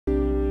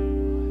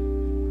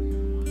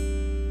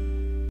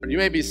You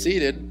may be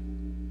seated.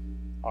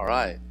 All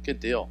right, good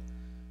deal.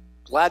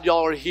 Glad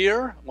y'all are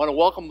here. I want to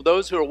welcome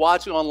those who are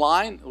watching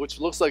online,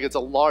 which looks like it's a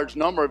large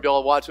number of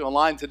y'all watching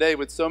online today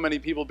with so many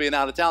people being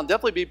out of town.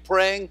 Definitely be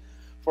praying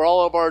for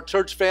all of our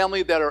church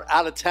family that are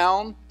out of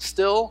town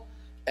still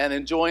and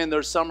enjoying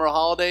their summer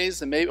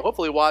holidays and maybe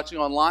hopefully watching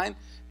online.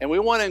 And we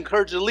want to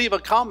encourage you to leave a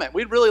comment.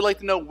 We'd really like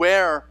to know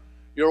where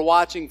you're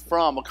watching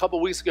from. A couple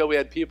weeks ago, we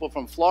had people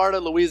from Florida,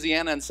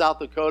 Louisiana, and South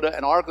Dakota,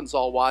 and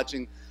Arkansas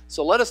watching.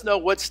 So let us know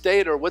what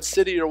state or what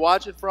city you're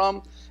watching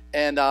from,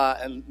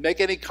 and make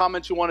any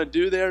comments you want to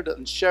do there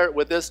and share it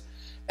with us.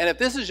 And if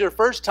this is your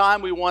first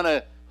time, we want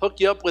to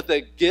hook you up with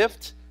a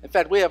gift. In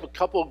fact, we have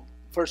several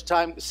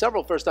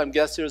first-time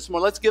guests here this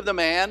morning. Let's give them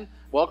a hand.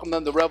 Welcome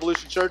them to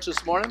Revolution Church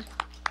this morning.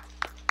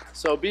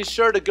 So be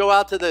sure to go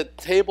out to the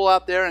table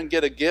out there and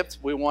get a gift.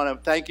 We want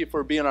to thank you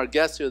for being our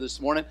guests here this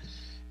morning.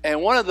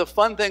 And one of the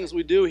fun things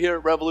we do here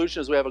at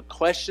Revolution is we have a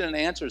question and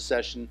answer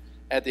session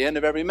at the end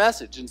of every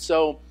message. And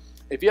so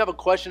if you have a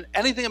question,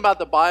 anything about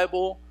the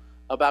Bible,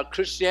 about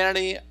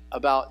Christianity,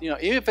 about, even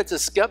if it's a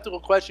skeptical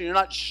question, you're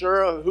not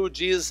sure who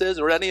Jesus is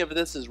or any of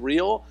this is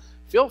real,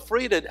 feel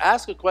free to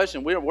ask a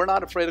question. We're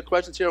not afraid of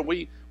questions here.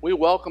 We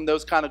welcome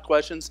those kind of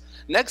questions.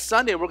 Next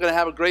Sunday, we're going to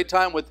have a great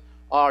time with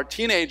our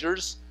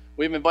teenagers.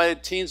 We've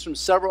invited teens from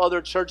several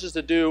other churches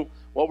to do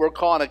what we're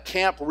calling a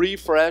camp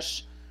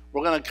refresh.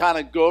 We're going to kind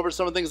of go over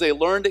some of the things they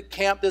learned at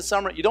camp this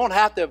summer. You don't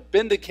have to have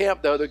been to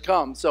camp, though, to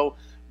come. So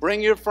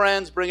bring your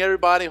friends, bring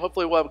everybody.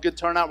 Hopefully we'll have a good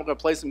turnout. We're going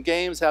to play some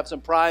games, have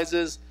some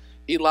prizes,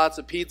 eat lots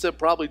of pizza,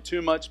 probably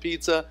too much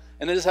pizza,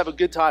 and then just have a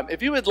good time.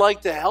 If you would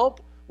like to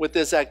help with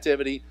this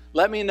activity,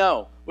 let me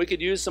know. We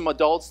could use some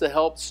adults to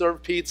help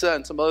serve pizza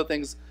and some other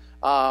things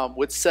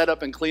with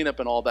setup and cleanup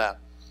and all that.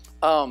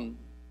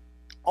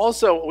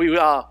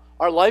 Also,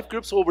 our life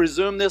groups will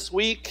resume this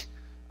week.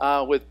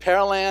 With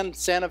Pearland,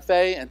 Santa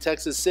Fe, and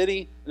Texas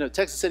City. No,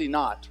 Texas City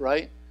not,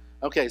 right?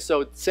 Okay,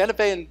 so Santa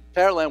Fe and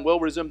Pearland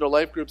will resume their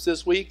life groups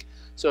this week.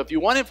 So if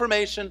you want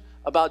information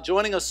about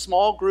joining a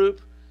small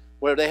group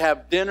where they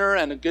have dinner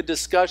and a good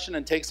discussion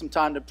and take some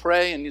time to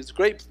pray, and it's a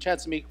great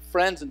chance to meet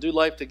friends and do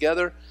life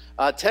together,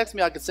 text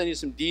me. I can send you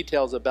some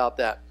details about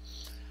that.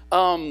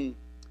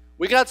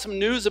 We got some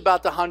news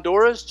about the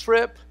Honduras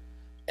trip,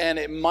 and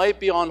it might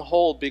be on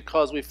hold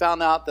because we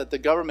found out that the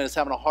government is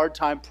having a hard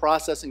time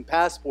processing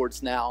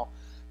passports now,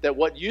 that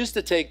what used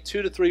to take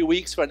 2 to 3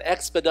 weeks for an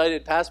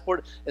expedited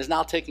passport is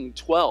now taking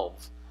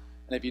 12.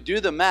 And if you do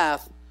the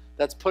math,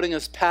 that's putting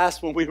us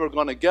past when we were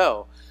going to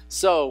go.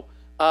 So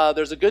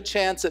there's a good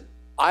chance that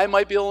I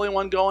might be the only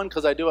one going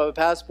because I do have a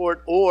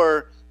passport,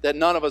 or that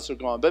none of us are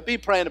going. But be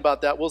praying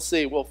about that. We'll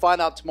see. We'll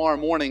find out tomorrow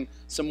morning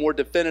some more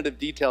definitive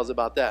details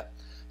about that.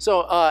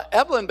 So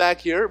Evelyn back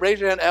here, raise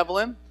your hand,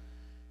 Evelyn.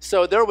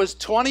 So there was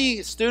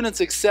 20 students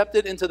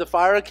accepted into the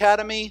Fire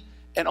Academy,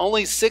 and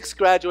only 6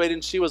 graduated,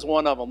 and she was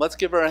one of them. Let's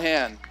give her a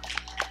hand.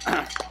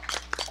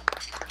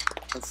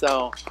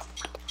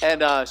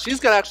 and she's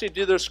going to actually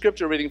do their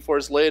scripture reading for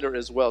us later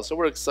as well. So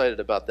we're excited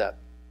about that.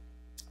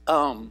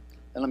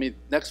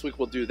 Next week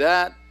we'll do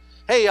that.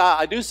 Hey,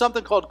 I do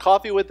something called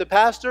Coffee with the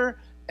Pastor,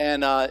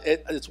 and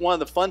it's one of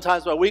the fun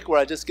times of my week where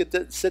I just get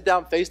to sit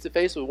down face to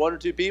face with 1 or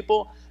 2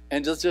 people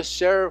and just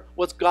share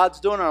what God's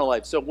doing in our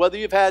life. So whether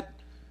you've had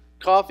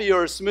coffee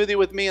or a smoothie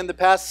with me in the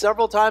past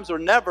several times or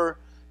never,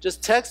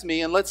 just text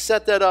me and let's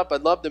set that up.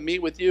 I'd love to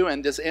meet with you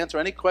and just answer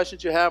any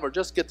questions you have or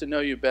just get to know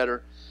you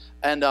better.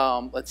 And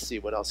let's see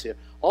what else here.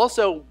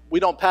 Also,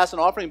 we don't pass an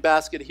offering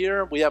basket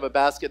here. We have a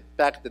basket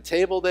back at the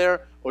table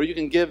there, or you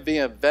can give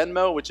via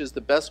Venmo, which is the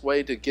best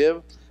way to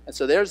give. And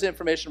so there's the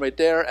information right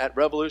there at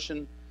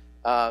Revolution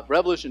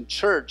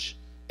Church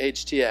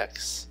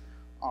HTX.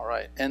 All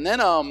right. And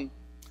then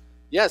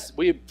yes,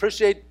 we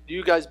appreciate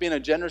you guys being a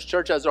generous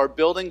church as our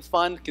building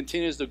fund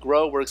continues to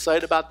grow. We're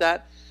excited about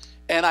that.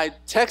 And I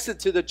texted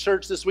to the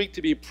church this week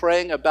to be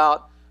praying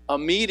about a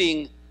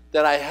meeting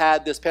that I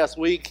had this past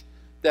week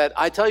that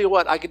I tell you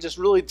what, I could just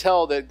really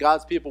tell that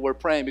God's people were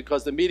praying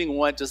because the meeting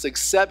went just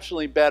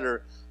exceptionally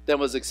better than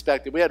was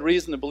expected. We had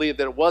reason to believe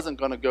that it wasn't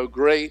going to go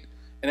great,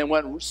 and it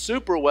went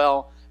super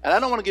well. And I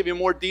don't want to give you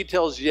more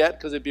details yet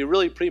because it'd be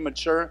really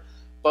premature,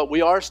 but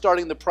we are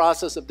starting the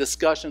process of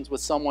discussions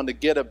with someone to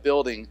get a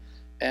building.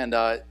 And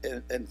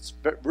it's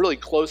really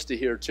close to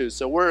here, too.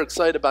 So we're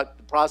excited about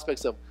the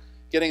prospects of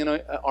getting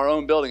our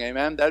own building,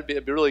 amen? It'd be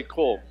really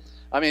cool.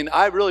 I mean,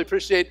 I really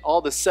appreciate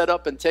all the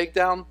setup and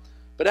takedown,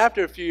 but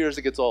after a few years,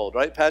 it gets old,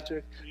 right,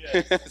 Patrick?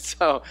 Yes.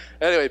 So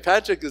anyway,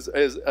 Patrick is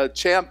a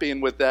champion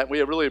with that.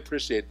 We really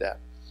appreciate that.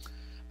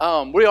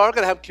 We are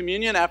going to have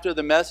communion after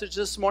the message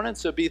this morning,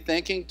 so be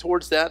thinking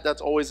towards that.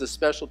 That's always a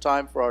special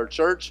time for our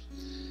church.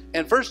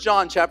 And 1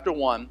 John chapter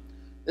 1,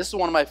 this is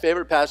one of my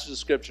favorite passages of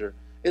Scripture.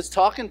 It's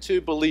talking to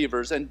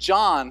believers, and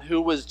John,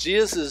 who was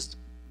Jesus'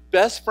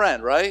 best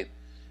friend, right?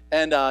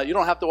 And you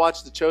don't have to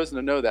watch The Chosen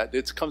to know that.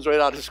 It comes right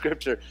out of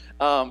Scripture.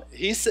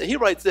 He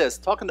writes this,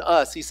 talking to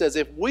us. He says,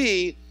 if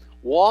we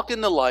walk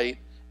in the light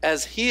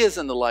as he is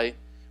in the light,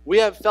 we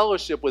have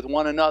fellowship with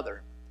one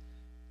another.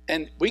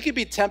 And we could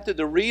be tempted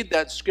to read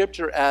that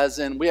Scripture as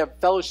in we have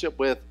fellowship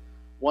with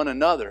one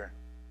another.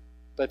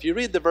 But if you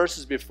read the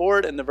verses before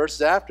it and the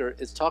verses after,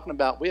 it's talking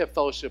about we have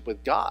fellowship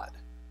with God.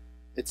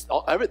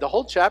 The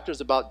whole chapter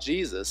is about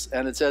Jesus,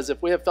 and it says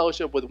if we have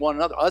fellowship with one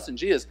another, us and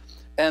Jesus,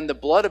 and the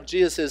blood of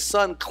Jesus, his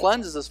son,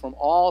 cleanses us from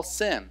all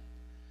sin.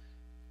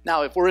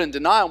 Now, if we're in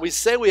denial, we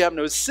say we have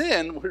no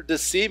sin, we're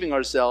deceiving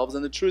ourselves,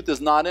 and the truth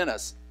is not in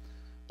us.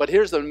 But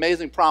here's the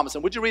amazing promise,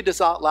 and would you read this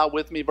out loud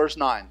with me, verse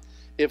 9?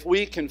 If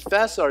we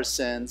confess our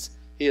sins,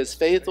 he is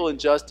faithful and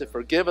just to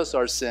forgive us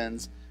our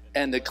sins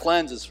and to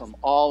cleanse us from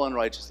all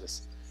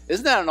unrighteousness.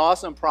 Isn't that an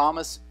awesome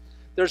promise?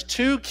 There's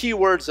two key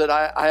words that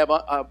I have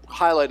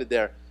highlighted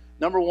there.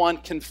 Number one,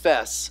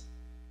 confess.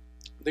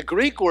 The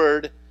Greek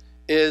word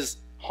is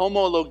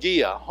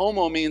homologia.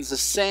 Homo means the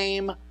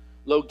same.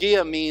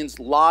 Logia means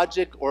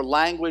logic or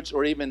language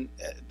or even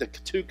the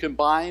two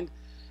combined.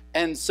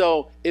 And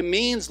so it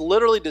means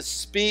literally to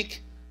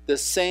speak the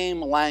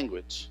same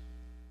language.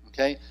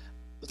 Okay?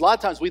 A lot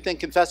of times we think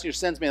confessing your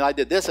sins means I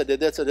did this,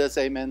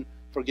 amen,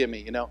 forgive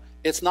me. You know,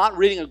 it's not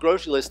reading a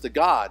grocery list to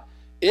God.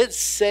 It's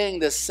saying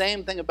the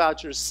same thing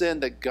about your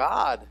sin that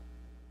God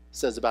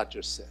says about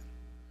your sin.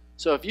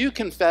 So if you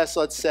confess,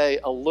 let's say,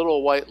 a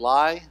little white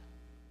lie,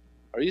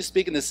 are you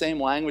speaking the same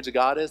language that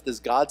God is? Does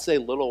God say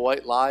little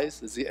white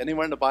lies? Is he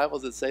anywhere in the Bible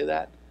that say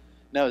that?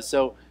 No,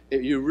 so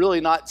if you're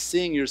really not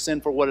seeing your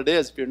sin for what it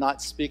is if you're not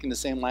speaking the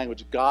same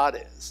language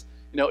God is.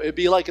 You know, it'd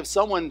be like if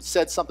someone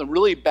said something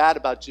really bad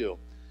about you,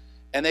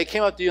 and they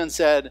came up to you and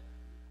said,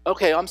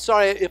 okay, I'm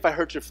sorry if I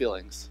hurt your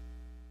feelings.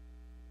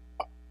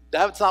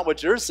 That's not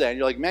what you're saying.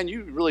 You're like, man,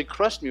 you really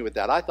crushed me with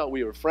that. I thought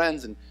we were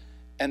friends,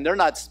 and they're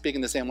not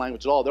speaking the same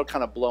language at all. They're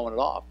kind of blowing it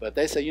off. But if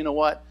they say, you know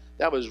what,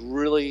 that was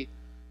really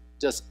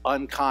just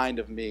unkind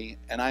of me,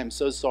 and I am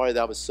so sorry,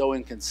 that was so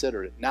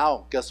inconsiderate.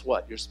 Now, guess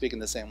what? You're speaking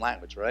the same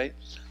language, right?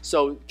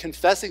 So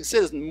confessing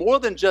sin is more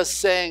than just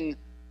saying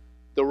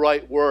the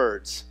right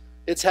words.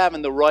 It's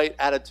having the right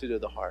attitude of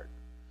the heart.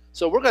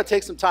 So we're going to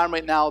take some time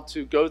right now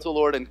to go to the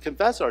Lord and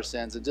confess our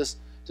sins and just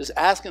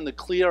ask him to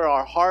clear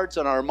our hearts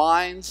and our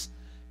minds.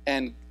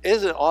 And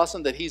isn't it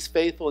awesome that he's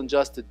faithful and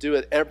just to do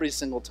it every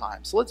single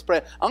time? So let's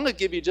pray. I'm going to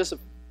give you just a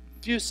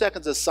few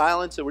seconds of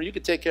silence where you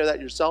can take care of that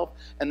yourself,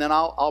 and then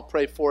I'll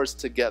pray for us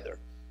together.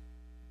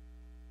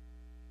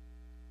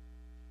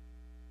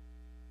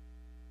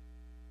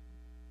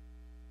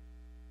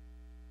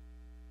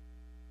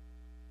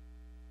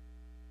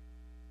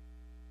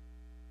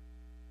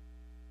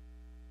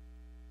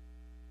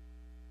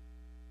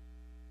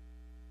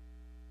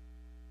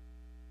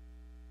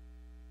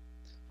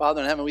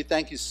 Father in heaven, we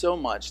thank you so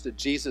much that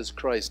Jesus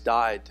Christ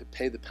died to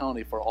pay the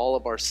penalty for all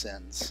of our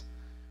sins.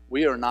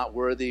 We are not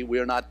worthy, we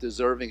are not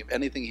deserving of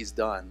anything he's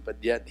done, but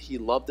yet he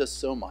loved us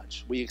so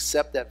much. We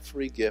accept that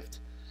free gift,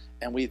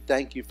 and we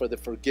thank you for the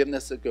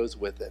forgiveness that goes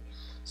with it.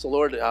 So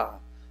Lord,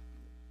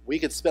 we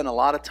could spend a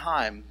lot of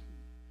time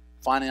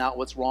finding out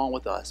what's wrong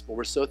with us, but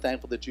we're so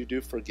thankful that you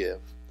do forgive.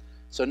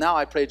 So now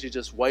I pray that you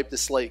just wipe the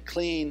slate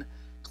clean,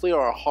 clear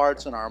our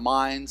hearts and our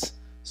minds,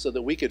 so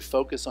that we could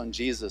focus on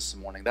Jesus this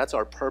morning. That's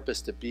our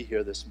purpose to be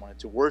here this morning,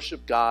 to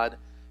worship God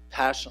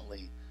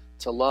passionately,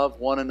 to love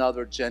one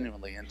another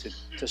genuinely, and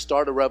to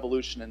start a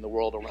revolution in the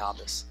world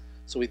around us.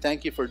 So we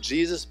thank you for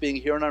Jesus being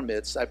here in our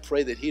midst. I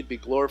pray that he'd be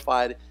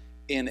glorified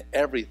in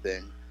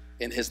everything.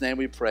 In his name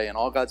we pray. And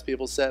all God's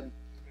people said,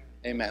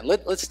 amen.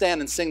 Let's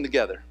stand and sing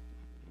together.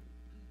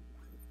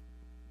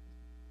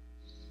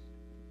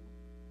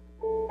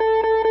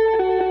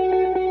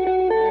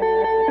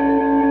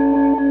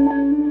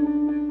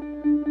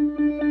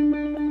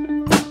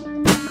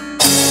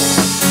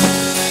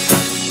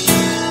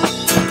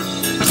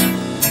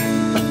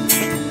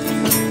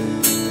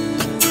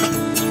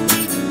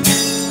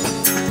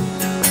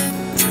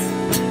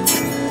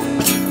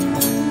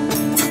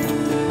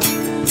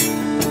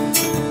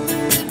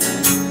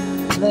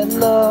 Let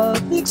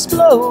love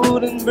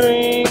explode and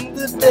bring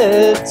the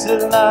dead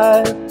to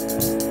life.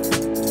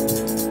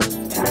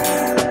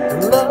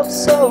 Love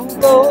so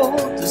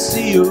bold to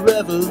see a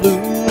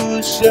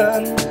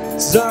revolution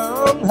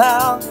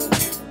somehow.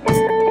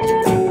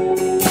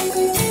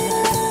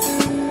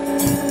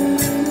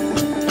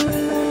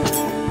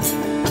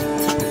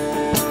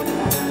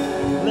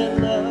 Let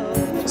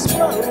love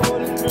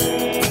explode and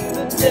bring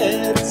the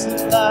dead to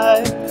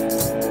life.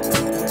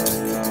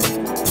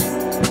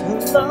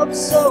 Love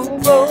so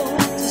bold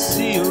to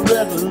see a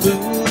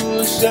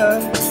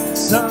revolution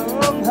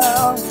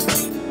somehow.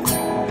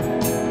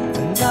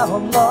 And now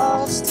I'm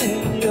lost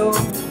in your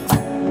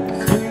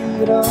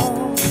freedom.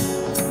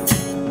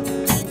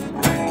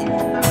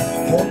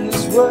 And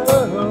this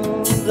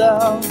world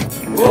I'll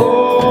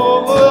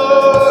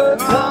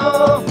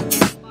overcome.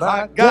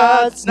 My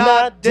God's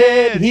not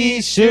dead,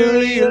 he's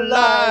surely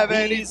alive,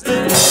 and he's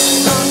living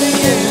on the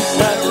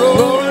inside,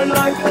 roaring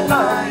like a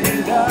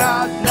lion.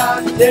 God's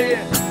not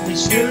dead,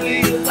 he's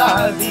surely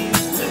alive, he's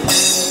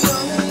living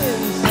on the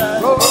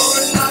inside,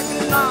 roaring like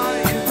a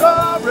lion,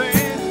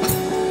 roaring,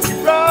 he's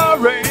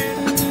roaring,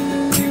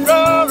 he's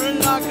roaring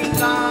like a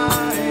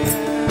lion,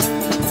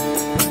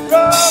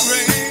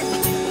 roaring,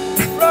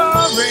 he's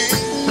roaring,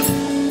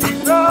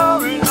 he's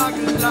roaring like a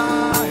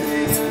lion.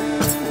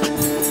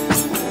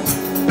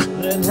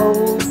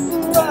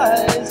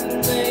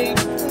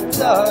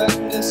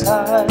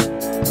 hide.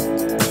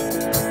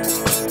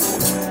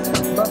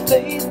 My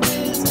faith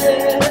is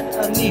dead, I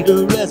need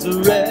a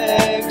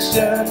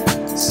resurrection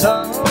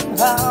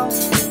somehow.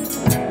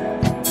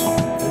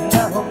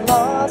 Now I'm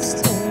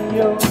lost in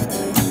your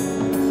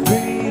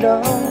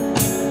freedom.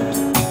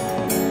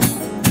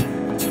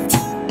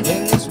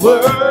 In this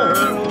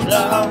world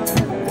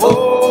I've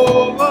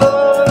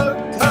overcome.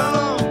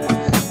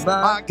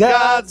 My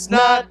God's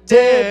not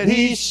dead,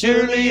 He's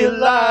surely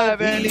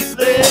alive, and He's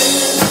living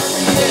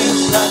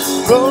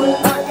inside, rolling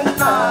like a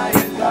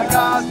lion. My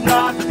God's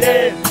not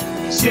dead,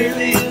 He's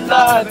surely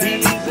alive,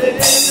 and He's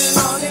living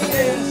on the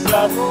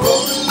inside,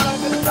 rolling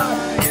like a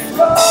lion,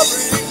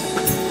 roaring,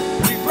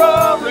 He's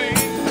roaring,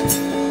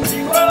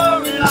 He's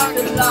roaring like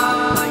a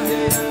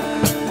lion,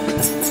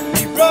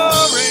 He's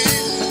roaring,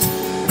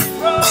 He's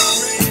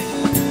roaring,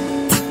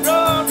 He's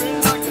roaring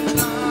like a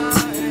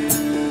lion.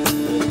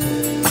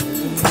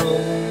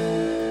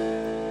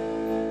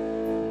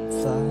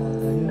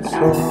 Fire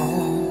fall,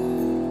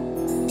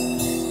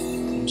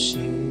 come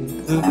shake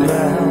the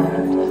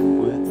ground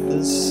with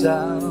the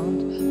sound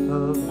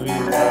of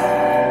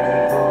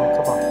revival.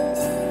 Come on.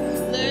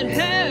 Let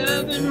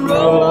heaven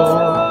roar,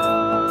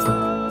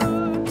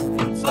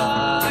 and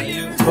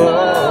fire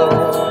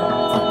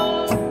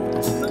fall,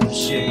 come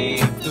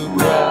shake the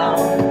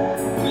ground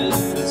with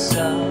the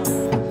sound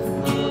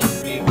of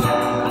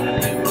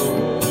revival.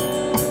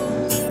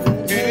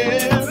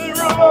 Heaven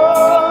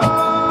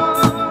roar,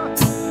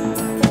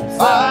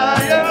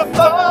 fire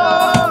fall,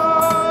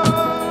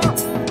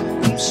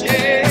 and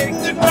shake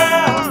the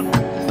ground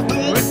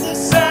with the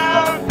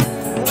sound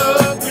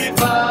of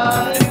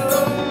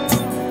revival.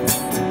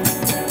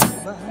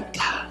 My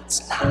God's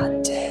not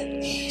dead,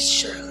 He's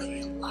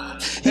surely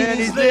alive, and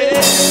He's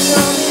living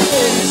on the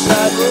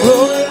inside,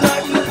 rolling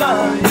like a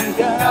lion.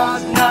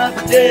 God's not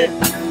dead,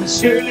 He's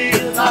surely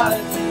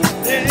alive,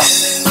 He's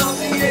living on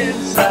the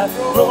inside,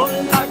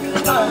 rolling like a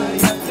lion.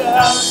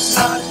 God's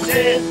not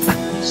dead,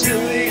 He's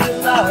surely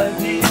alive,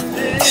 He's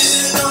living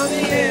on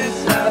the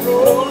inside,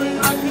 rolling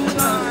like a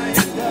lion.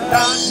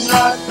 God's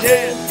not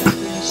dead,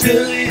 He's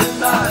surely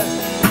alive,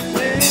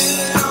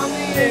 living on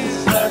the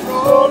inside,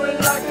 rolling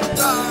like a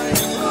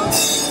lion.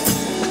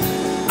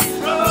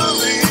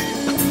 Roaring,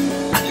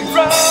 He's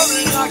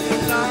roaring like a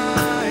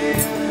lion.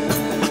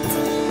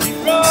 He's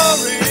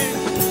roaring,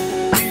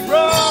 He's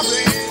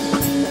roaring,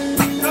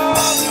 He's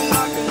roaring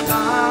like a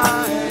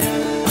lion.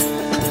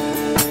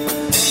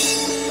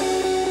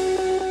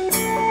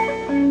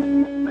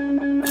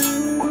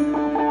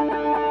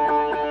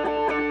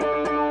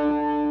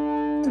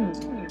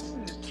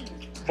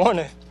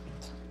 Morning.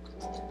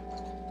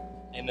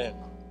 Amen.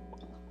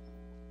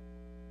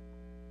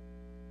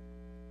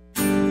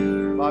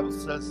 The Bible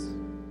says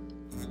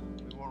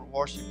we want to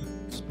worship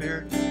in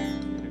spirit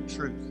and in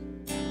truth,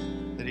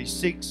 that He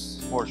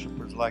seeks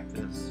worshipers like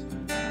this.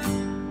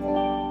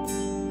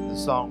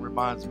 This song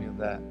reminds me of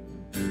that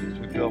as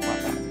we go my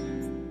life.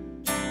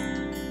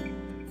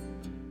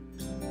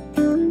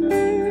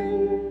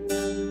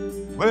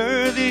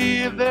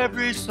 Worthy of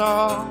every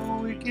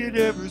song we could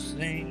ever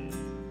sing,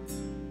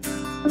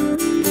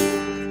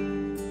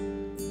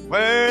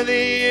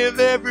 worthy of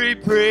every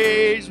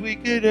praise we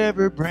could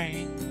ever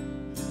bring,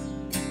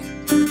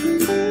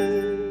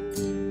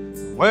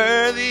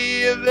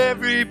 worthy of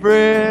every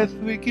breath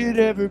we could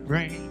ever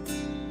bring.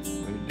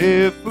 We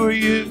live for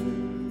You.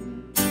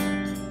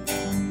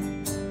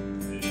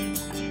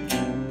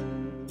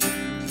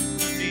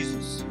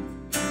 Jesus.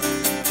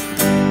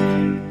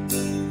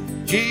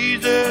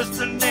 Jesus,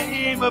 the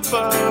name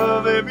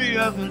above every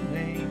other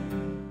name.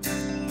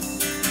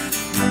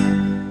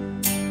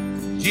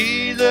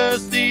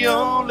 Jesus, the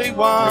only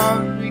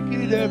one we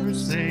could ever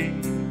sing.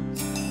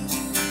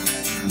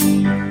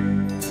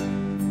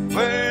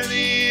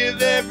 Worthy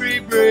of every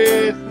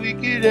breath we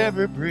could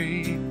ever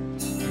breathe.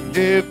 We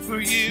live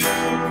for You.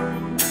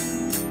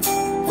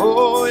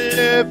 Oh, we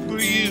live for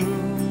You.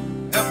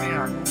 Help me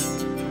out.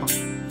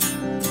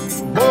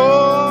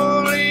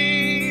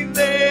 Holy,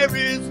 there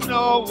is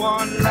no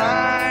one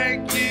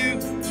like You.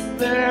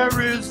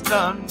 There is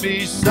none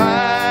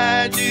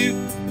beside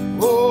You.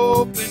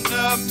 Open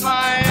up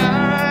my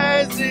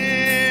eyes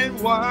in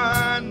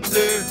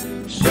wonder.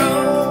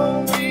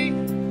 Show me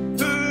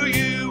who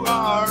You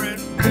are and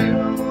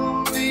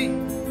fill me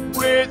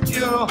with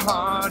Your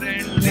heart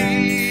and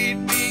lead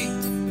me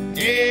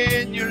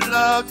in Your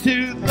love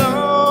to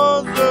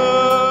those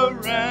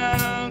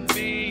around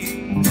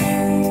me.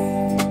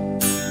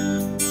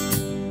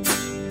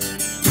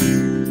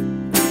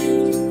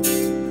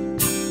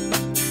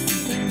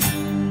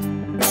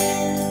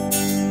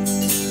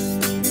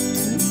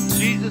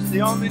 Jesus,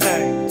 the only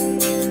name.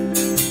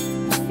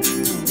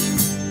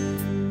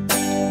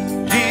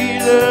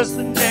 Jesus,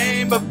 the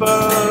name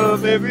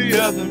above every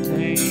other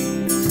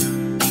name.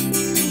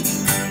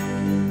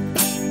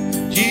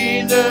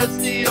 Jesus,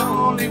 the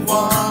only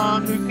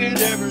one who could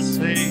ever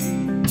save.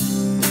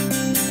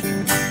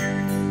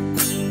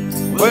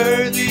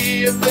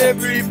 Worthy of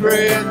every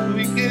breath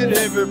we could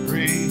ever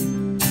breathe.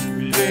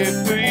 We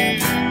live for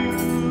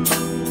You.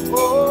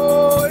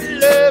 Oh, he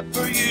lived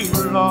for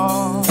you,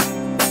 Lord.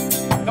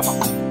 Come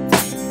on.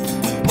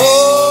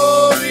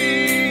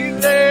 Holy,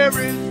 there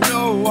is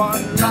no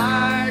one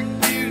like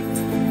you.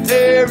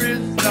 There is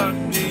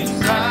none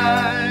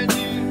beside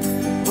you.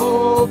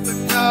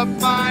 Open up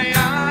my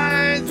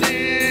eyes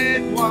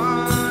in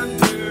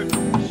wonder.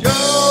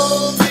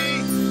 Show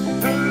me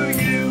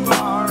who you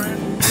are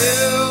and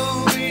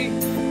fill me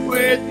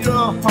with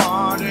your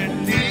heart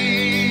and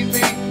lead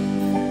me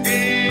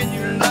in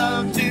your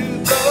love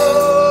to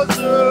those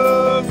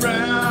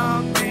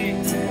around me.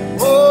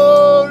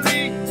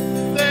 Holy,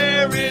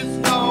 there is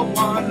no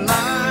one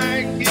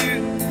like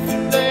you.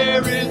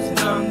 There is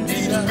none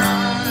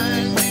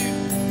beside you.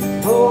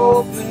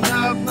 Open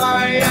up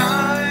my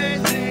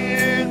eyes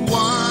in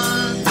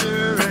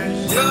wonder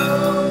and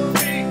show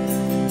me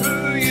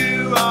who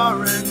you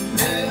are and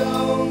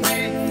fill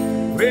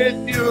me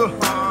with your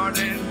heart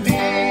and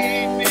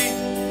lead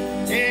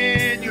me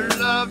in your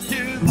love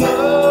to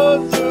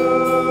those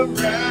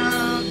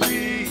around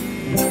me.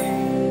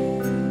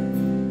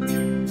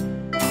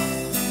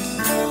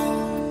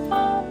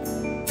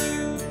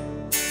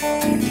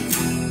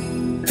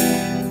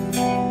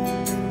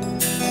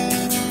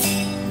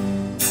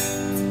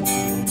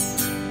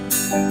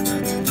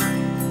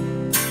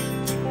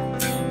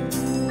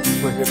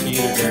 We're here for you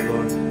today,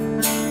 Lord.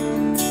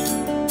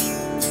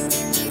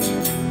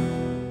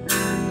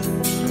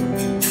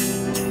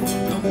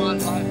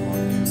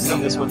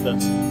 Sing this with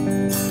us.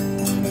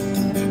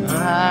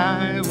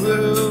 I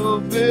will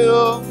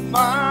build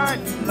my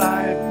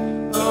life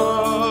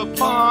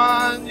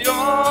upon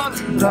your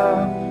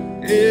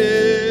love.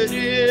 It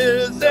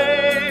is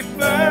a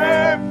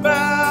firm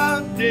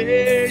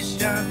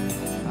foundation.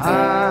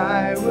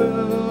 I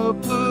will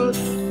put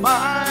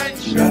my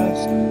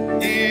trust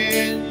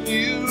in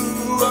you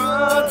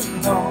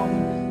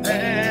alone,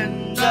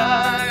 and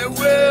I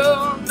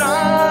will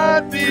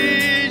not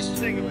be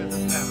singing with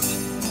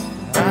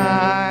us now.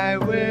 I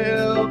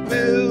will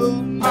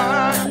build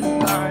my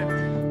life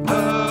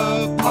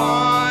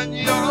upon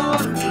your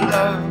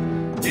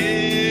love.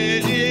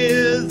 It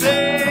is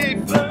a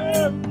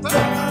firm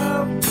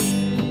foundation.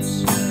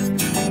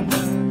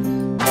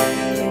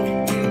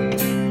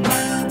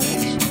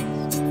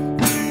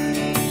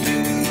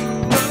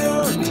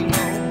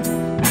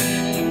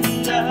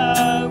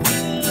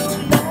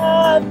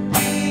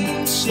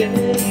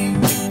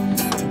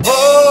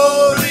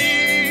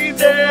 Holy,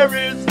 there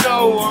is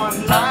no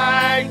one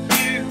like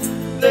you.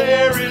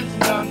 There is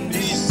none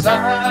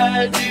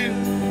beside you.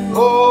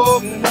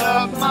 Open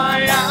up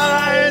my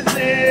eyes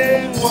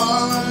in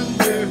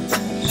wonder.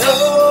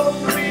 Show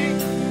me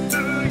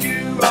who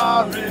you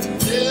are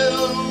and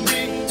fill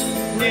me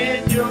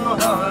in your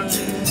heart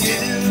and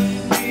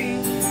give me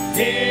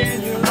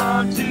in your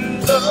heart to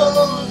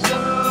those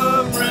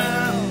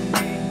around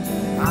me.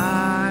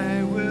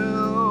 I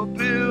will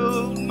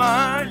build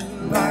my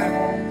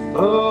life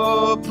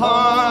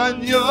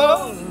upon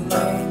your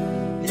love.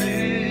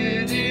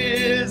 It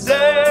is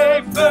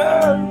a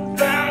firm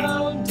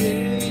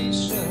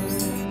foundation.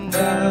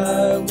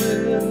 I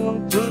will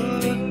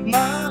put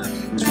my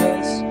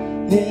trust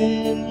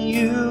in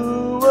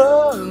you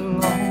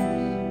alone,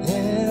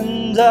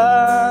 and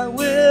I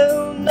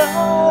will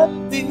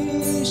not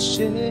be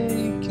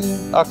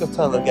shaken.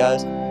 Acapella,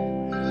 guys.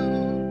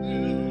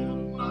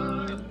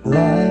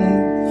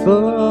 Life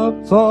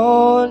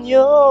upon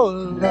your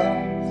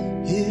love.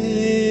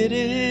 It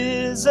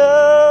is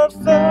a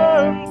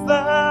firm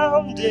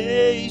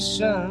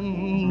foundation.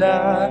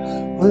 I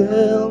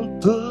will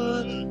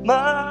put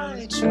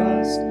my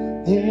trust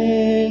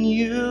in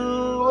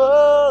you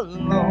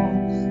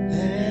alone,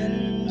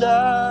 and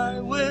I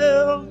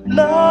will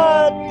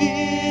not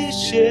be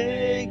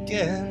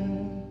shaken.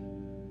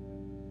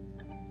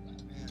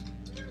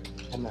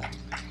 Amen.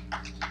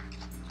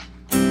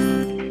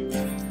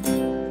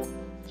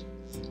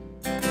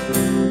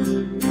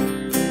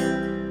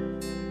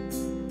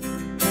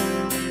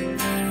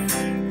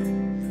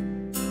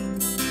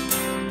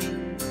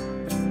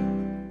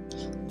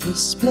 The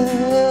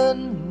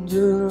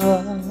splendor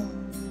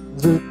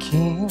of the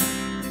King,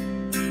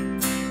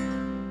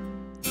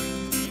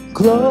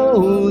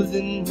 clothed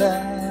in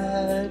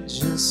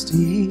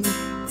majesty,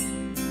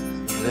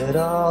 let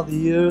all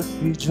the earth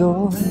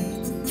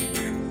rejoice,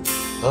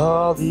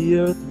 all the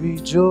earth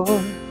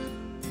rejoice.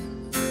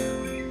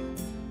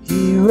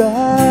 He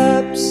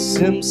wraps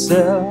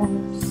himself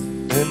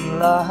in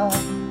light,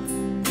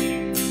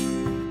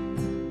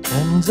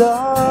 and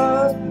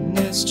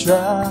darkness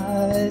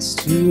tries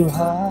to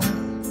hide,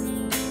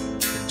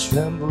 and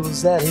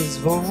trembles at his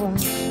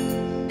voice,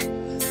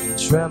 and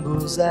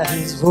trembles at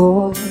his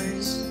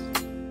voice.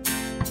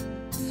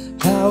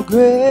 How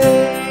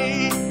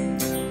great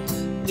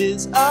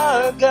is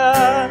our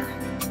God?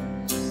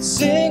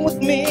 Sing with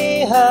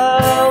me,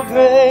 how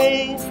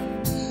great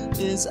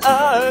is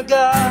our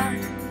God?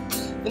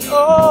 And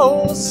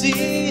oh,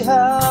 see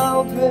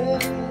how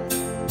great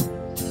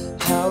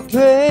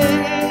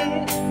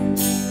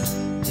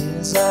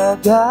is our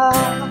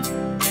God.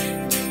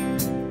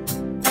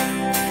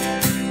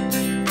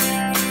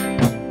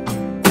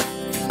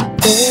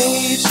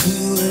 Age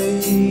to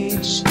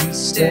age he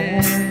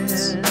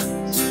stands,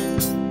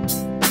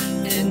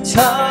 and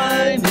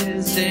time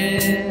is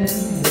in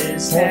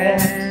his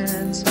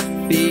hands.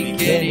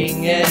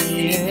 Beginning and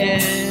the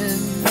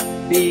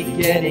end,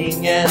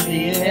 beginning and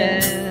the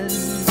end.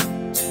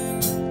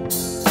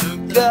 The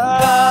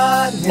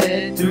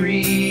Godhead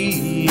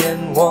 3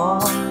 in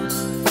 1.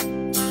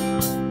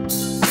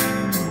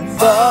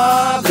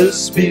 Father,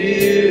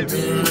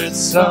 Spirit,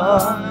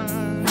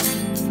 Son,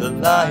 the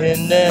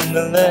Lion and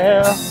the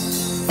Lamb,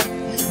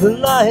 the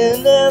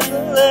Lion and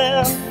the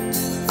Lamb.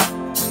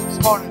 This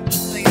morning,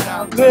 just sing it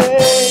How out.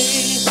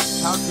 great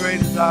How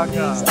great is our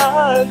is God?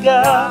 our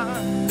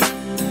God?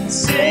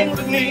 Sing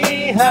with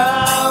me,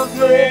 how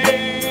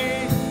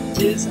great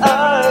is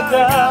our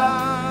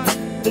God?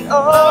 And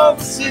all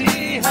will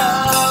see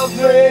how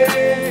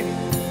great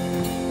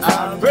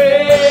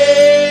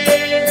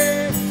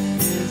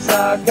is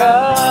our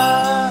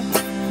God.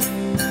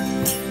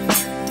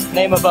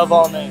 Name above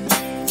all names.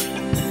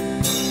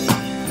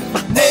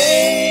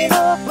 Name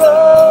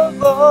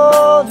above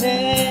all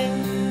names.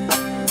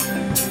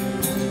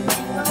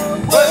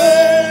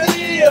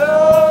 Worthy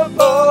of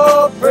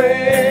all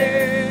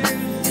praise.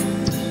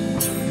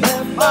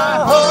 And my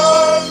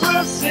heart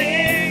will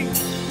sing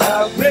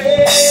how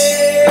great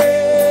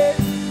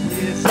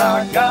is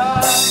our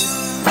God.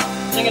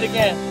 Sing it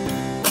again.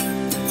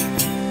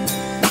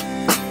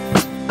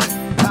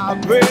 How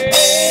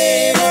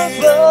great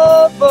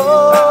above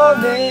all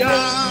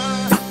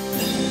names.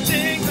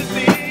 Sing with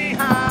me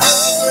how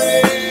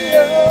great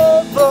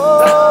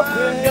above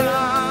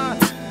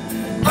names.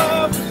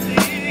 Oh,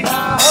 sing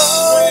how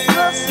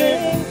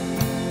sing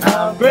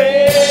how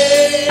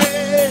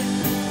great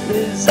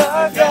is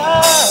our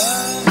God.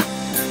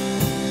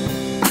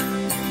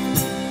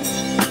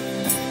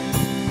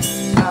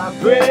 How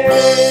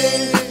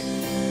great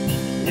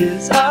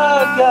is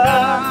our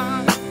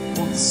God.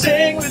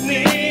 Sing with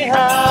me,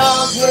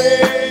 how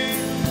great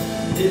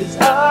is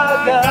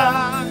our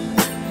God.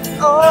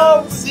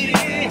 Oh, see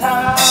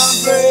how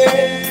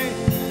great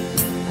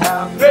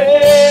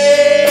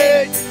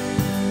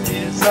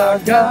is our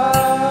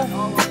God.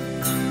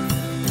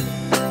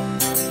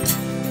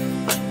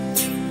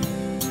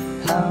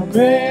 How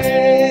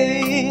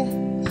great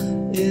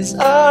is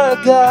our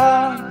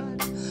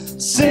God.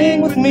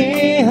 Sing with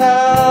me,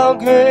 how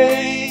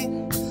great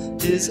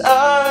is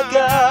our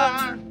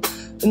God.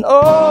 And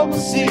all will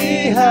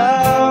see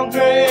how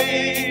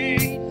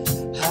great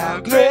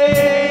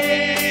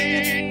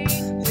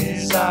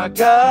is our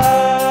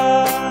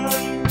God.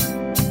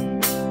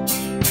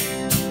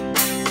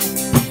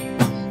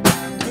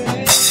 How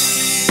great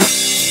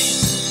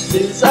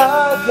is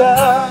our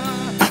God.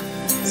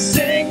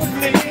 Sing with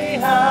me,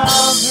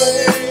 how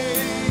great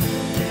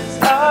is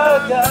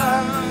our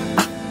God.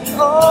 And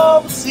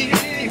all will see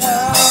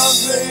how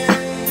great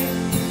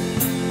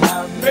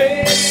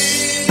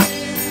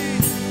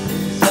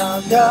is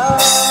our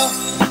God.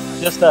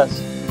 Just us.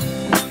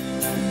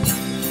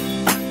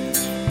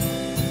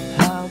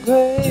 How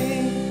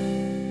great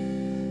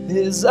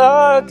is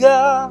our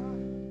God.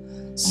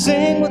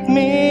 Sing with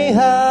me,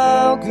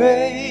 how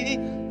great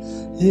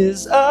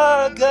is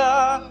our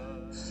God.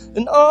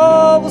 And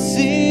all will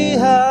see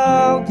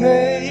how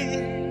great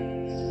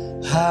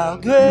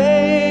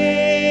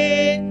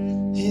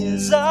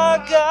is our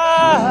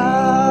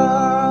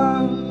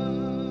God.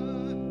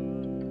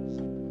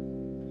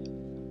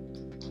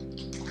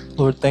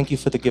 Lord, thank you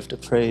for the gift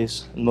of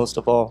praise, and most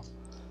of all,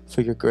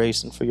 for your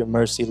grace and for your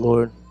mercy,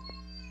 Lord,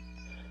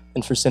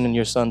 and for sending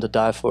your Son to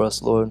die for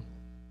us, Lord.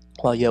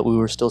 While yet we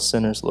were still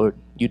sinners, Lord,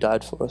 you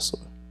died for us,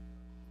 Lord.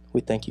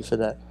 We thank you for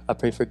that. I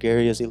pray for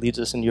Gary as he leads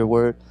us into your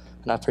word,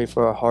 and I pray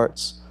for our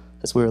hearts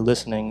as we are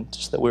listening,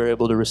 just that we're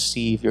able to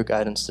receive your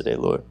guidance today,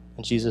 Lord.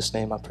 In Jesus'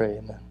 name I pray,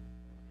 amen.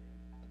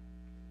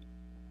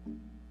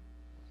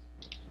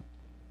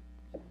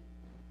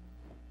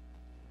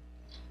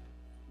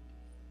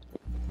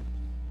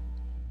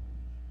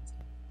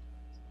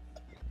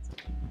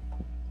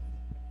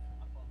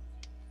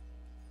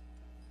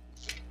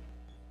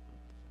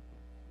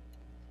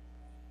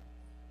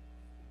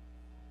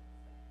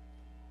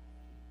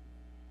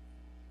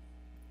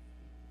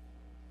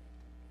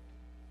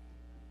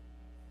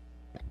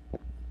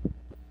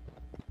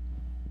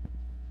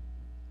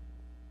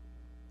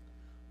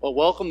 Well,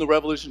 welcome to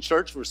Revolution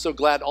Church. We're so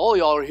glad all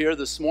y'all are here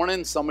this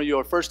morning. Some of you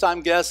are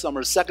first-time guests, some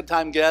are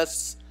second-time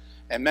guests,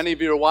 and many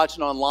of you are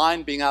watching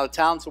online, being out of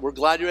town. So we're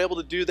glad you're able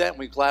to do that, and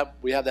we're glad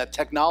we have that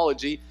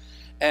technology.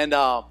 And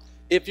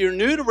if you're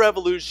new to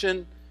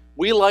Revolution,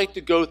 we like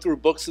to go through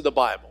books of the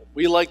Bible.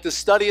 We like to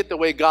study it the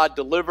way God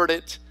delivered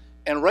it.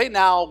 And right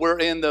now, we're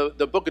in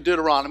the book of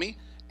Deuteronomy.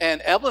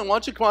 And Evelyn, why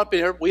don't you come up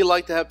here? We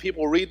like to have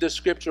people read the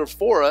scripture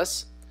for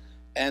us.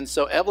 And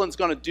so Evelyn's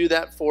going to do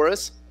that for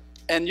us.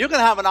 And you're going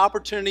to have an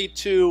opportunity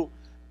to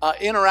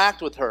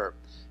interact with her.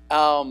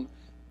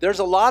 There's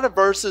a lot of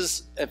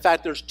verses. In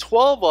fact, there's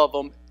 12 of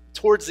them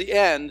towards the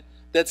end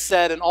that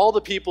said, and all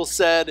the people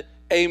said,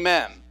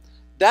 amen.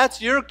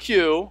 That's your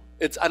cue.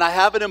 And I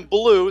have it in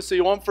blue so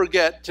you won't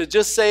forget to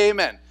just say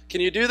amen. Can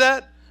you do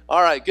that?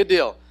 All right, good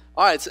deal.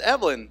 All right, so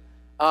Evelyn,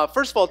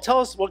 first of all, tell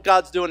us what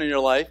God's doing in your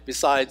life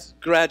besides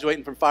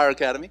graduating from Fire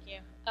Academy.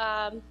 Thank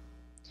you.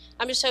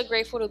 I'm just so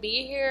grateful to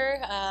be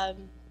here.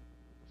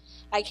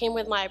 I came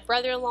with my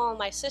brother-in-law and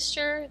my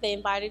sister. They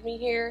invited me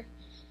here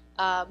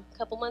a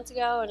couple months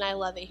ago, and I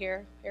love it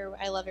here.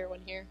 I love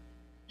everyone here.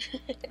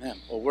 Man,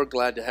 well, we're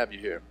glad to have you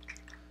here.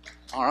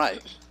 All right.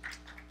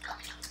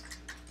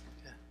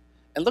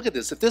 And look at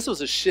this. If this was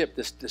a ship,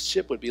 this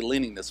ship would be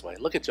leaning this way.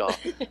 Look at y'all.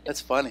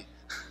 That's funny.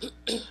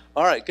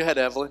 All right, go ahead,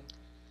 Evelyn.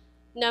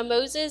 Now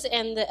Moses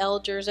and the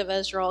elders of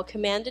Israel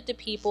commanded the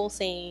people,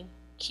 saying,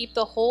 keep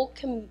the whole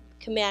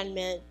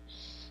commandment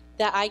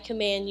that I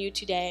command you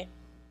today.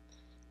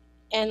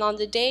 And on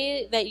the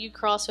day that you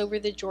cross over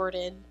the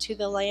Jordan to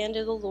the land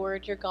of the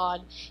Lord your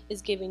God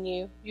is giving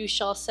you, you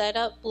shall set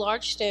up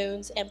large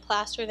stones and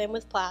plaster them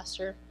with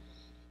plaster,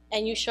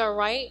 and you shall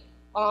write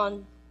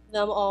on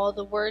them all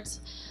the words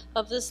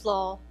of this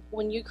law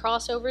when you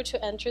cross over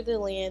to enter the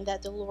land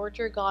that the Lord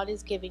your God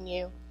is giving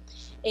you,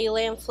 a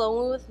land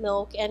flowing with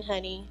milk and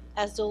honey,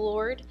 as the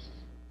Lord,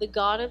 the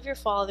God of your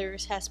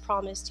fathers, has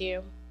promised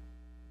you.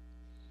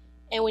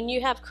 And when you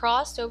have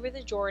crossed over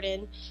the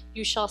Jordan,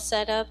 you shall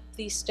set up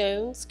these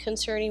stones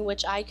concerning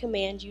which I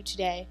command you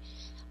today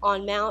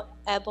on Mount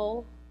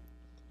Ebal,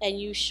 and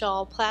you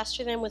shall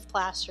plaster them with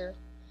plaster.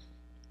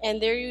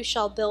 And there you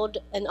shall build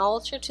an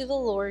altar to the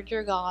Lord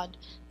your God,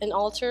 an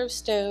altar of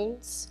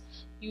stones.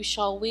 You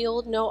shall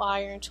wield no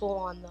iron tool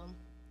on them.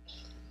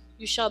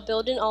 You shall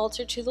build an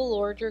altar to the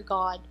Lord your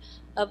God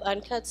of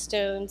uncut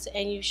stones,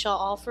 and you shall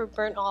offer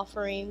burnt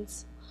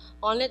offerings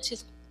on it to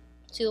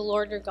the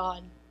Lord your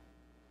God.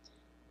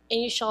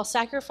 And you shall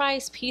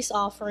sacrifice peace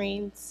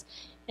offerings,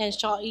 and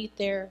shall eat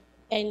there,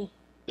 and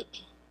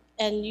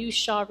you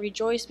shall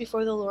rejoice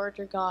before the Lord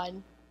your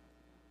God.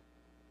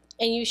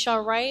 And you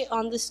shall write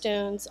on the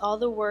stones all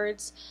the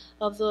words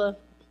of the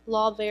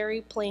law very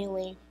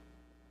plainly.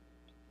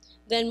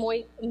 Then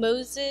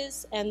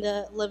Moses and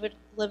the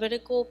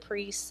Levitical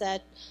priests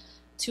said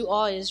to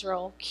all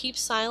Israel, keep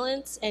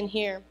silence and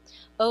hear,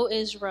 O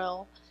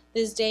Israel,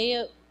 this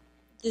day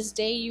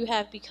you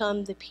have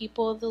become the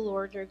people of the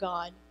Lord your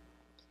God.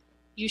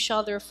 You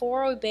shall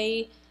therefore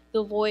obey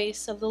the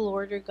voice of the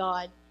Lord your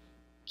God,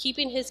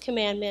 keeping his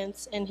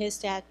commandments and his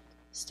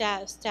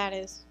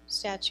statutes,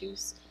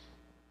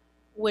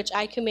 which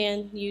I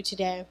command you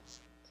today.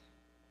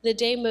 The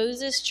day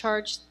Moses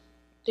charged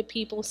the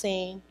people,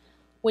 saying,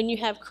 when you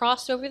have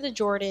crossed over the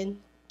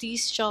Jordan,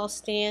 these shall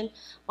stand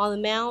on the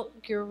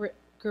Mount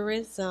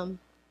Gerizim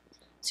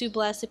to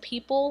bless the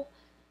people.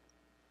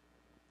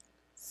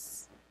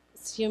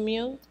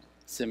 Simeon,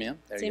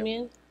 There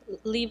you go.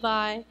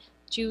 Levi,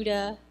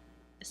 Judah,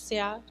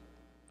 Issachar.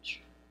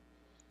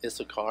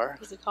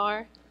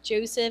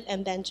 Joseph,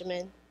 and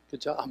Benjamin.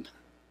 Good job.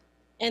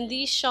 And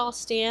these shall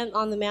stand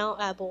on the Mount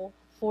Ebal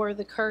for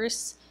the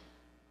curse: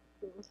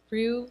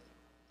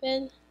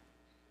 Reuben,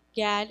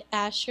 Gad,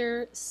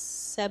 Asher,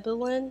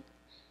 Zebulun,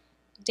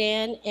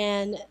 Dan,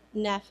 and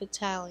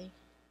Naphtali.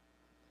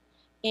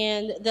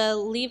 And the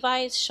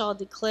Levites shall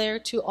declare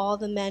to all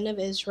the men of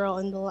Israel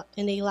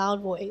in a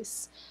loud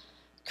voice,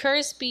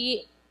 cursed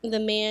be the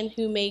man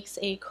who makes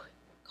a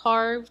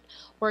carved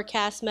or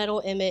cast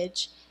metal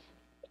image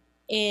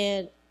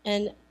and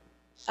an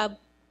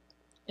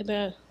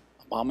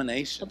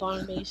Abomination.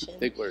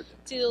 Big word.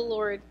 To the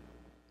Lord,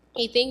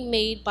 a thing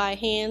made by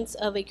hands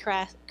of a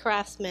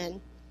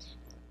craftsman,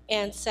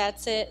 and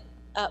sets it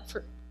up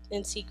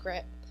in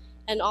secret.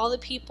 And all the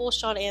people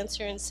shall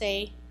answer and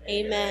say,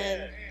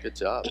 Amen. Good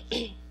job.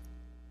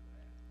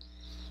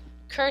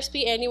 Cursed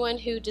be anyone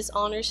who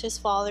dishonors his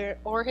father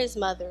or his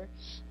mother.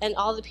 And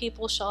all the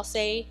people shall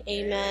say,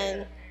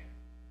 Amen.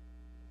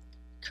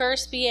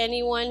 Cursed be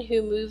anyone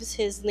who moves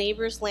his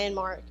neighbor's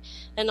landmark.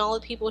 And all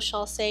the people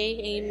shall say,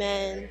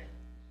 Amen.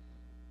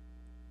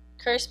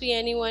 Cursed be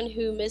anyone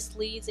who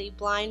misleads a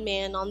blind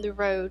man on the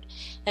road.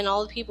 And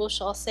all the people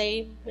shall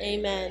say,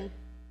 Amen.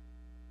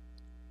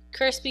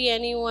 Cursed be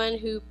anyone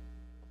who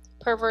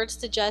perverts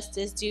the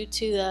justice due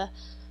to the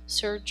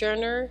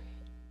sojourner,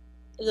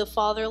 the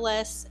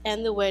fatherless,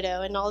 and the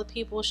widow. And all the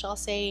people shall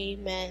say,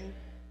 Amen.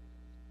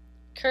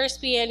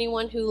 Cursed be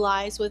anyone who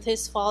lies with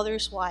his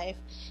father's wife,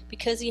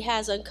 because he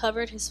has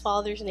uncovered his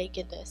father's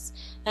nakedness.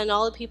 And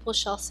all the people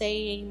shall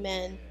say,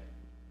 Amen.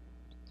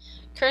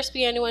 Cursed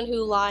be anyone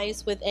who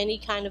lies with any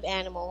kind of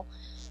animal.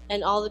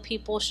 And all the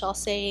people shall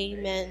say,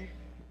 Amen.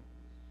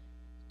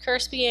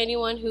 Cursed be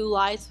anyone who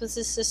lies with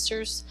his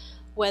sisters,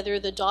 whether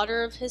the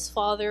daughter of his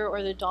father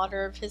or the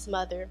daughter of his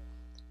mother.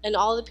 And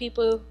all the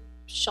people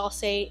shall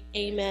say,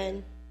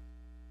 Amen.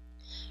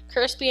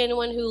 Cursed be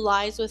anyone who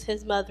lies with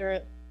his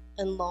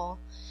mother-in-law.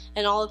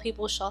 And all the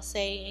people shall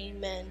say,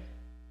 Amen.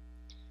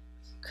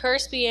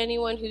 Cursed be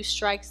anyone who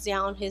strikes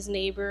down his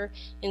neighbor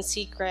in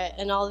secret.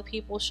 And all the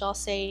people shall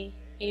say,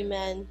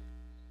 Amen.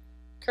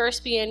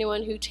 Cursed be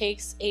anyone who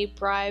takes a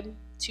bribe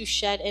to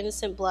shed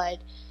innocent blood.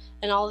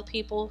 And all the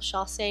people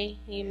shall say,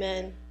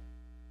 Amen.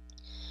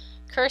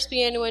 Cursed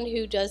be anyone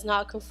who does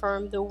not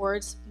confirm the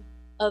words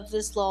of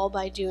this law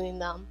by doing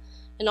them.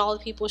 And all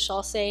the people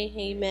shall say,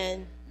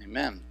 Amen.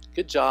 Amen.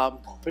 Good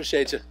job.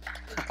 Appreciate you.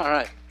 All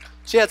right.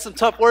 She had some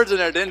tough words in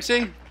there, didn't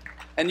she?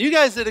 And you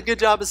guys did a good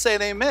job of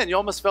saying amen. You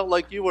almost felt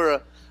like you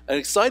were an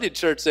excited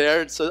church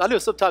there. So I know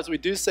sometimes we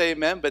do say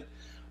amen, but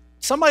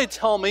somebody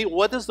tell me,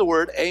 what does the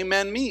word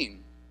amen mean?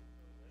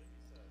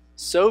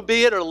 So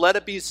be it, or let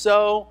it be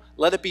so.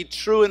 Let it be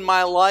true in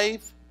my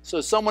life. So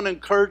if someone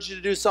encouraged you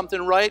to do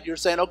something right, you're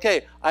saying,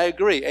 okay, I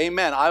agree.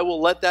 Amen. I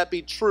will let that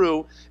be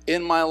true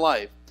in my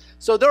life.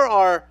 So there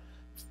are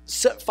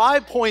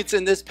 5 points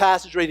in this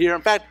passage right here.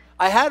 In fact,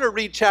 I had to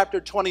read chapter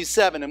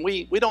 27, and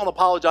we don't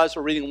apologize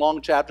for reading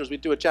long chapters. We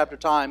do a chapter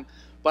time.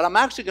 But I'm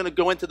actually going to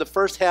go into the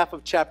first half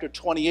of chapter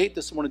 28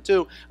 this morning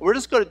too. And we're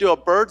just going to do a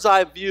bird's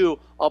eye view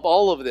of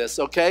all of this,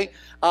 okay?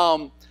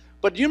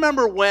 But you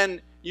remember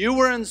when you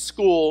were in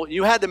school,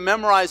 you had to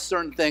memorize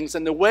certain things,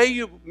 and the way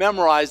you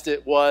memorized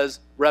it was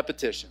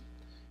repetition.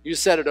 You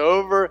said it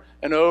over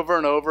and over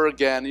and over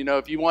again. You know,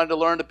 if you wanted to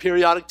learn the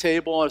periodic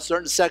table or a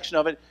certain section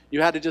of it,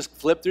 you had to just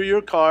flip through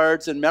your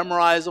cards and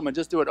memorize them and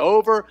just do it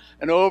over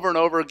and over and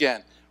over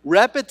again.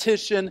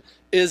 Repetition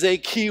is a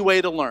key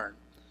way to learn.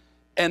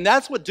 And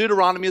that's what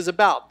Deuteronomy is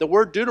about. The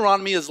word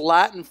Deuteronomy is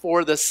Latin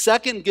for the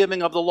second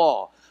giving of the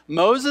law.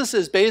 Moses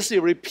is basically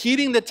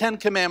repeating the 10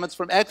 Commandments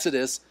from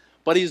Exodus,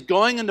 but he's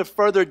going into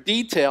further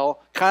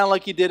detail, kind of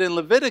like he did in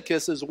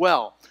Leviticus as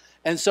well.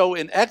 And so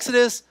in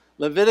Exodus,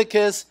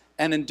 Leviticus,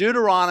 and in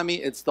Deuteronomy,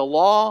 it's the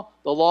law,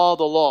 the law,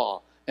 the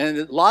law.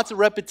 And lots of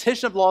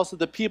repetition of laws so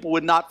the people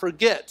would not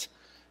forget,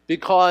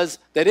 because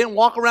they didn't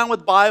walk around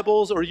with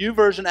Bibles or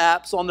YouVersion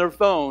apps on their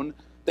phone.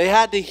 They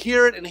had to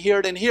hear it and hear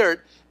it and hear it.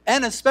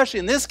 And especially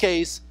in this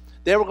case,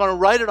 they were going to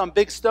write it on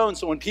big stones,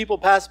 so when people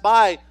passed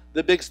by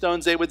the big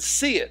stones, they would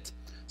see it.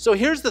 So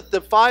here's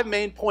the 5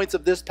 main points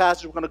of this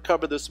passage we're going to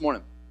cover this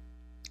morning.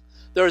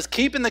 There is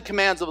keeping the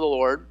commands of the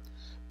Lord,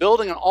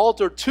 building an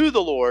altar to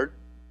the Lord,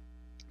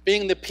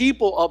 being the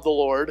people of the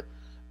Lord,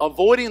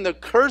 avoiding the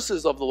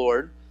curses of the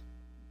Lord,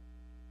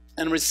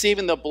 and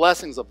receiving the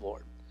blessings of the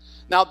Lord.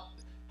 Now,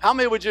 how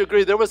many would you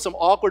agree there were some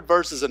awkward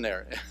verses in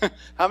there?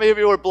 How many of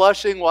you were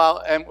blushing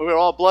and we were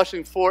all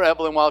blushing for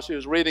Evelyn while she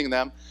was reading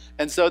them?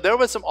 And so there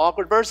were some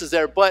awkward verses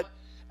there. But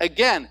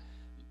again,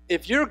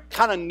 if you're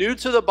kind of new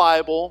to the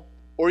Bible,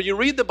 or you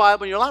read the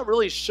Bible and you're not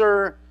really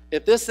sure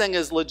if this thing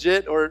is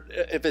legit or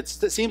if it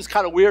seems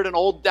kind of weird and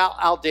old,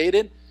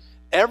 outdated,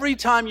 every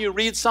time you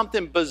read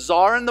something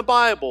bizarre in the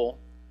Bible,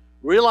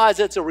 realize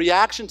it's a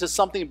reaction to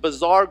something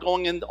bizarre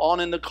going on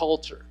in the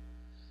culture.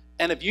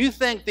 And if you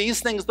think these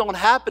things don't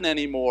happen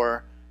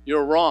anymore,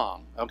 you're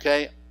wrong,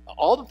 okay?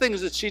 All the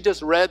things that she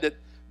just read that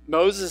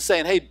Moses is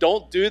saying, hey,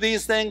 don't do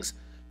these things,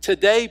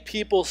 today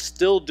people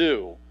still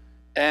do.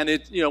 And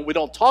we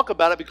don't talk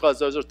about it because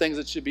those are things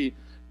that should be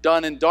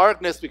done in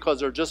darkness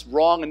because they're just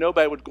wrong, and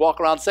nobody would walk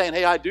around saying,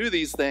 hey, I do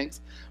these things.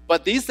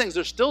 But these things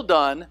are still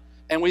done,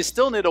 and we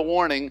still need a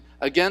warning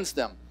against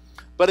them.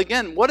 But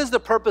again, what is the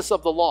purpose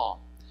of the law?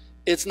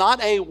 It's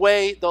not a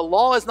way, the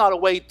law is not a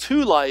way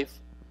to life.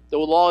 The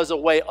law is a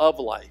way of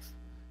life.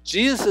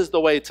 Jesus is the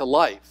way to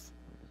life.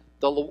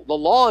 The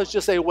law is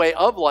just a way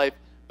of life.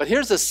 But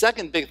here's the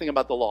second big thing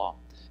about the law.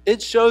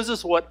 It shows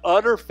us what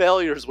utter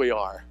failures we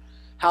are.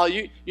 How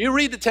you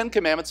read the 10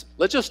 Commandments.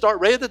 Let's just start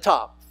right at the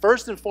top.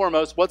 First and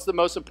foremost, what's the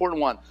most important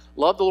one?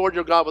 Love the Lord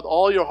your God with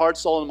all your heart,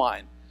 soul, and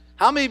mind.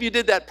 How many of you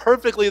did that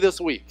perfectly this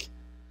week?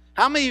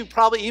 How many of you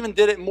probably even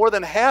did it more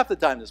than half the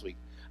time this week?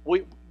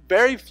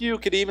 Very few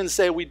could even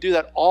say we do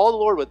that all the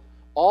Lord with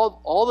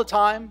all the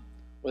time,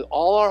 with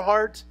all our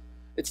heart.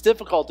 It's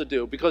difficult to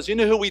do because you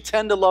know who we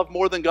tend to love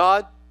more than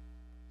God?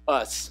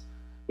 Us.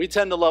 We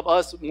tend to love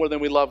us more than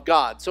we love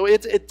God. So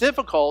it's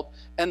difficult,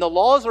 and the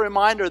law is a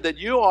reminder that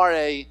you are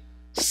a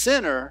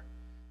sinner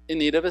in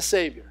need of a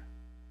Savior.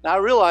 Now I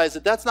realize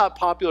that that's not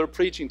popular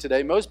preaching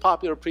today. Most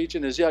popular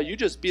preaching is, yeah, you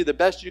just be the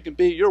best you can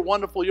be. You're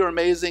wonderful, you're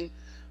amazing.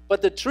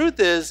 But the truth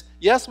is,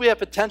 yes, we have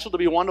potential to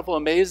be wonderful,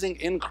 amazing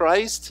in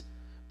Christ,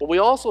 but we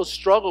also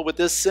struggle with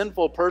this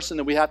sinful person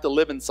that we have to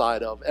live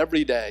inside of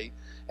every day.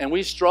 And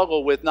we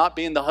struggle with not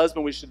being the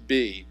husband we should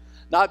be,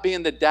 not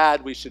being the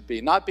dad we should be,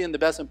 not being the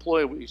best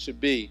employee we should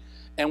be.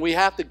 And we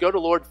have to go to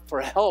the Lord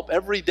for help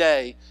every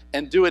day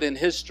and do it in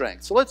His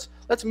strength. So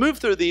let's move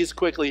through these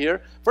quickly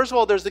here. First of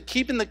all, there's the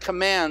keeping the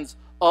commands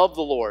of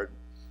the Lord.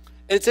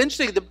 It's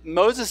interesting that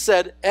Moses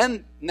said,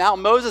 and now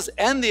Moses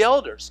and the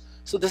elders.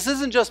 So this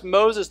isn't just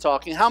Moses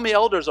talking. How many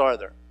elders are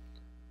there?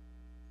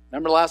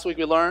 Remember last week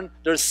we learned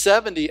there's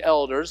 70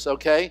 elders,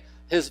 okay?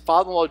 His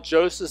father-in-law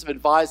Joseph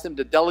advised him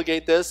to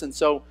delegate this. And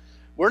so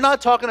we're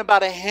not talking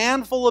about a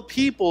handful of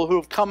people who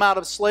have come out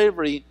of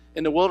slavery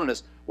in the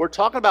wilderness. We're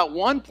talking about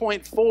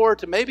 1.4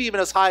 to maybe even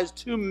as high as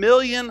 2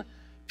 million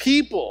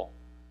people.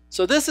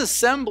 So this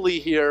assembly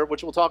here,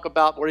 which we'll talk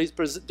about, where he's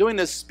doing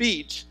this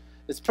speech,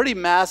 it's pretty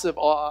massive.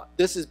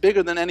 This is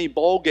bigger than any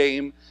bowl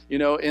game,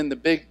 in the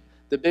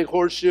big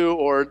horseshoe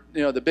or,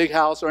 the big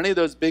house or any of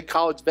those big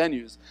college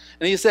venues.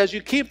 And he says,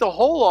 you keep the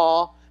whole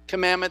law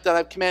commandment that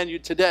I've commanded you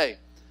today.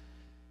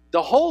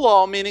 The whole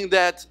law meaning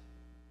that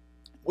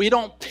we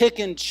don't pick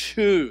and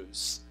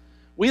choose.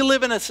 We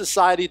live in a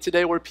society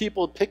today where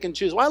people pick and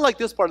choose. Well, I like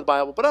this part of the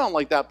Bible, but I don't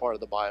like that part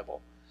of the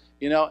Bible.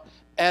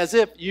 as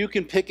if you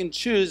can pick and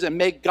choose and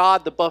make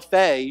God the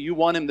buffet you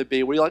want him to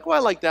be, where you're like, well,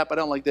 I like that, but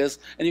I don't like this,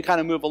 and you kind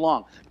of move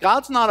along.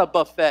 God's not a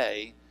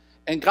buffet,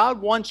 and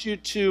God wants you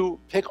to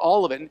pick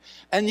all of it.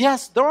 And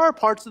yes, there are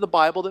parts of the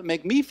Bible that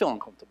make me feel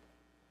uncomfortable.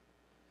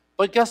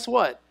 But guess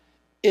what?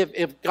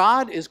 If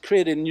God is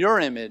created in your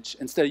image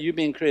instead of you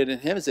being created in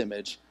his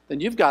image,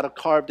 then you've got a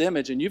carved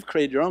image and you've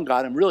created your own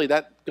God, and really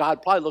that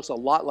God probably looks a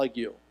lot like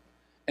you.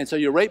 And so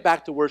you're right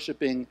back to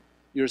worshiping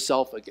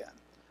yourself again.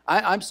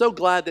 I'm so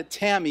glad that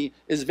Tammy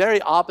is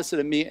very opposite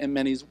of me in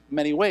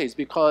many ways,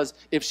 because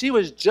if she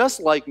was just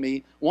like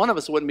me, one of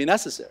us wouldn't be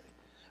necessary.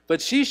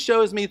 But she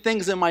shows me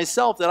things in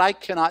myself that I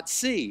cannot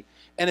see.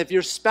 And if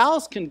your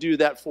spouse can do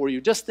that for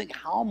you, just think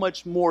how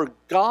much more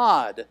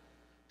God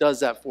does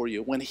that for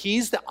you when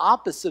he's the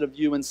opposite of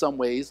you in some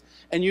ways.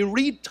 And you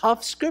read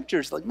tough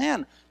scriptures like,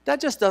 man, that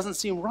just doesn't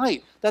seem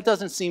right. That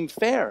doesn't seem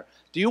fair.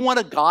 Do you want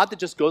a God that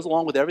just goes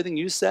along with everything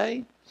you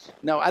say?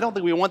 No, I don't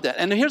think we want that.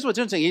 And here's what's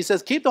interesting. He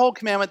says, keep the whole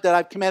commandment that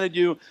I've commanded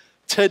you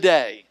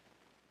today.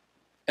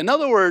 In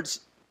other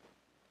words,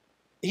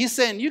 he's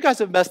saying, you guys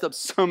have messed up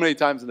so many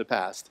times in the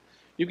past.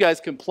 You guys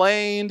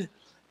complained.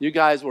 You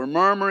guys were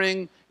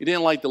murmuring. You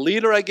didn't like the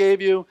leader I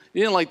gave you.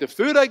 You didn't like the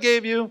food I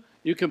gave you.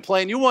 You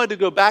complained. You wanted to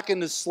go back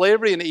into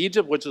slavery in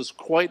Egypt, which was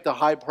quite the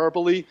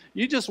hyperbole.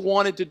 You just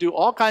wanted to do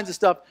all kinds of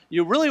stuff.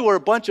 You really were a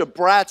bunch of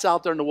brats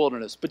out there in the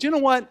wilderness. But you know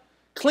what?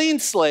 Clean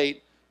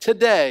slate.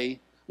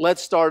 Today,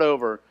 let's start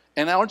over.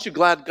 And aren't you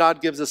glad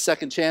God gives us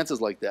second chances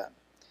like that?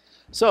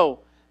 So,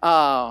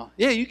 yeah,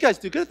 you guys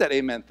do good at that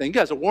amen thing. You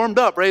guys are warmed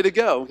up, ready to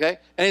go, okay?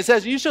 And he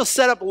says, you shall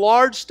set up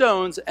large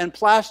stones and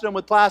plaster them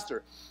with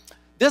plaster.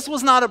 This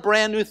was not a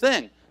brand new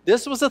thing.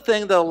 This was a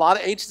thing that a lot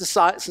of ancient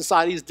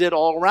societies did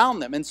all around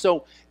them. And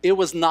so it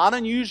was not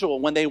unusual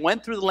when they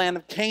went through the land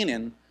of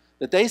Canaan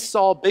that they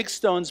saw big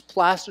stones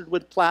plastered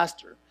with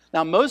plaster.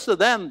 Now, most of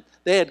them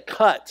they had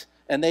cut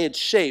and they had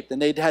shaped,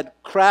 and they'd had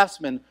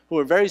craftsmen who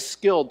were very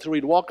skilled to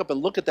walk up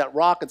and look at that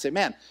rock and say,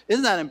 man,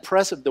 isn't that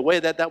impressive the way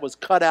that was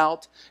cut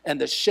out and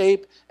the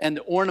shape and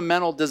the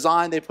ornamental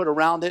design they put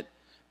around it?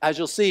 As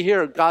you'll see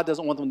here, God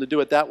doesn't want them to do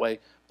it that way.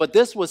 But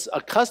this was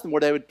a custom where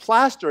they would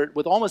plaster it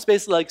with almost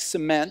basically like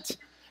cement,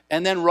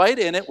 and then write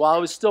in it while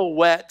it was still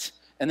wet,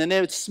 and then they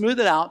would smooth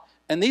it out.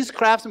 And these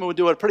craftsmen would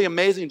do a pretty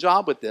amazing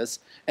job with this,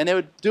 and they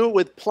would do it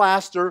with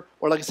plaster,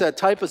 or like I said, a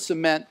type of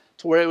cement,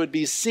 to where it would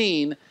be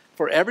seen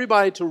for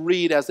everybody to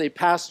read as they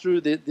pass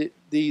through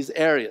these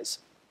areas.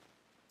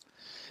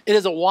 It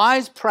is a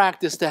wise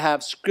practice to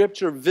have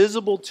Scripture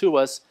visible to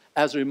us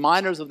as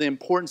reminders of the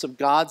importance of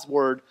God's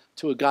Word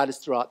to guide us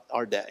throughout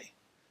our day.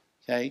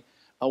 Okay?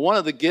 One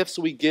of the gifts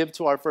we give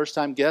to our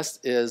first-time guests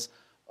is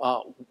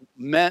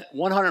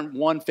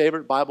 101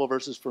 favorite Bible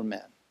verses for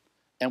men.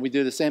 And we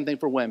do the same thing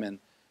for women.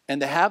 And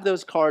to have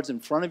those cards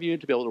in front of you,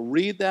 to be able to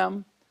read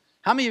them.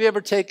 How many of you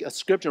ever take a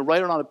scripture,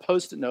 write it on a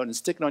Post-it note, and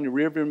stick it on your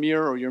rearview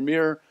mirror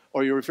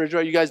or your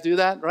refrigerator? You guys do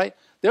that, right?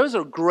 Those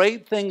are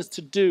great things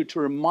to do to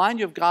remind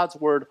you of God's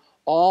Word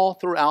all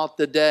throughout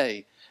the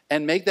day.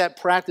 And make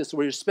that practice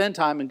where you spend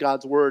time in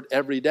God's Word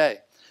every day.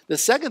 The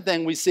second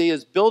thing we see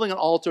is building an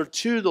altar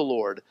to the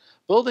Lord.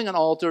 Building an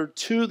altar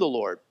to the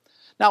Lord.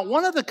 Now,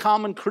 one of the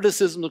common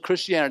criticisms of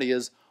Christianity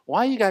is,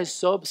 why are you guys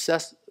so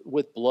obsessed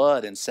with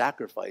blood and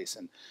sacrifice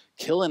and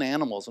killing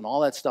animals and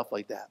all that stuff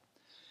like that?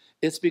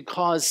 It's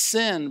because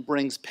sin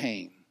brings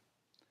pain.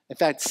 In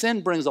fact,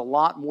 sin brings a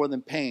lot more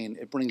than pain.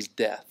 It brings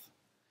death.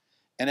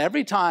 And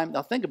every time,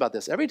 now think about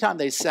this, every time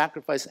they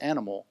sacrifice an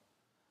animal,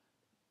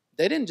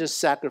 they didn't just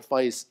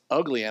sacrifice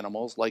ugly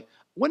animals. Like,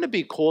 wouldn't it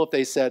be cool if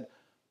they said,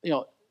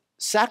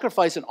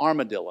 sacrifice an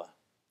armadillo?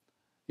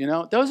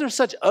 Those are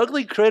such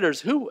ugly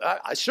critters.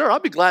 Sure,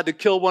 I'd be glad to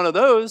kill one of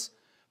those.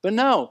 But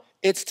no,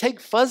 it's take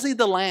Fuzzy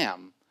the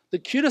lamb, the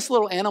cutest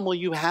little animal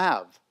you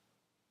have,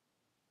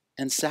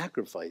 and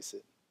sacrifice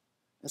it.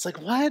 It's like,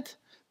 what?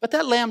 But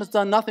that lamb has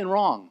done nothing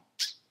wrong.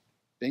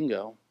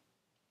 Bingo.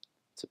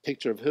 It's a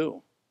picture of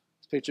who?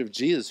 It's a picture of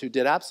Jesus, who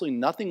did absolutely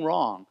nothing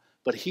wrong,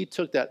 but he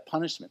took that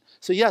punishment.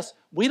 So yes,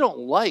 we don't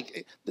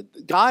like,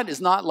 God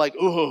is not like,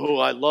 oh,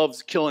 I love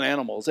killing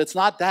animals. It's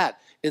not that.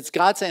 It's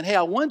God saying, hey,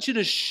 I want you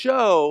to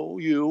show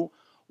you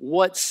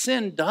what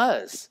sin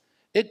does.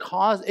 It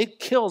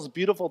kills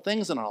beautiful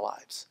things in our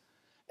lives.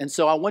 And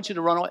so I want you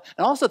to run away.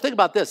 And also think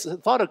about this. A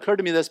thought occurred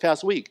to me this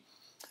past week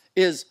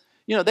is,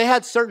 they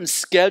had certain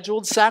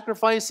scheduled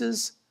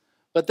sacrifices,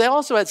 but they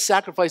also had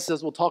sacrifices,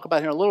 as we'll talk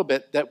about here in a little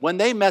bit, that when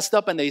they messed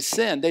up and they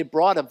sinned, they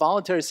brought a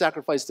voluntary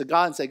sacrifice to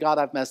God and say, God,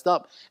 I've messed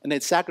up, and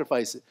they'd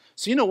sacrifice it.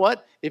 So you know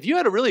what? If you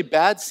had a really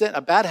bad sin,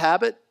 a bad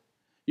habit,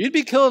 you'd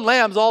be killing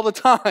lambs all the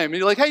time. And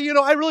you're like, hey,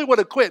 I really want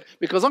to quit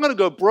because I'm going to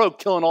go broke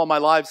killing all my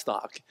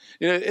livestock.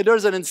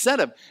 There's an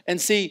incentive.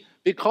 And see,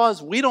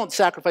 because we don't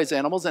sacrifice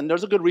animals, and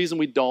there's a good reason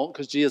we don't,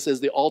 because Jesus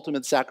is the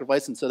ultimate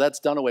sacrifice, and so that's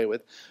done away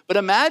with. But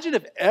imagine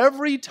if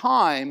every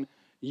time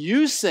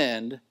you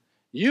sinned,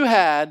 you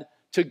had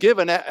to give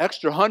an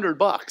extra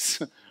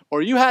 $100,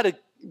 or you had to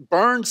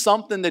burn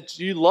something that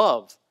you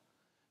love.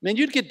 Man,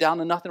 you'd get down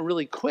to nothing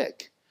really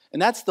quick.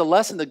 And that's the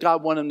lesson that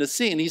God wanted him to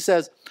see. And he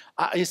says,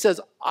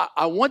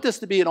 I want this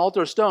to be an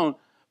altar of stone,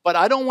 but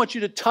I don't want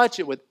you to touch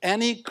it with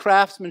any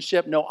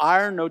craftsmanship, no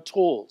iron, no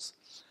tools.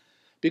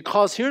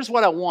 Because here's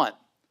what I want.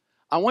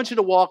 I want you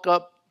to walk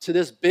up to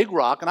this big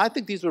rock, and I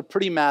think these were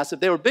pretty massive.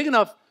 They were big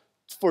enough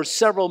for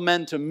several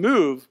men to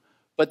move,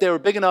 but they were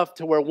big enough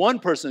to where one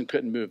person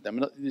couldn't move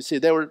them. You see,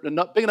 they were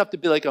not big enough to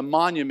be like a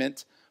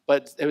monument,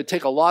 but it would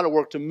take a lot of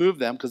work to move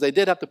them because they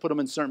did have to put them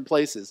in certain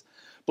places.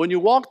 But when you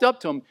walked up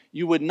to them,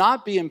 you would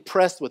not be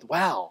impressed with,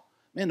 wow,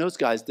 man, those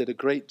guys did a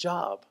great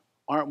job.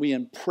 Aren't we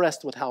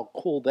impressed with how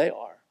cool they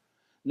are?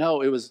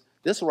 No, it was,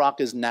 this rock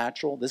is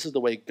natural. This is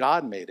the way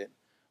God made it.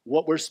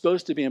 What we're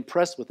supposed to be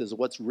impressed with is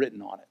what's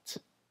written on it.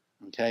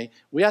 Okay?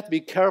 We have to be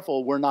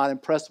careful we're not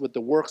impressed with the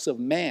works of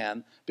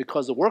man,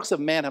 because the works of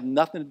man have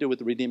nothing to do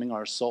with redeeming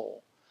our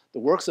soul. The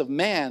works of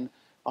man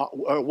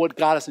are what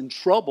got us in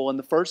trouble in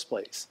the first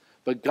place.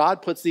 But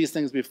God puts these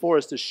things before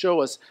us to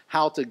show us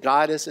how to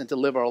guide us and to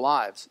live our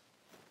lives.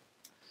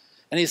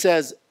 And he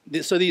says,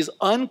 so these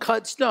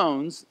uncut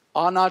stones,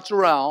 au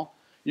naturel,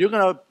 you're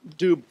going to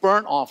do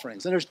burnt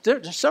offerings. And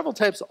there's several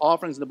types of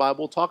offerings in the Bible.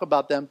 We'll talk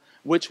about them,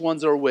 which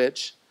ones are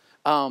which.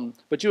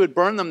 But you would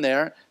burn them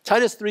there.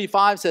 Titus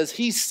 3:5 says,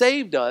 he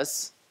saved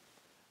us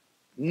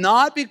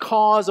not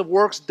because of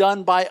works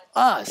done by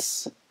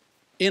us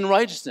in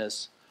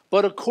righteousness,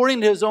 but according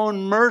to his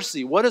own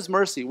mercy. What is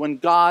mercy? When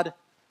God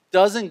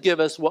doesn't give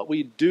us what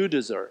we do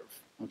deserve.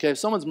 Okay, if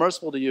someone's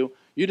merciful to you,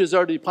 you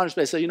deserve to be punished.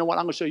 They say, you know what,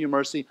 I'm going to show you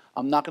mercy.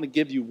 I'm not going to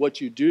give you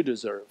what you do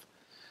deserve.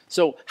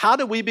 So how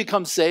do we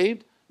become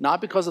saved? Not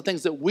because of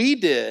things that we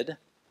did, and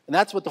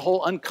that's what the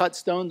whole uncut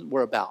stones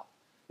were about.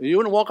 You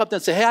wouldn't walk up there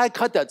and say, hey, I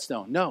cut that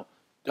stone. No,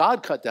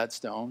 God cut that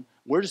stone.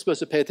 We're just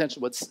supposed to pay attention to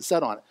what's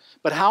said on it.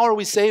 But how are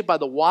we saved? By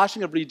the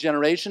washing of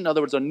regeneration. In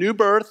other words, a new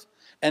birth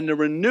and the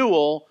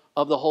renewal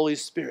of the Holy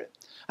Spirit.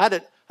 I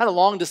had a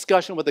long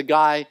discussion with a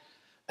guy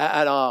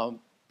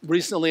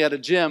recently at a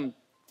gym,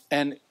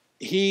 and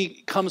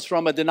he comes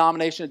from a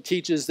denomination that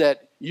teaches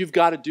that you've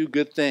got to do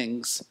good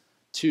things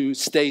to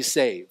stay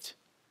saved.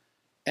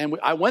 And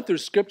I went through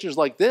scriptures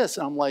like this,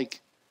 and I'm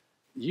like,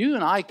 you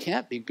and I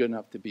can't be good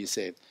enough to be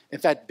saved. In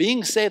fact,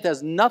 being saved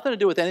has nothing to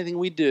do with anything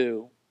we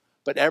do,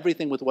 but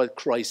everything with what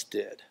Christ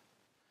did.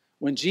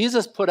 When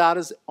Jesus put out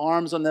his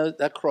arms on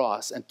that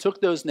cross and took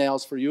those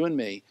nails for you and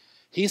me,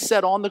 he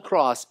said on the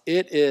cross,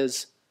 it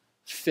is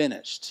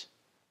finished.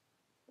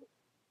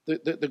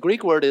 The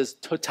Greek word is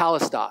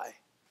totalestai.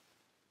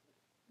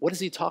 What is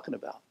he talking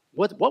about?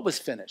 What was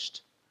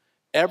finished?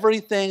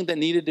 Everything that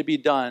needed to be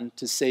done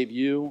to save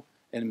you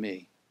and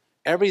me.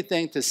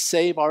 Everything to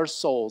save our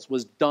souls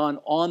was done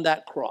on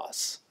that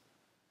cross.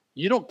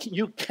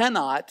 You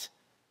cannot,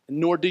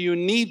 nor do you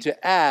need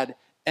to add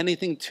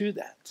anything to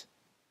that.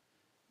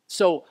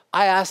 So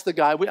I asked the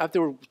guy,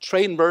 after we were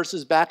trading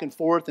verses back and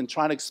forth and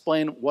trying to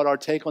explain what our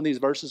take on these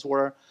verses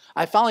were,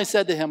 I finally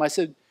said to him, I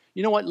said,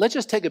 you know what, let's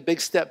just take a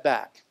big step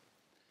back.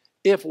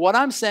 If what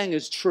I'm saying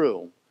is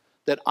true,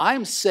 that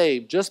I'm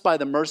saved just by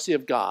the mercy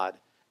of God,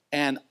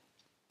 and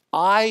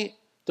I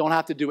don't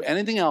have to do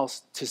anything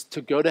else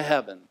to go to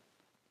heaven,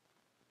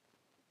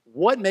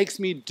 what makes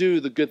me do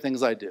the good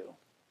things I do?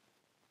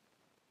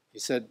 He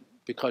said,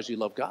 because you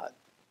love God.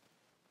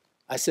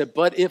 I said,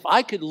 but if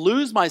I could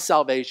lose my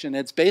salvation,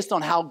 it's based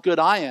on how good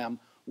I am,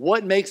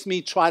 what makes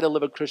me try to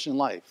live a Christian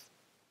life?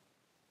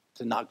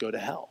 To not go to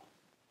hell.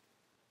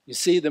 You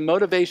see, the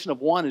motivation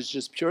of one is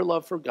just pure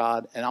love for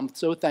God, and I'm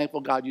so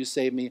thankful, God, you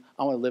saved me.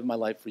 I want to live my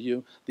life for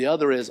you. The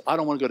other is, I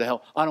don't want to go to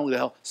hell. I don't want to go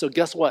to hell. So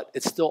guess what?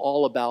 It's still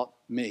all about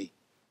me.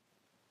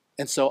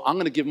 And so I'm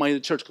going to give money to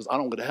church because I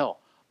don't go to hell.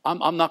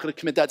 I'm not going to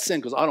commit that sin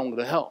because I don't go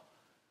to hell.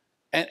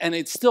 And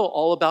it's still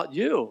all about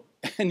you.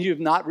 And you've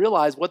not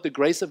realized what the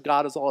grace of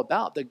God is all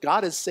about, that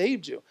God has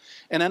saved you.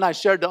 And then I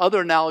shared the other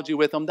analogy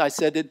with him. I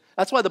said,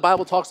 that's why the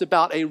Bible talks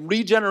about a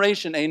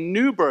regeneration, a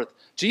new birth.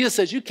 Jesus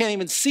says you can't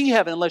even see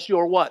heaven unless you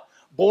are what?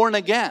 Born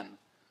again.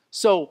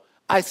 So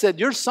I said,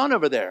 your son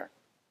over there,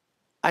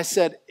 I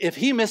said, if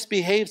he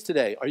misbehaves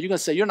today, are you going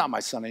to say, you're not my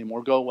son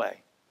anymore, go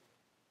away?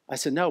 I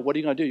said, no, what are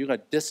you going to do? You're going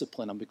to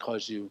discipline him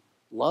because you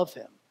love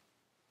him.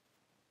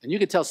 And you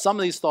could tell some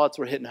of these thoughts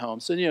were hitting home.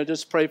 So,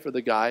 just pray for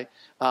the guy.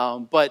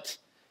 But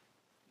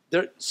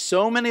there,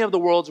 so many of the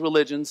world's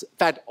religions, in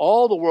fact,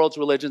 all the world's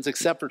religions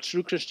except for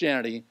true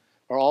Christianity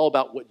are all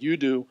about what you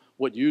do,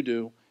 what you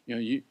do.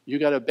 You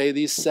got to obey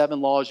these 7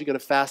 laws. You got to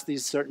fast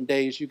these certain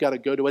days. You got to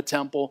go to a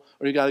temple,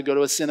 or you got to go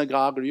to a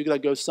synagogue, or you got to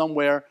go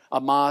somewhere, a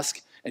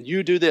mosque, and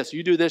you do this,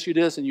 you do this, you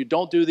do this, and you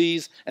don't do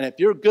these. And if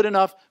you're good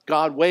enough,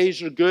 God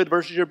weighs your good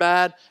versus your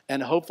bad,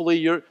 and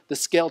hopefully the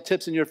scale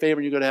tips in your favor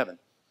and you go to heaven.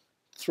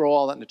 Throw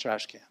all that in the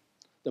trash can.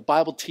 The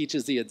Bible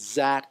teaches the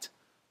exact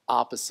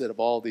opposite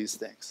of all these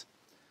things.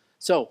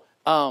 So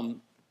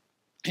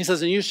he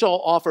says, and you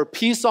shall offer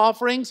peace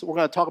offerings. We're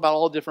going to talk about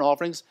all the different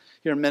offerings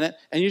here in a minute.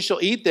 And you shall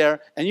eat there,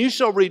 and you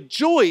shall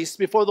rejoice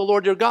before the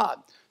Lord your God.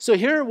 So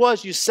here it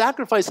was, you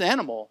sacrifice an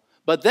animal,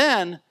 but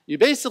then you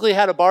basically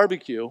had a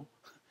barbecue,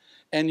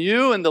 and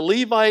you and the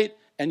Levite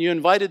and you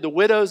invited the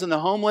widows and the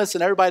homeless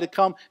and everybody to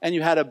come, and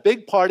you had a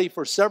big party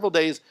for several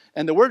days.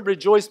 And the word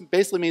rejoice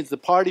basically means the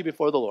party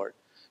before the Lord.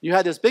 You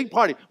had this big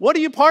party. What are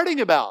you partying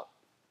about?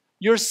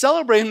 You're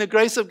celebrating the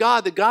grace of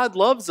God, that God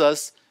loves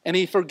us and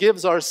he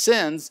forgives our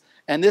sins.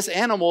 And this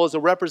animal is a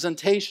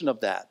representation of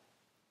that.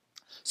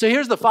 So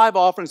here's the 5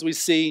 offerings we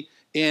see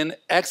in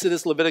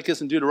Exodus, Leviticus,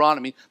 and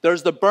Deuteronomy.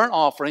 There's the burnt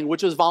offering,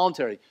 which was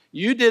voluntary.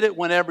 You did it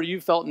whenever you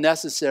felt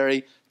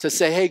necessary to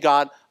say, hey,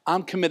 God,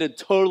 I'm committed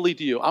totally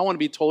to you. I want to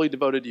be totally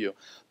devoted to you.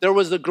 There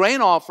was the grain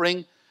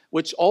offering,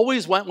 which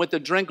always went with the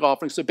drink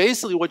offering. So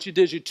basically what you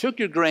did is you took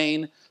your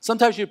grain.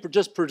 Sometimes you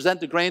just present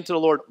the grain to the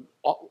Lord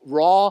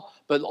raw,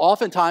 but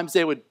oftentimes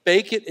they would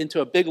bake it into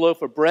a big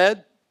loaf of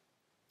bread.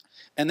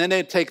 And then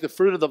they'd take the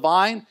fruit of the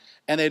vine,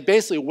 and they'd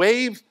basically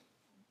wave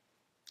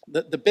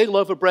the big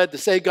loaf of bread to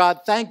say, God,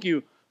 thank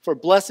you for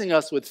blessing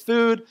us with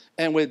food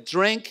and with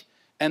drink.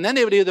 And then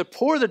they would either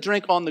pour the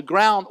drink on the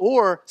ground,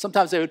 or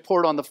sometimes they would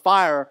pour it on the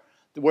fire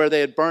where they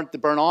had burnt the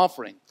burnt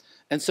offering.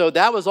 And so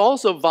that was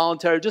also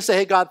voluntary. Just say,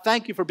 hey, God,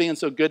 thank you for being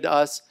so good to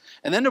us.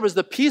 And then there was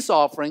the peace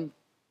offering,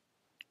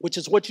 which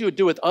is what you would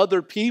do with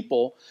other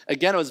people.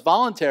 Again, it was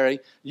voluntary.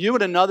 You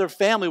and another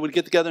family would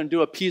get together and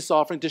do a peace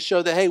offering to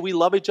show that, hey, we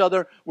love each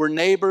other, we're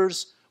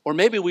neighbors, or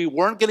maybe we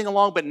weren't getting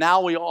along, but now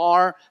we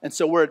are, and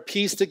so we're at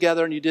peace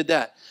together, and you did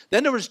that.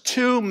 Then there was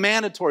 2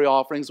 mandatory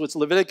offerings, which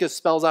Leviticus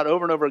spells out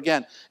over and over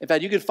again. In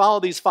fact, you could follow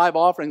these 5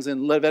 offerings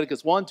in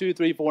Leviticus 1, 2,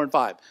 3, 4, and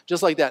 5,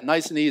 just like that,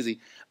 nice and easy.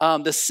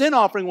 The sin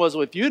offering was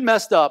if you'd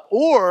messed up,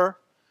 or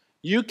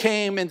you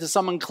came into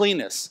some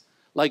uncleanness,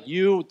 like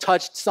you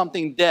touched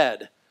something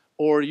dead,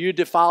 or you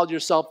defiled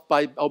yourself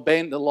by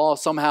obeying the law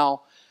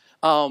somehow,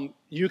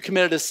 you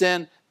committed a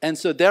sin, and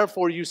so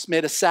therefore you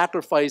made a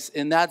sacrifice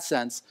in that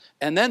sense.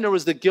 And then there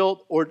was the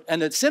guilt,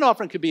 and the sin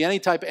offering could be any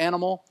type of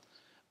animal,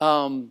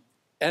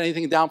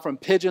 anything down from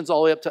pigeons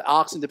all the way up to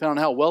oxen, depending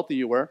on how wealthy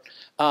you were.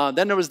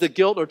 Then there was the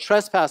guilt or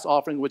trespass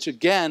offering, which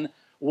again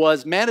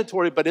was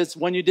mandatory, but it's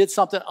when you did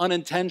something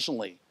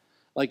unintentionally.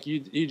 Like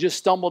you just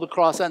stumbled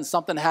across that and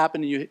something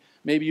happened, and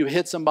maybe you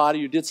hit somebody,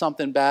 you did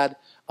something bad.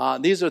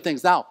 These are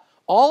things. Now,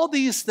 all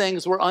these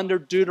things were under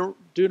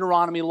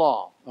Deuteronomy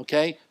law,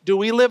 okay? Do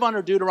we live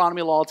under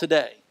Deuteronomy law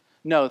today?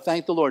 No,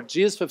 thank the Lord.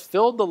 Jesus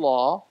fulfilled the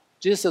law.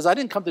 Jesus says, I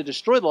didn't come to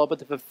destroy the law, but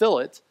to fulfill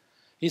it.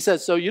 He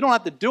says, so you don't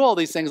have to do all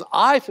these things.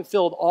 I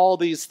fulfilled all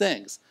these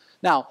things.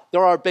 Now,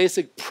 there are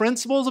basic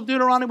principles of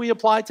Deuteronomy we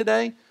apply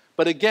today,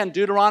 but again,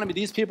 Deuteronomy,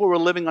 these people were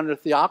living under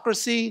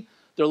theocracy.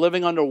 They're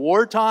living under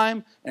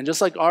wartime, and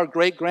just like our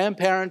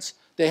great-grandparents,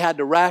 they had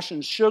to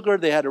ration sugar,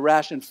 they had to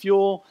ration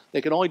fuel,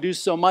 they could only do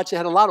so much. They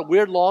had a lot of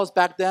weird laws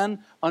back then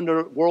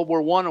under World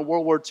War I and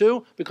World War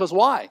II, because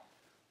why?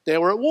 They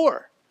were at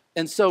war.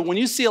 And so when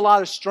you see a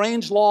lot of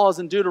strange laws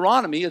in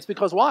Deuteronomy, it's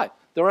because why?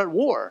 They're at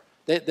war.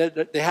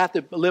 They have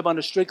to live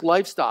under strict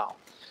lifestyle.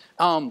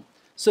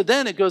 So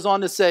then it goes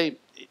on to say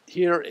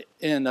here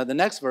in the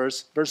next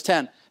verse, verse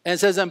 10, and it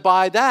says, and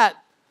by that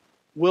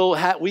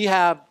we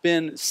have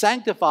been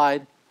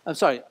sanctified. I'm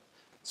sorry.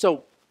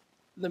 So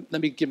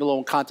let me give a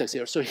little context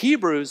here. So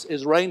Hebrews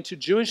is writing to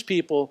Jewish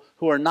people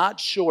who are not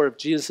sure if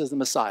Jesus is the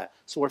Messiah.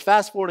 So we're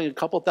fast forwarding a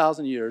couple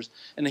thousand years.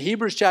 And in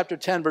Hebrews chapter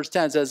 10, verse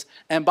 10 says,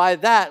 and by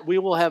that we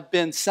will have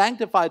been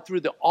sanctified through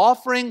the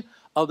offering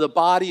of the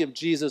body of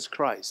Jesus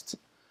Christ.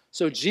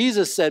 So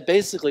Jesus said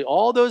basically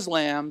all those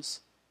lambs,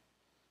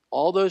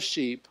 all those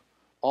sheep,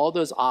 all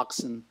those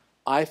oxen,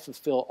 I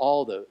fulfill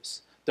all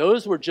those.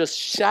 Those were just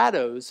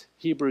shadows,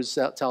 Hebrews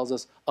tells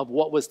us, of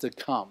what was to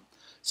come.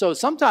 So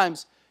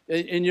sometimes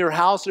in your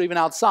house or even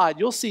outside,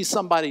 you'll see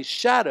somebody's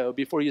shadow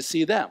before you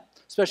see them.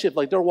 Especially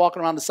if they're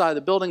walking around the side of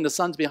the building, the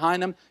sun's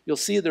behind them, you'll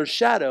see their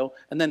shadow,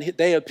 and then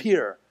they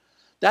appear.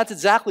 That's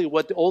exactly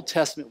what the Old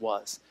Testament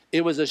was.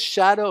 It was a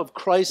shadow of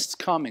Christ's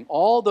coming.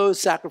 All those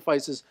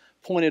sacrifices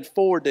pointed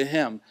forward to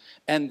him.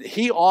 And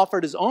he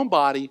offered his own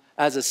body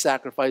as a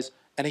sacrifice,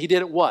 and he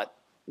did it what?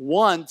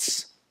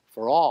 Once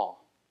for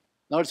all.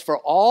 In other words, for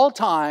all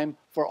time,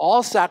 for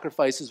all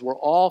sacrifices were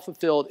all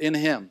fulfilled in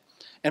him.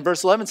 And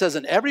verse 11 says,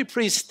 and every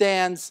priest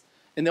stands,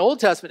 in the Old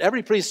Testament,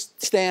 every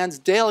priest stands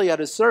daily at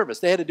his service.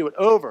 They had to do it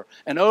over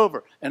and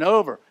over and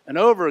over and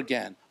over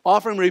again,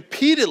 offering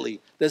repeatedly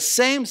the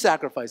same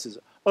sacrifices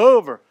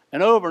over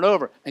and over and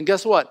over. And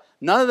guess what?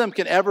 None of them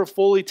can ever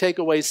fully take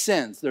away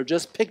sins. They're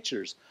just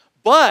pictures.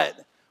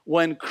 But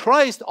when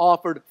Christ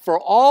offered for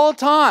all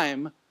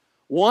time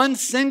one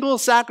single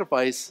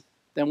sacrifice,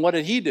 then what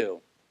did he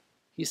do?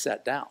 He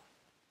sat down.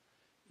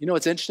 You know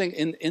what's interesting?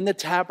 In the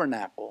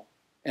tabernacle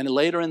and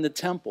later in the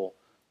temple,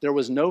 there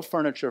was no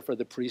furniture for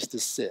the priest to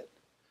sit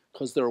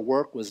because their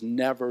work was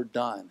never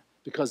done.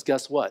 Because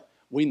guess what?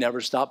 We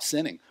never stop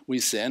sinning. We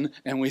sin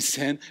and we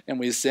sin and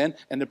we sin.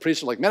 And the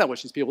priests are like, man, I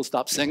wish these people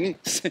stop singing.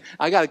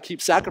 I got to keep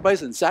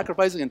sacrificing and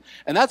sacrificing.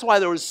 And that's why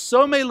there was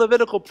so many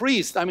Levitical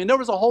priests. I mean, there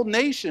was a whole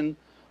nation,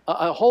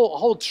 a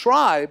whole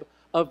tribe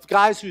of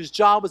guys whose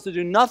job was to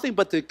do nothing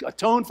but to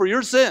atone for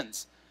your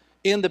sins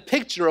in the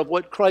picture of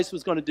what Christ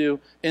was going to do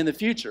in the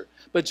future.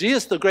 But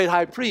Jesus, the great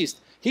high priest,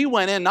 he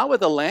went in not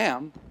with a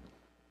lamb,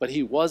 but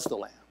he was the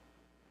lamb.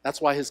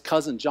 That's why his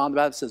cousin John the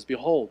Baptist says,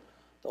 behold,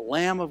 the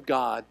Lamb of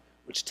God,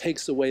 which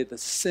takes away the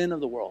sin of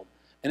the world.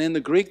 And in the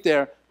Greek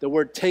there, the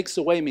word takes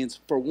away means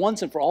for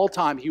once and for all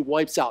time, he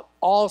wipes out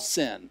all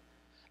sin.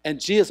 And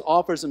Jesus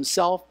offers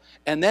himself.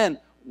 And then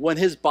when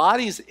his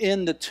body's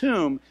in the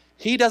tomb,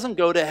 he doesn't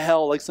go to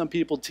hell like some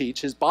people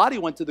teach. His body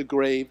went to the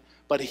grave,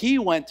 but he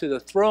went to the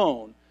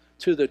throne,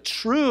 to the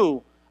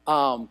true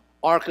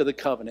Ark of the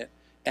Covenant.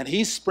 And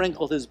he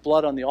sprinkled his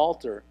blood on the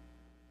altar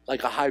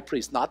like a high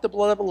priest. Not the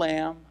blood of a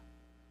lamb,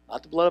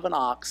 not the blood of an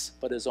ox,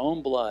 but his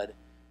own blood.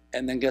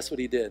 And then guess what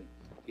he did?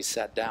 He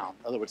sat down.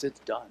 In other words, it's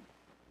done.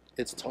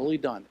 It's totally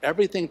done.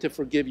 Everything to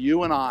forgive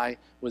you and I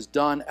was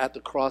done at the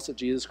cross of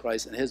Jesus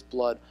Christ and his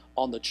blood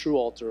on the true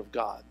altar of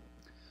God.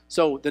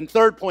 So the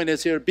third point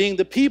is here, being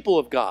the people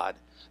of God.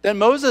 Then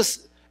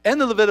Moses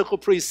and the Levitical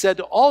priests said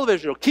to all of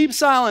Israel, keep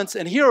silence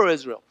and hear, O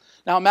Israel.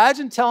 Now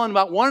imagine telling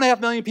about 1.5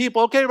 million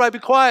people, okay, right, be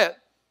quiet.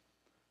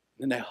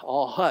 And they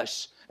all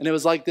hush. And it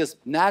was like this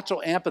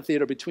natural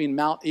amphitheater between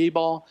Mount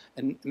Ebal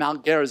and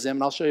Mount Gerizim.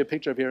 And I'll show you a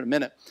picture of here in a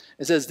minute.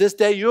 It says, this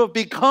day you have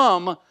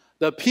become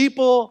the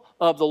people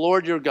of the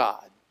Lord your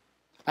God.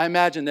 I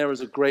imagine there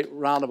was a great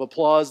round of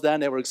applause then.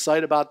 They were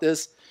excited about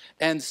this.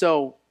 And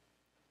so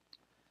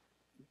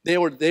they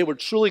were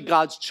truly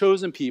God's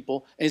chosen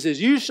people. And he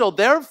says, you shall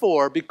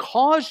therefore,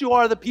 because you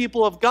are the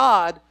people of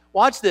God,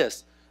 watch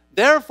this,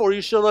 therefore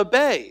you shall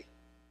obey.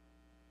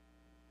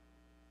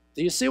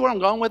 Do you see where I'm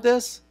going with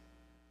this?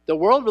 The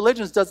world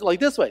religions does it like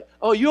this way.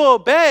 Oh, you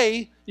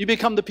obey, you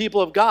become the people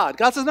of God.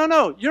 God says,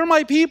 no, you're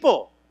my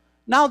people.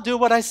 Now do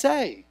what I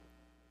say.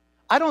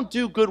 I don't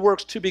do good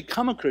works to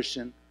become a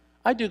Christian.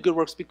 I do good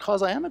works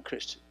because I am a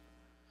Christian.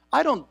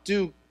 I don't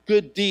do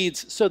good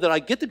deeds so that I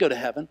get to go to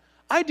heaven.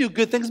 I do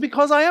good things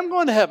because I am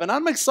going to heaven.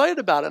 I'm excited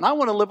about it. And I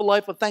want to live a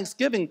life of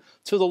thanksgiving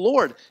to the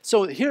Lord.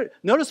 So here,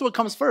 notice what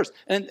comes first.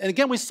 And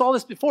again, we saw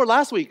this before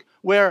last week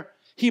where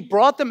he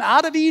brought them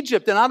out of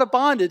Egypt and out of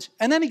bondage,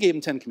 and then he gave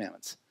them 10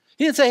 commandments.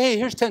 He didn't say, hey,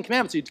 here's 10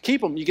 commandments. You keep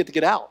them, you get to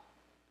get out.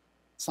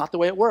 It's not the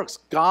way it works.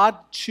 God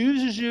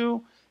chooses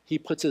you. He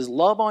puts his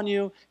love on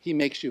you. He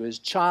makes you his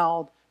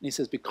child. And he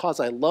says, because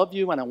I love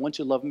you and I want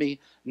you to love me,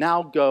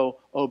 now go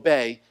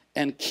obey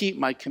and keep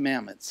my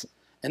commandments.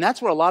 And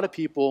that's where a lot of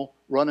people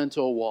run into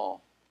a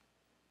wall.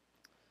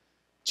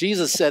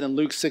 Jesus said in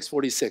Luke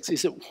 6:46, he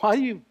said, why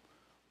do you,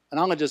 and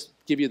I'm going to just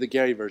give you the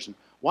Gary version,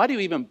 why do you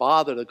even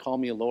bother to call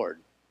me a Lord?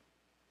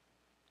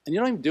 And you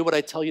don't even do what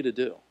I tell you to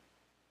do.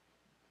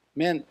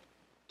 Man,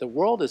 the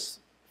world is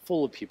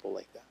full of people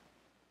like that.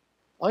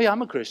 Oh yeah,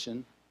 I'm a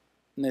Christian,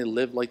 and they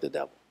live like the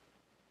devil.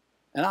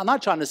 And I'm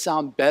not trying to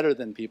sound better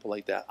than people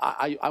like that.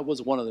 I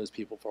was one of those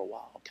people for a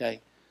while,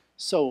 okay?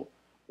 So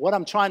what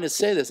I'm trying to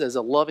say this as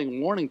a loving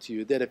warning to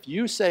you, that if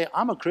you say,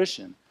 I'm a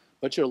Christian,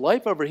 but your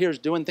life over here is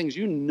doing things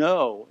you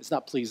know is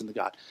not pleasing to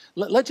God.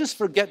 Let's just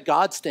forget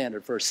God's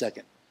standard for a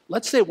second.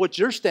 Let's say what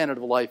your standard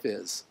of life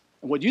is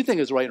and what you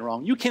think is right and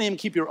wrong. You can't even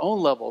keep your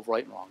own level of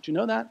right and wrong. Do you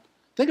know that?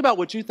 Think about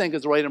what you think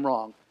is right and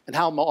wrong and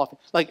how often.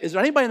 Like, is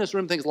there anybody in this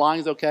room thinks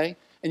lying is okay?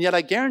 And yet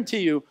I guarantee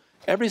you,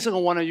 every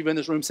single one of you in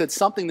this room said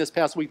something this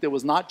past week that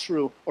was not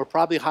true or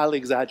probably highly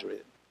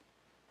exaggerated.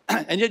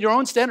 And yet your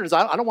own standards,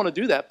 I don't want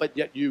to do that, but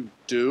yet you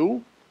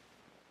do.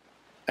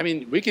 I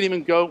mean, we can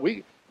even go,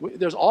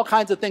 there's all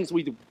kinds of things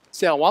we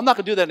say, oh, well, I'm not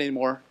going to do that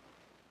anymore.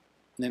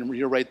 And then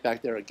you're right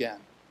back there again.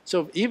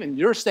 So even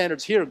your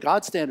standards here,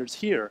 God's standards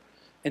here.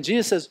 And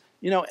Jesus says,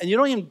 and you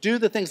don't even do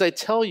the things I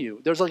tell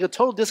you. There's like a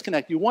total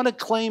disconnect. You want to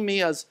claim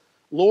me as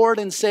Lord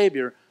and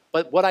Savior,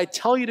 but what I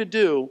tell you to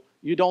do,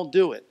 you don't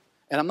do it.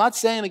 And I'm not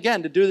saying,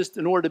 again, to do this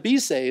in order to be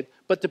saved,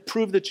 but to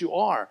prove that you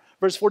are.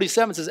 Verse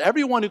 47 says,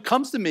 everyone who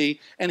comes to me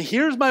and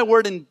hears my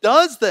word and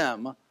does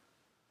them,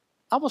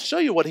 I will show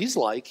you what he's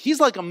like. He's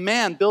like a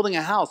man building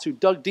a house who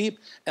dug deep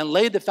and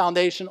laid the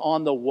foundation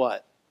on the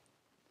what?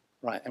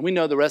 Right, and we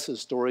know the rest of the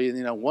story.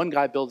 One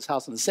guy builds his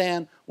house on the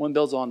sand, one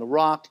builds on the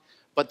rock.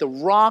 But the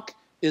rock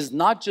is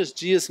not just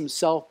Jesus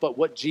himself, but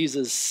what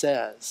Jesus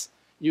says.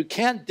 You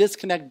can't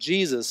disconnect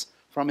Jesus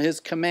from his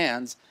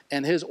commands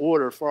and his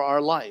order for our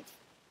life.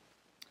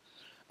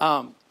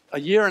 A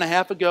year and a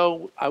half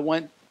ago,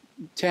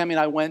 Tammy and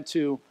I went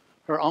to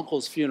her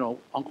uncle's funeral.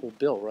 Uncle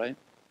Bill, right?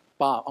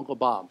 Uncle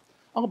Bob.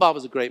 Uncle Bob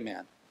was a great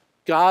man.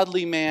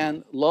 Godly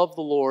man, loved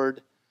the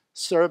Lord,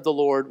 served the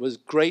Lord, was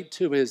great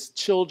to his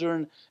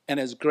children and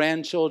his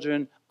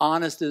grandchildren,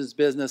 honest in his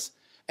business.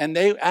 And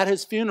at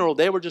his funeral,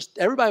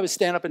 everybody was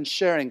standing up and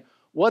sharing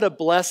what a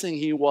blessing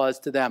he was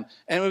to them.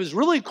 And it was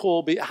really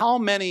cool how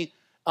many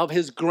of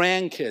his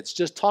grandkids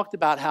just talked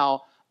about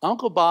how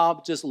Uncle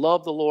Bob just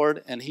loved the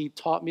Lord and he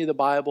taught me the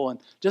Bible and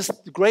just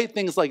great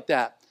things like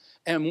that.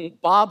 And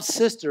Bob's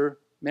sister,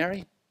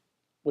 Mary,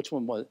 which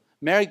one was it?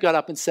 Mary got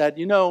up and said,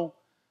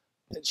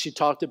 she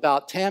talked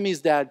about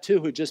Tammy's dad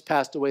too, who just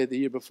passed away the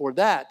year before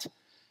that.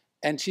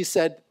 And she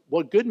said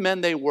what good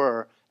men they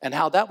were and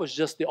how that was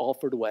just the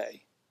Alford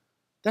way.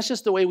 That's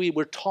just the way we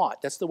were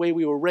taught. That's the way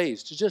we were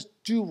raised, to just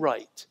do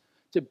right,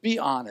 to be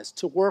honest,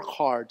 to work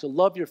hard, to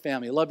love your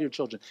family, love your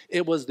children.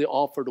 It was the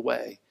Alford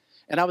way.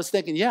 And I was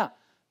thinking, yeah,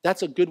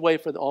 that's a good way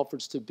for the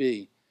Alfords to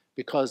be.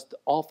 because the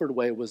offered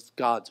way was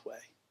God's way.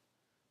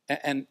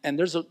 And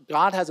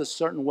God has a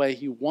certain way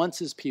he wants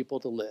his people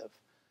to live.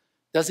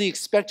 Does he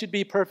expect you to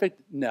be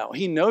perfect? No.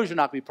 He knows you're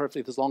not going to be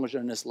perfect as long as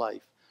you're in this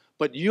life.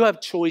 But you have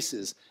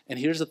choices. And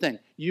here's the thing.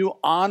 You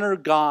honor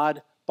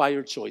God by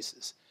your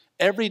choices.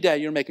 Every day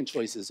you're making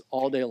choices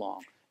all day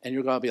long. And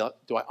you're going to be like,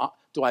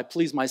 do I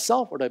please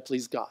myself or do I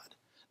please God?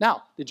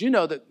 Now, did you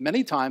know that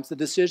many times the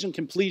decision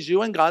can please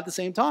you and God at the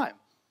same time?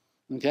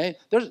 Okay?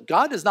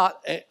 God is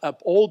not an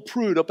old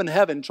prude up in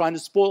heaven trying to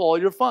spoil all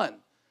your fun.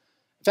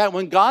 In fact,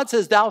 when God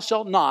says thou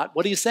shalt not,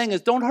 what he's saying is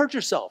don't hurt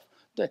yourself.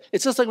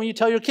 It's just like when you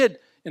tell your kid,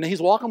 and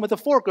he's walking with a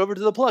fork over to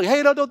the plug.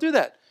 Hey, no, don't do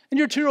that. And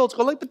your 2-year-old's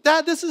going like, but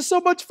Dad, this is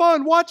so much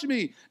fun. Watch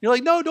me. And you're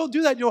like, no, don't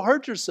do that. You'll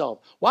hurt yourself.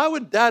 Why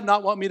would Dad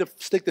not want me to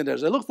stick the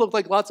dish? It looks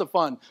like lots of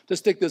fun to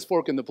stick this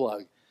fork in the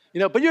plug.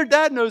 But your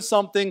dad knows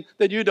something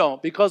that you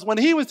don't, because when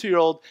he was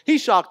 2-year-old, he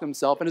shocked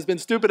himself and has been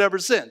stupid ever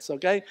since,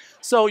 okay?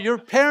 So your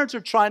parents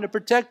are trying to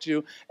protect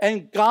you,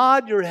 and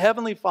God, your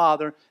heavenly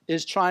Father,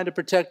 is trying to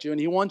protect you, and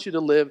he wants you to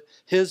live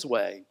his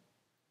way.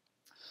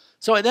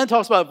 So it then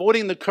talks about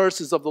avoiding the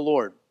curses of the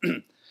Lord.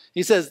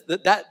 He says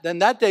then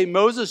that day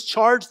Moses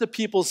charged the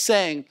people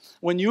saying,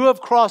 when you have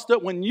crossed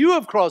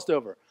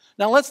over.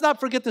 Now let's not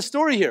forget the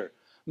story here.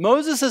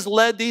 Moses has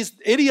led these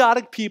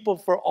idiotic people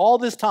for all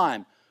this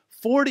time.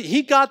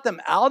 He got them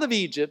out of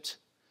Egypt.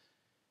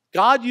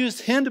 God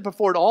used him to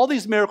perform all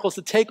these miracles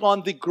to take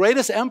on the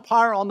greatest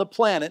empire on the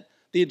planet,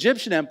 the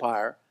Egyptian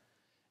empire.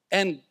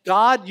 And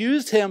God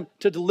used him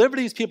to deliver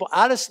these people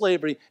out of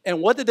slavery. And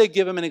what did they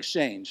give him in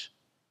exchange?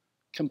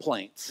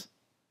 Complaints.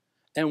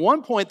 And at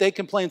one point, they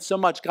complained so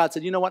much, God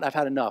said, you know what? I've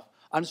had enough.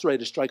 I'm just ready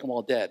to strike them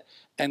all dead.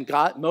 And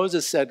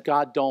Moses said,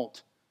 God,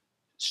 don't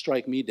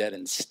strike me dead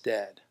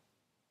instead.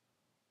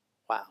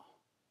 Wow.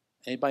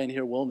 Anybody in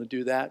here willing to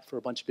do that for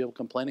a bunch of people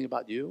complaining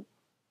about you?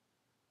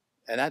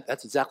 And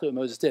that's exactly what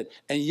Moses did.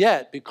 And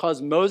yet, because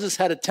Moses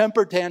had a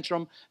temper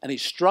tantrum and he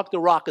struck the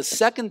rock a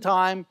second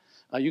time,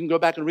 you can go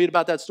back and read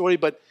about that story,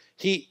 but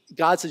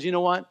God says, you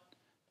know what?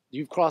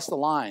 You've crossed the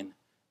line.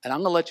 And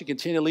I'm going to let you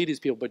continue to lead these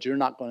people, but you're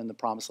not going in the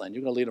promised land.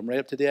 You're going to lead them right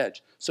up to the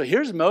edge. So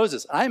here's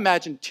Moses. I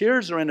imagine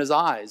tears are in his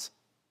eyes.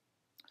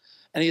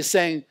 And he's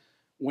saying,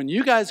 when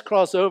you guys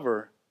cross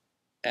over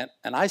and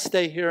I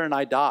stay here and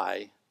I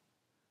die,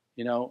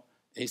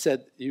 he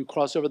said, you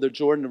cross over the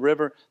Jordan, the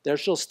river, there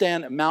shall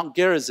stand at Mount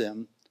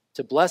Gerizim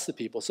to bless the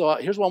people. So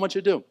here's what I want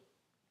you to do.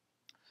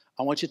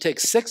 I want you to take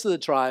 6 of the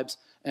tribes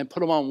and put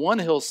them on one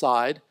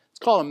hillside. It's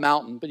called a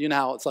mountain, but you know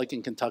how it's like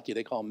in Kentucky.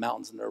 They call them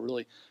mountains, and they're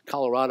really,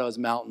 Colorado has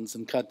mountains,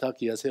 and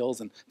Kentucky has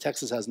hills, and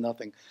Texas has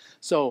nothing.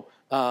 So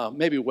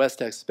maybe West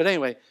Texas. But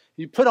anyway,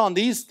 you put on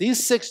these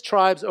 6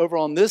 tribes over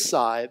on this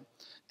side,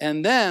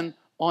 and then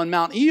on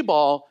Mount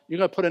Ebal, you're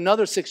going to put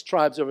another 6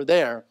 tribes over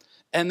there.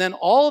 And then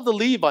all of the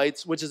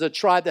Levites, which is a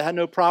tribe that had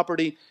no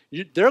property,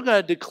 they're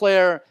going to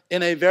declare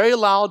in a very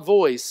loud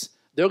voice,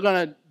 they're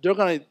going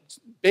to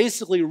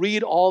basically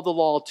read all the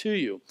law to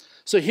you.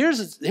 So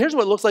here's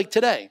what it looks like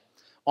today.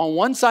 On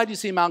one side, you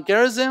see Mount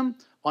Gerizim.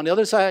 On the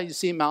other side, you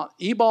see Mount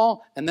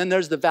Ebal. And then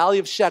there's the Valley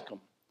of Shechem.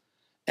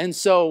 And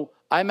so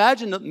I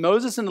imagine that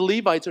Moses and the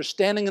Levites are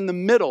standing in the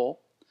middle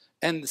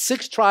and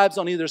 6 tribes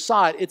on either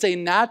side. It's a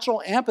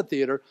natural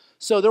amphitheater.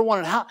 So they're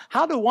wondering,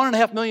 how do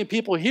 1.5 million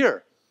people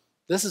hear?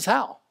 This is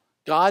how.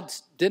 God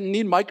didn't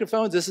need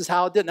microphones. This is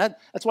how it did.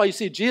 That's why you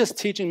see Jesus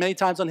teaching many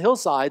times on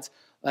hillsides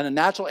in a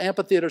natural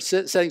amphitheater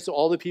setting so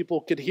all the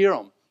people could hear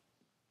him.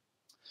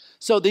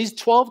 So these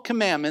 12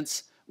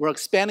 commandments were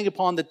expanding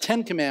upon the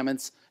 10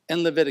 commandments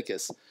in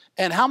Leviticus.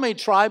 And how many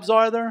tribes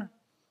are there?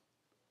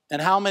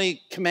 And how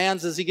many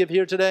commands does he give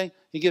here today?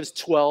 He gives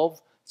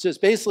 12. So it's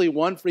basically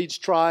one for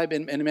each tribe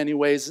in many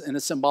ways in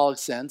a symbolic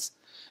sense.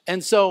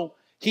 And so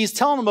he's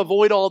telling them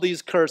avoid all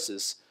these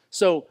curses.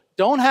 So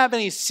don't have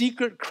any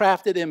secret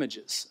crafted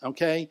images,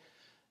 okay?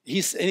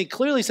 And he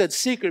clearly said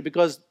secret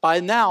because by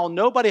now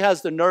nobody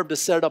has the nerve to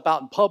set it up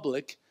out in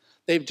public.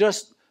 They've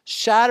just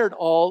shattered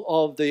all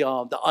of the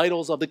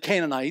idols of the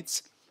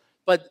Canaanites.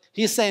 But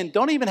he's saying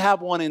don't even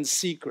have one in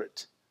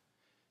secret.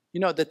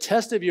 The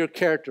test of your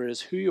character is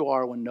who you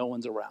are when no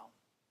one's around.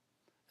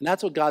 And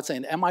that's what God's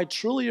saying. Am I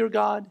truly your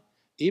God,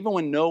 even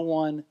when no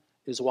one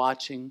is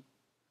watching?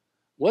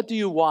 What do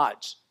you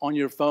watch on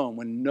your phone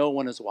when no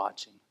one is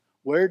watching?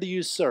 Where do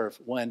you surf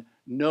when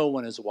no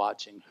one is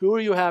watching? Who are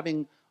you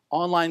having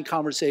online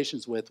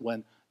conversations with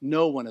when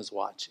no one is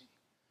watching?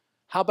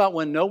 How about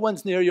when no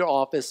one's near your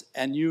office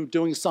and you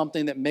doing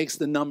something that makes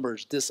the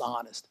numbers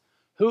dishonest?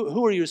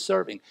 Who are you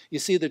serving? You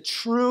see, the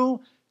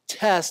true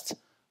test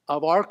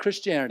of our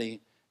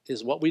Christianity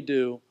is what we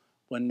do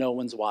when no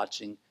one's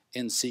watching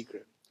in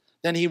secret.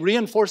 Then he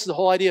reinforces the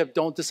whole idea of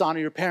don't dishonor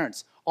your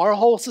parents. Our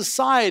whole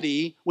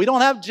society, we don't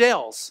have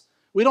jails.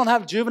 We don't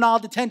have juvenile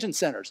detention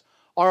centers.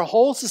 Our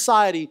whole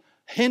society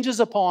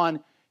hinges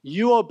upon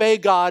you obey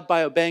God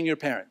by obeying your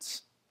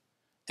parents.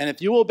 And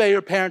if you obey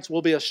your parents,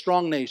 we'll be a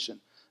strong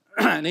nation.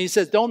 And he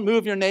says, don't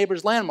move your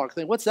neighbor's landmark.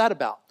 What's that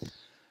about?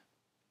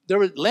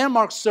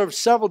 Landmarks served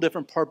several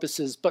different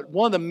purposes, but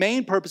one of the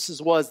main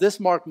purposes was this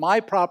marked my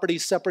property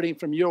separating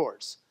from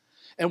yours.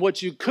 And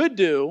what you could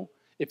do,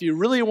 if you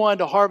really wanted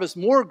to harvest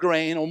more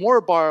grain or more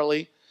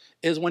barley,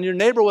 is when your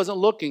neighbor wasn't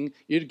looking,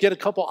 you'd get a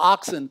couple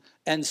oxen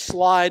and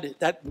slide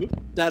that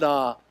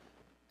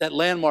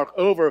landmark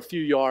over a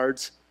few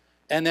yards,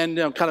 and then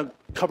kind of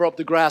cover up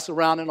the grass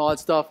around and all that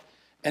stuff.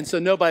 And so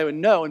nobody would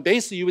know. And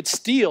basically you would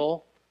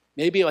steal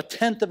maybe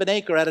 1/10 of an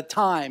acre at a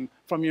time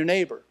from your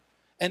neighbor.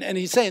 And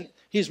he's saying,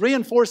 he's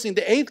reinforcing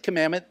the 8th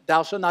commandment,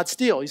 thou shalt not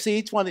steal. You see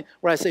each one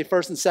where I say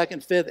 1st and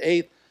 2nd, 5th,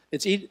 8th,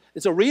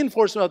 it's a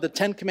reinforcement of the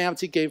 10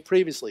 commandments he gave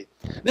previously.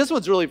 This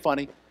one's really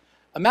funny.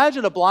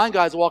 Imagine a blind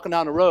guy's walking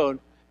down the road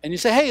and you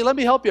say, hey, let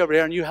me help you over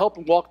here, and you help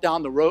him walk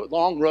down the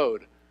long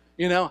road.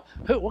 You know,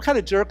 what kind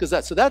of jerk is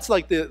that? So that's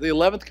like the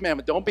 11th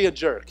commandment, don't be a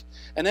jerk.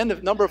 And then the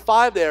number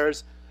 5 there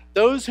is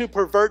those who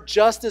pervert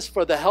justice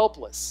for the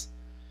helpless.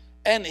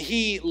 And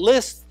he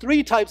lists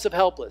 3 types of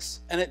helpless.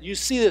 And you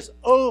see this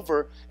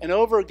over and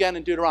over again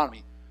in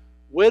Deuteronomy.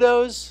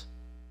 Widows,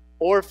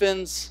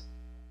 orphans,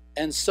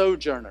 and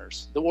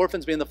sojourners. The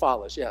orphans being the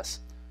fatherless, yes.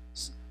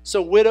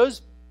 So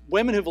widows,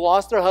 women who've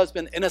lost their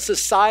husband, in a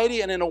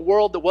society and in a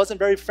world that wasn't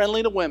very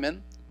friendly to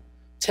women,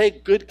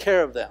 take good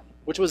care of them,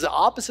 which was the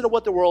opposite of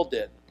what the world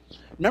did.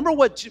 Remember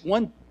what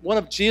one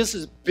of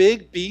Jesus'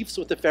 big beefs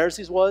with the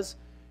Pharisees was?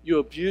 You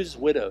abuse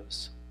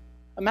widows.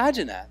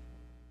 Imagine that.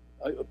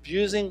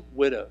 Abusing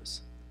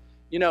widows.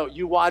 You know,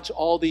 you watch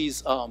all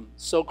these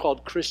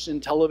so-called Christian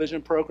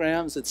television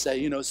programs that say,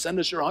 you know, send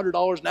us your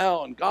 $100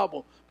 now and God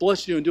will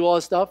bless you and do all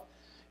this stuff.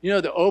 You know,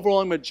 the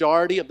overwhelming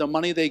majority of the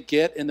money they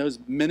get in those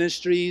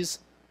ministries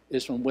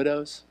is from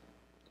widows.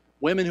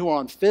 Women who are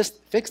on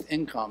fixed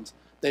incomes,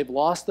 they've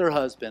lost their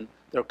husband,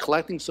 they're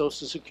collecting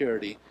Social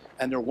Security,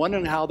 and they're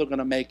wondering how they're going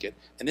to make it.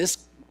 And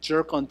this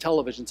jerk on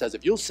television says,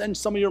 if you'll send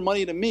some of your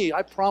money to me,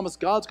 I promise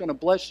God's going to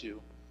bless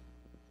you.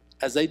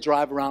 As they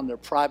drive around in their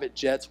private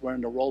jets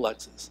wearing their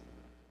Rolexes.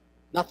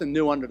 Nothing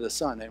new under the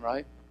sun,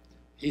 right?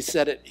 He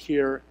said it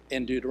here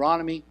in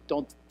Deuteronomy,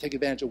 don't take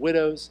advantage of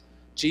widows.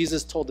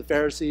 Jesus told the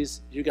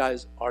Pharisees, you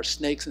guys are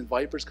snakes and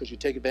vipers because you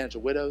take advantage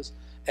of widows.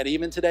 And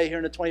even today here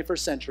in the 21st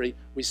century,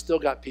 we still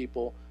got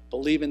people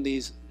believing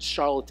these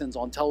charlatans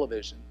on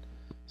television.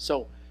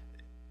 So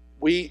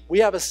we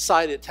have a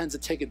society that tends to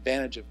take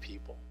advantage of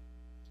people.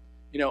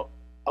 You know,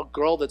 a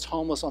girl that's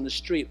homeless on the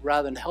street,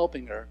 rather than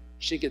helping her,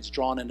 she gets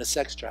drawn into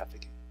sex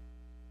trafficking.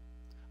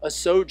 A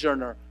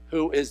sojourner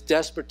who is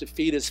desperate to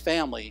feed his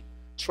family,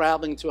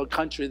 traveling to a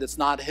country that's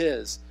not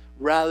his,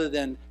 rather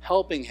than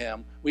helping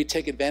him, we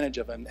take advantage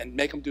of him and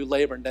make him do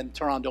labor and then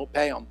turn around and don't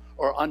pay him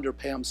or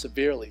underpay him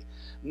severely.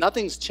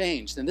 Nothing's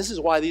changed, and this is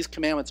why these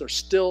commandments are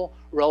still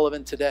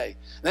relevant today.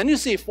 And then you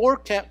see 4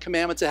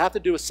 commandments that have to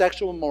do with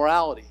sexual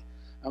morality,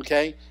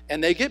 okay?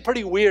 And they get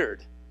pretty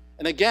weird.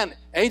 And again,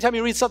 anytime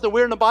you read something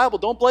weird in the Bible,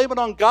 don't blame it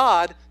on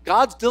God.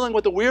 God's dealing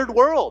with the weird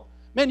world.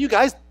 Man, you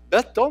guys,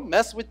 don't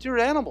mess with your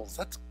animals.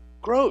 That's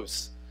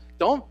gross.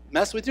 Don't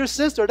mess with your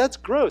sister. That's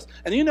gross.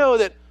 And you know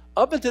that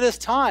up until this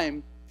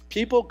time,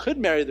 people could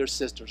marry their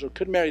sisters or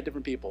could marry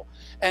different people.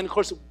 And of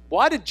course,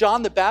 why did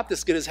John the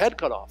Baptist get his head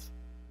cut off?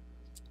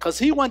 Because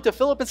he went to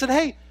Philip and said,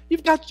 hey,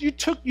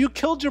 you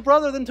killed your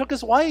brother, then took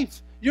his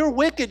wife. You're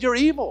wicked. You're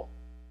evil.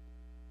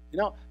 You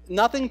know,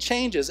 nothing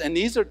changes. And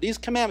these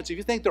commandments, if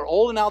you think they're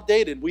old and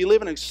outdated, we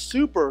live in a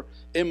super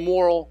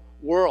immoral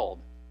world.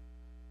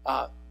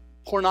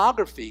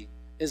 Pornography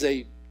is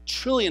a $1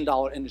 trillion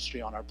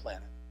industry on our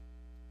planet.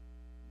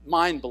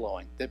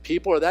 Mind-blowing that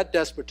people are that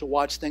desperate to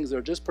watch things that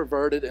are just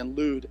perverted and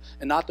lewd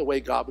and not the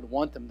way God would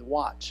want them to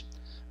watch.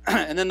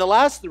 And then the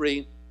last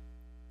 3,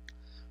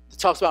 it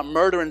talks about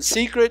murder in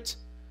secret.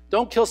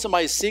 Don't kill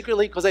somebody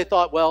secretly because they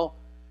thought, well,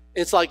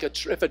 it's like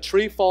if a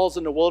tree falls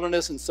in the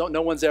wilderness and so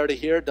no one's there to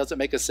hear it, doesn't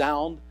make a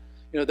sound.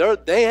 You know,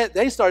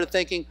 they started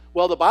thinking,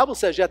 well, the Bible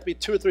says you have to be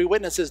 2 or 3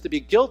 witnesses to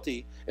be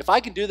guilty. If I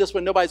can do this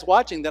when nobody's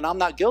watching, then I'm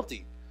not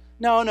guilty.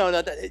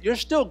 No, you're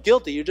still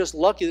guilty. You're just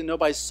lucky that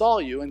nobody saw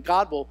you, and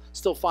God will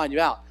still find you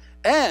out.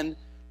 And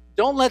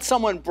don't let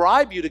someone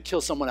bribe you to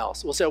kill someone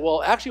else. We'll say,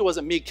 well, actually it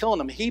wasn't me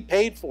killing him. He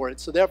paid for it,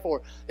 so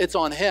therefore it's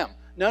on him.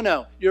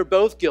 No, you're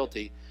both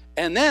guilty.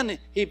 And then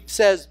he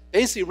says,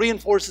 basically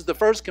reinforces the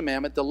first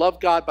commandment, to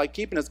love God by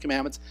keeping his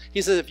commandments.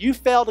 He says, if you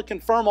fail to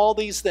confirm all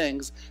these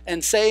things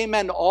and say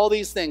amen to all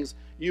these things,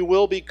 you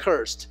will be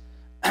cursed.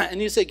 And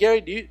you say,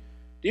 Gary, do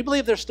you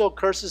believe there's still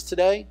curses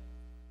today?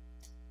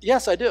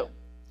 Yes, I do.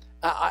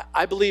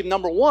 I believe,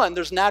 number 1,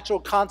 there's natural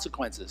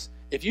consequences.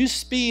 If you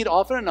speed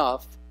often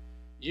enough,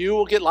 you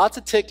will get lots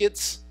of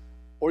tickets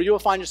or you will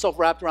find yourself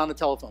wrapped around a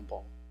telephone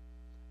pole.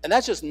 And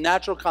that's just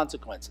natural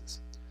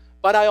consequences.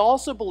 But I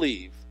also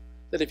believe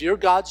that if you're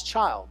God's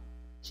child,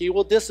 he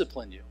will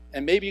discipline you.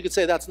 And maybe you could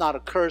say that's not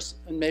a curse,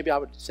 and maybe I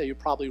would say you're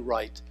probably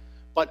right.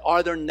 But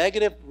are there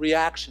negative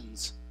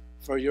reactions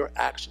for your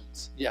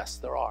actions? Yes,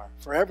 there are.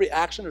 For every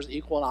action, there's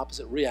equal and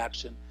opposite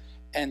reaction.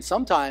 And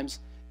sometimes,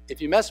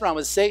 if you mess around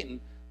with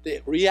Satan, the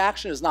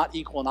reaction is not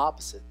equal and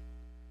opposite.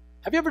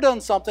 Have you ever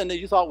done something that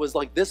you thought was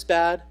like this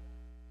bad,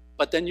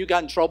 but then you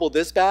got in trouble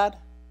this bad?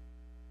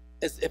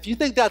 If you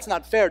think that's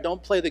not fair,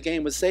 don't play the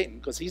game with Satan,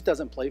 because he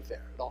doesn't play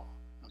fair at all.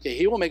 Okay,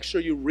 he will make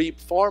sure you reap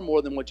far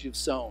more than what you've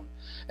sown.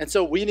 And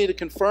so we need to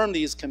confirm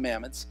these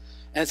commandments.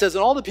 And it says,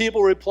 and all the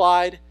people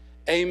replied,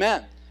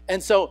 amen.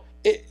 And so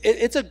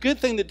it's a good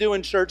thing to do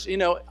in church. You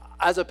know,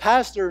 as a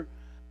pastor,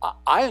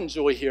 I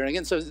enjoy hearing it.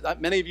 And so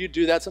many of you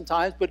do that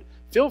sometimes, but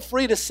feel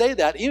free to say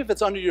that, even if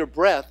it's under your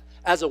breath,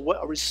 as a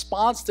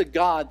response to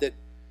God that,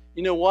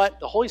 you know what,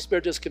 the Holy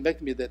Spirit just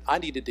convicted me that I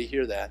needed to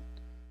hear that.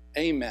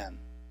 Amen.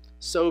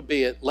 So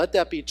be it. Let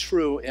that be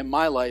true in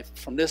my life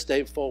from this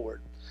day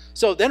forward.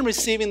 So then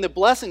receiving the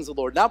blessings of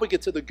the Lord. Now we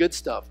get to the good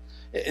stuff.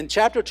 In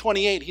chapter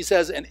 28, he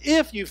says, and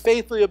if you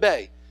faithfully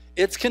obey,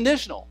 it's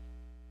conditional.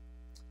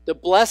 The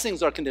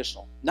blessings are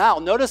conditional. Now,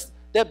 notice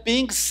that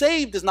being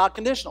saved is not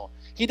conditional.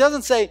 He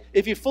doesn't say,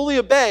 if you fully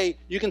obey,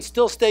 you can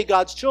still stay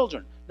God's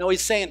children. No,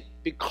 he's saying,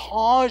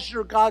 because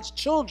you're God's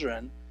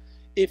children,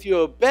 if you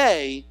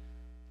obey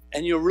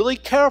and you're really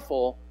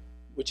careful,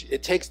 which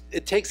it takes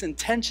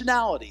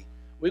intentionality.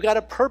 We've got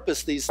to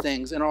purpose these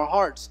things in our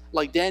hearts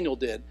like Daniel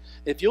did.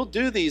 If you'll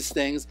do these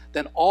things,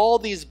 then all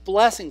these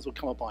blessings will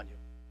come upon you.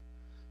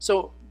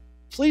 So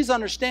please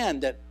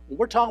understand that when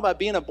we're talking about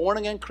being a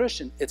born-again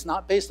Christian, it's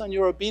not based on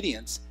your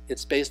obedience.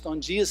 It's based on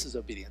Jesus'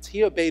 obedience.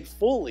 He obeyed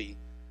fully,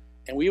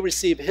 and we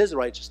receive his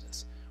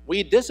righteousness.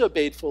 We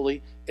disobeyed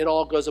fully, it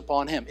all goes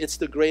upon him. It's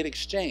the great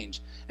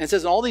exchange. And it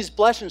says, all these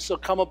blessings shall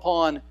come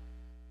upon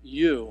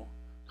you,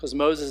 because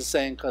Moses is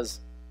saying, because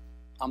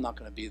I'm not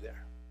going to be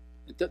there.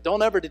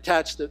 Don't ever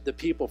detach the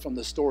people from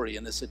the story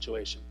in this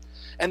situation.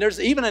 And there's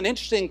even an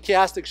interesting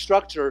chiastic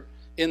structure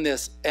in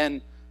this.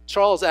 And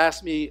Charles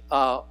asked me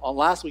on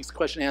last week's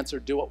question and answer,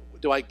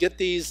 do I get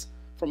these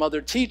from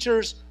other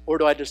teachers or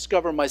do I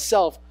discover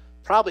myself?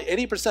 Probably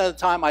 80% of the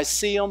time I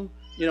see them,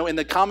 you know, in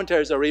the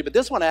commentaries I read, but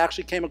this one I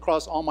actually came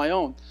across on my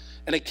own.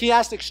 And a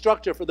chiastic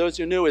structure, for those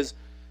who knew, is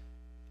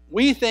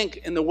we think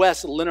in the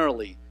West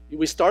linearly.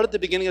 We start at the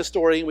beginning of the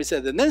story and we say,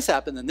 then this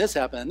happened, and this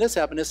happened, and this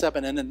happened, this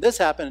happened, and then this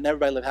happened, and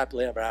everybody lived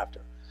happily ever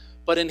after.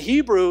 But in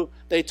Hebrew,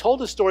 they told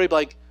the story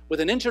like with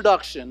an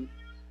introduction,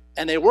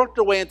 and they worked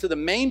their way into the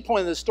main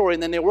point of the story,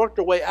 and then they worked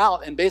their way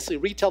out and basically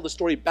retell the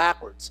story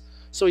backwards.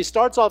 So he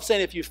starts off saying,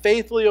 if you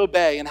faithfully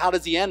obey, and how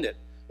does he end it?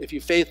 If you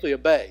faithfully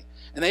obey.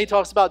 And then he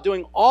talks about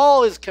doing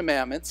all his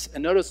commandments,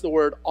 and notice the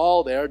word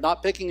all there,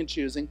 not picking and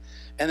choosing.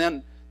 And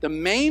then the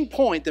main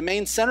point, the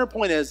main center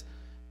point is,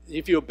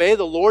 if you obey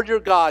the Lord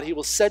your God, he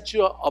will set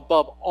you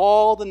above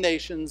all the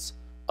nations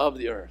of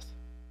the earth.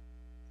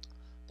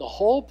 The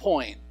whole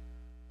point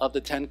of the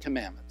Ten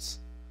Commandments,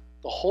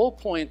 the whole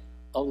point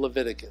of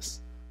Leviticus,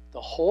 the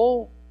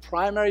whole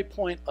primary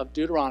point of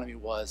Deuteronomy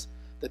was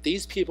that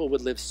these people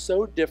would live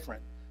so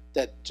different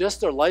that just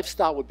their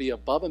lifestyle would be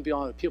above and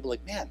beyond. People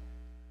like, man,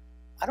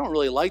 I don't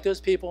really like those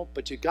people,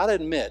 but you got to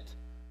admit,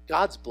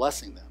 God's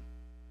blessing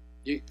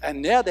them.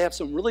 And yeah, they have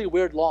some really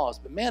weird laws,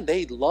 but man,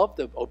 they love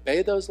to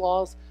obey those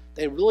laws.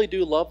 They really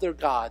do love their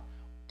God.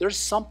 There's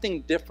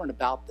something different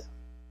about them.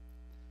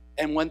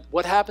 And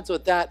what happens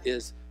with that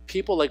is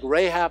people like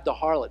Rahab the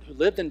harlot, who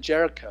lived in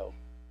Jericho,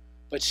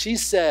 but she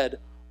said,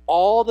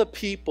 all the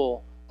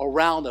people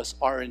around us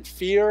are in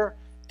fear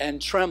and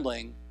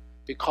trembling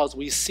because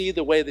we see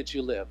the way that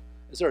you live.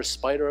 Is there a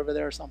spider over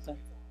there or something?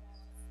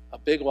 A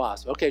big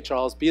wasp. Okay,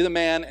 Charles, be the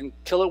man and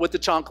kill it with the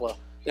chancla.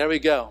 There we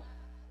go.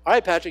 All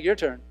right, Patrick, your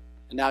turn.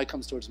 And now he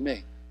comes towards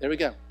me. There we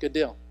go. Good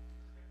deal.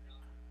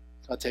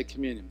 I'll take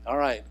communion. All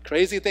right.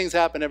 Crazy things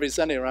happen every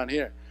Sunday around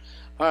here.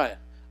 All right.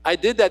 I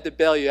did that to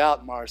bail you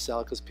out,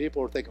 Marcel, because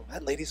people were thinking,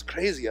 that lady's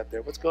crazy up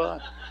there. What's going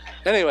on?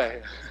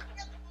 Anyway,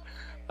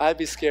 I'd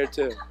be scared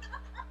too.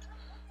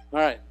 All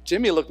right.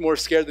 Jimmy looked more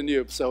scared than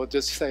you, so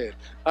just say it.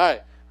 All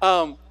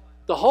right.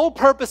 The whole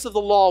purpose of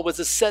the law was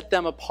to set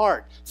them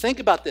apart. Think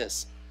about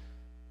this.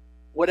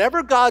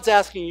 Whatever God's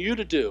asking you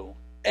to do,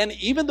 and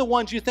even the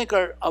ones you think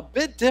are a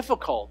bit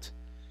difficult,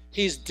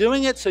 he's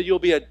doing it so you'll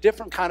be a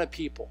different kind of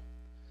people.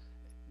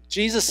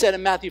 Jesus said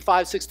in Matthew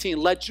 5:16,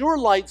 let your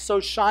light so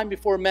shine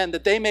before men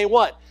that they may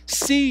what?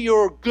 See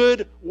your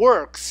good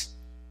works.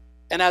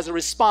 And as a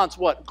response,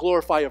 what?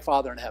 Glorify your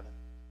Father in heaven.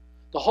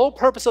 The whole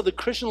purpose of the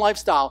Christian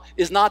lifestyle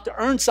is not to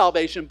earn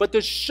salvation, but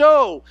to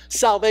show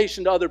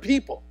salvation to other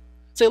people.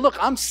 Say, look,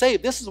 I'm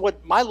saved. This is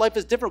what my life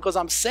is different because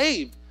I'm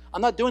saved.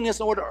 I'm not doing this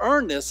in order to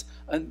earn this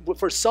and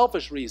for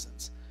selfish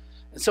reasons.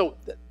 And so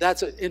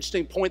that's an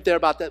interesting point there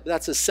about that.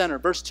 That's the center.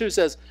 Verse 2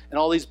 says, and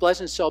all these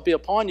blessings shall be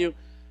upon you,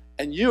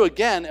 and you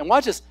again, and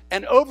watch this,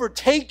 and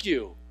overtake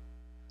you.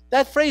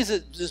 That phrase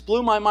just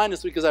blew my mind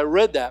this week because I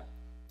read that.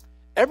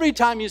 Every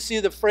time you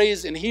see the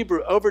phrase in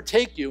Hebrew,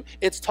 overtake you,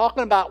 it's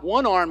talking about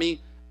one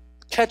army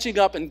catching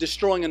up and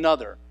destroying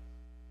another,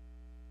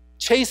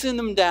 chasing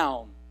them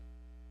down.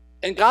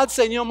 And God's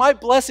saying, you know, my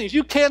blessings,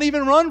 you can't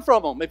even run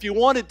from them if you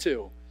wanted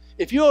to.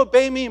 If you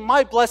obey me,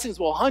 my blessings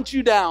will hunt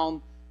you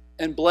down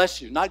and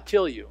bless you, not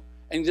kill you,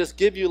 and just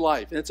give you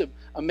life. And it's an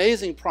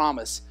amazing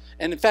promise.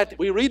 And in fact,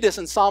 we read this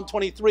in Psalm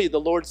 23, the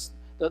Lord's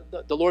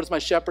my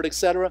shepherd,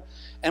 etc.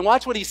 And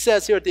watch what he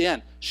says here at the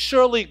end.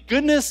 Surely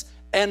goodness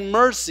and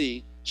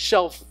mercy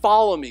shall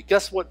follow me.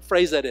 Guess what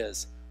phrase that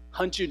is?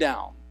 Hunt you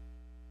down.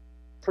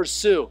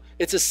 Pursue.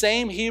 It's the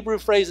same Hebrew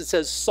phrase that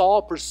says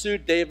Saul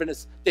pursued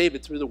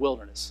David through the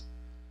wilderness.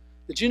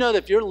 Did you know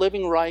that if you're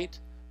living right,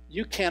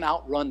 you can't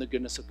outrun the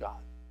goodness of God?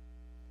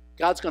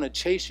 God's going to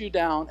chase you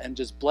down and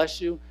just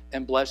bless you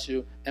and bless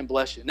you and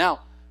bless you.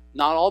 Now,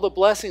 not all the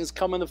blessings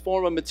come in the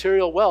form of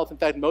material wealth. In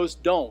fact,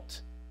 most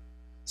don't.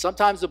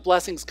 Sometimes the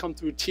blessings come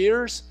through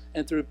tears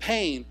and through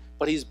pain,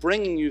 but he's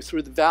bringing you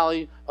through the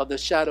valley of the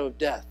shadow of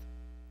death.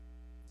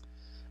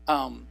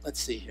 Let's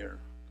see here.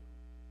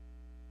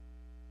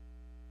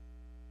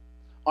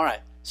 All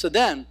right, so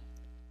then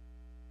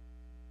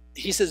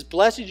he says,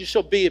 blessed you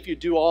shall be if you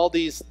do all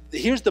these.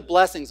 Here's the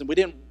blessings,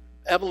 and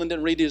Evelyn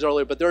didn't read these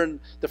earlier, but they're in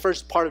the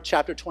first part of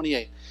chapter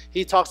 28.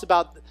 He talks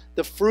about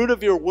the fruit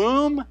of your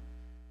womb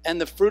and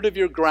the fruit of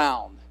your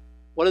ground.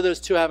 What do those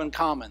two have in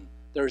common?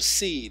 There's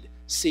seed.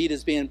 Seed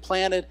is being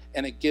planted,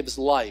 and it gives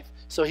life.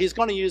 So he's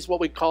going to use what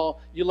we call,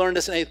 you learned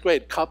this in 8th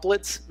grade,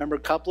 couplets. Remember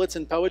couplets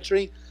in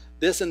poetry?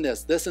 This and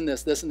this, this and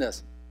this, this and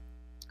this.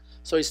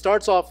 So he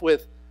starts off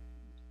with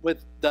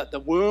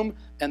the womb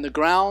and the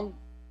ground,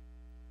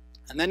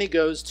 and then he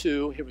goes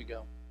to, here we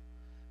go.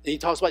 He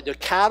talks about your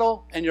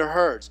cattle and your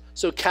herds.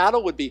 So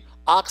cattle would be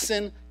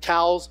oxen,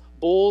 cows,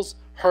 bulls.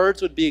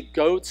 Herds would be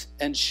goats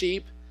and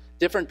sheep.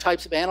 Different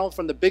types of animals,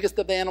 from the biggest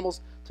of the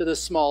animals to the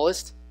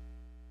smallest.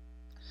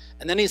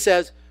 And then he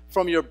says,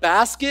 from your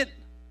basket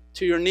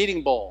to your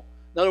kneading bowl.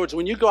 In other words,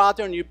 when you go out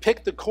there and you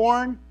pick the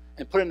corn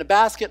and put it in the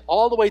basket,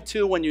 all the way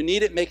to when you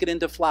knead it, make it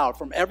into flour.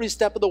 From every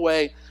step of the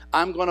way,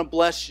 I'm going to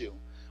bless you.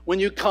 When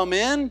you come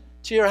in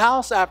to your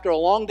house after a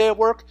long day of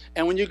work,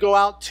 and when you go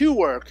out to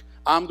work,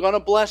 I'm going to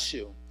bless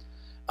you.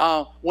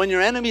 When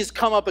your enemies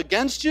come up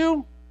against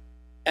you,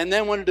 and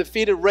then when they're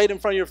defeated right in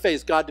front of your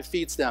face, God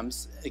defeats them.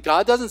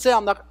 God doesn't say,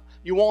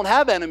 you won't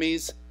have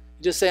enemies.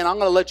 He's just saying, I'm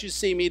going to let you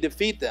see me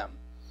defeat them.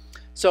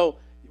 So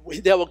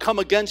they will come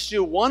against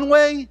you one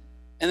way,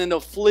 and then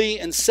they'll flee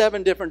in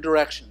 7 different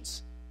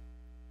directions.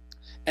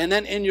 And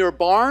then in your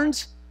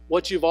barns,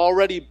 what you've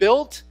already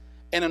built,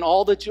 and in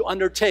all that you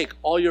undertake,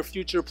 all your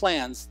future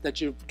plans that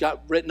you've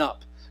got written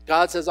up.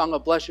 God says, I'm going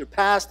to bless your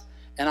past,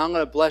 and I'm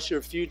going to bless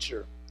your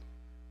future.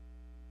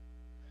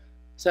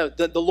 So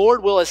the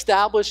Lord will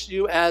establish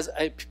you as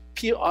a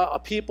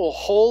people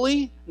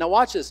holy. Now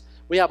watch this.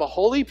 We have a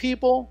holy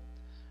people.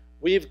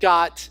 We've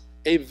got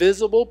a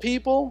visible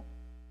people.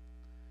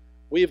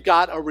 We've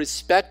got a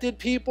respected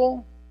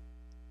people.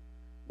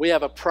 We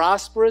have a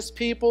prosperous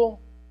people.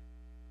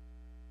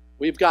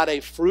 We've got a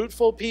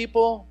fruitful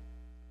people.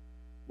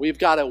 We've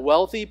got a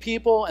wealthy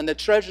people. And the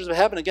treasures of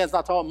heaven, again, it's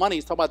not talking about money.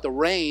 It's talking about the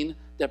rain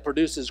that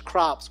produces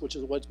crops, which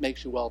is what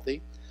makes you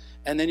wealthy.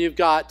 And then you've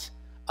got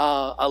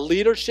a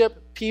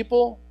leadership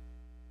people.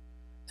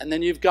 And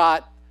then you've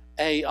got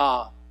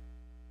a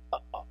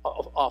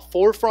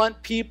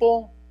forefront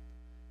people.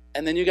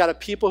 And then you've got a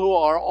people who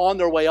are on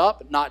their way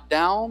up, not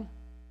down.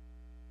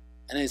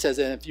 And then he says,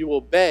 and if you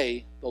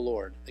obey the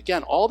Lord.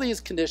 Again, all these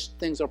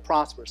things are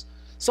prosperous.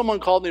 Someone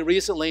called me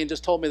recently and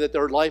just told me that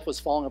their life was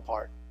falling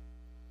apart.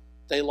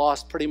 They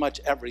lost pretty much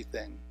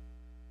everything.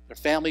 Their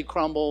family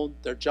crumbled,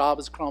 their job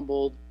has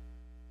crumbled,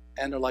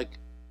 and they're like,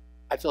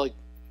 I feel like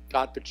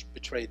God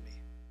betrayed me.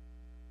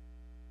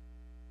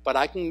 But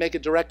I can make a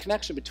direct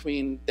connection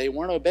between they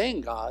weren't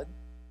obeying God,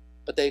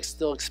 but they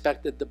still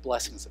expected the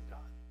blessings of God.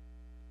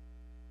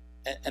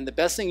 And the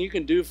best thing you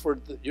can do for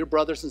your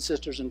brothers and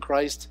sisters in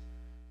Christ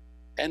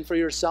and for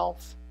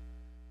yourself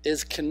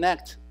is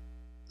connect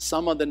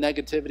some of the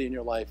negativity in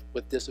your life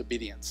with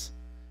disobedience.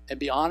 And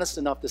be honest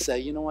enough to say,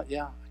 you know what,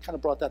 yeah, I kind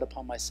of brought that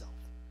upon myself.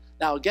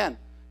 Now again,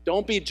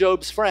 don't be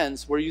Job's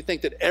friends where you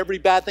think that every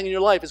bad thing in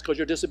your life is because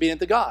you're disobedient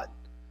to God.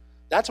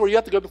 That's where you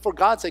have to go before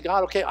God and say,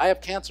 God, okay, I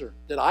have cancer.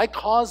 Did I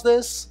cause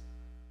this?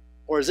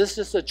 Or is this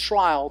just a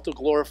trial to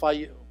glorify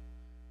you?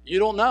 You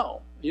don't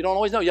know. You don't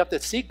always know. You have to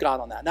seek God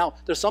on that. Now,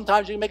 there's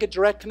sometimes you can make a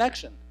direct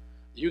connection.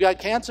 You got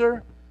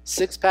cancer,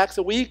 6 packs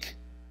a week.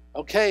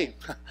 Okay,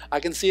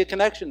 I can see a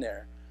connection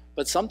there.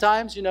 But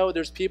sometimes, you know,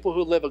 there's people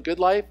who live a good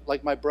life,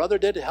 like my brother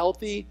did,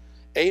 healthy,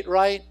 ate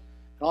right,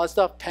 and all that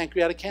stuff,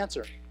 pancreatic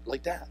cancer,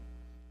 like that.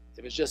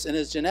 It was just in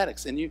his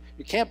genetics. And you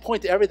can't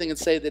point to everything and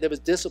say that it was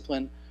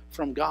discipline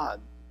from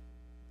God.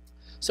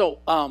 So,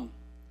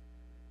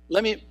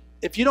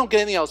 if you don't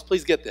get anything else,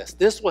 please get this.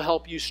 This will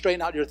help you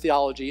straighten out your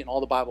theology and all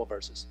the Bible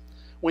verses.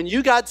 When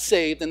you got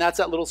saved, and that's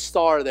that little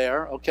star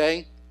there,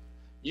 okay,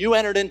 you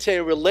entered into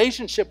a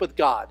relationship with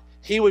God.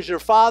 He was your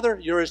father,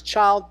 you're his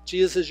child,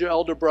 Jesus is your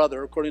elder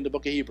brother, according to the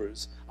book of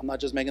Hebrews. I'm not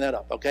just making that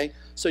up, okay?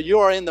 So you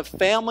are in the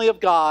family of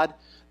God.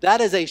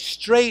 That is a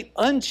straight,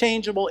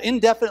 unchangeable,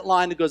 indefinite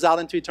line that goes out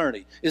into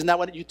eternity. Isn't that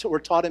what you were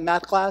taught in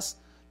math class?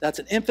 That's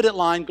an infinite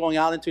line going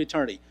out into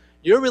eternity.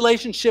 Your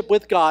relationship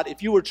with God,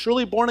 if you were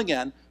truly born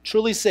again,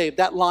 truly saved,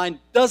 that line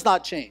does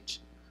not change,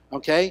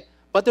 okay?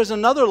 But there's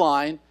another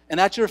line, and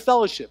that's your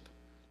fellowship.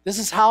 This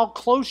is how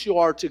close you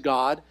are to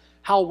God,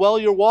 how well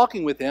you're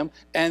walking with him.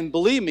 And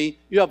believe me,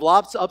 you have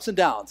lots of ups and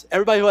downs.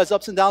 Everybody who has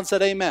ups and downs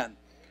said amen.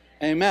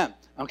 Amen.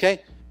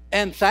 Okay?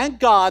 And thank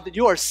God that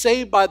you are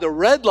saved by the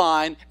red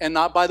line and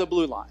not by the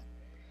blue line.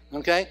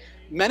 Okay?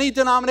 Many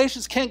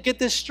denominations can't get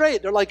this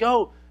straight. They're like,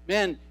 oh,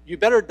 man, you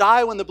better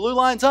die when the blue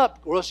line's up,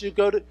 or else you'll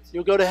go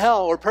to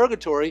hell or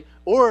purgatory,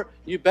 or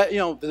you bet,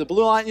 the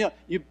blue line,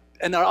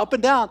 and they're up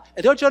and down.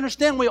 And don't you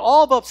understand? We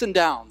all have ups and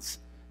downs.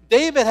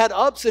 David had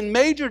ups and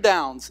major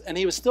downs, and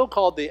he was still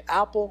called the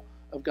apple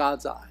of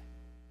God's eye.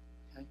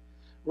 Okay?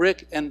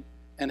 Rick and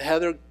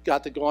Heather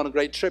got to go on a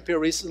great trip here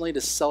recently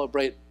to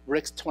celebrate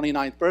Rick's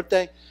 29th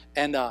birthday.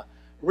 And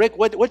Rick,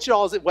 what's your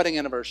all's wedding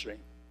anniversary?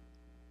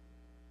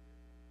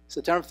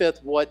 September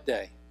 5th, what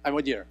day?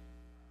 What year?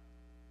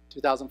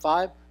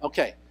 2005?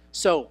 Okay,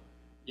 so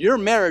your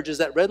marriage is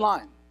that red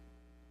line.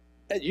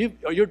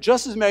 You're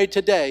just as married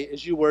today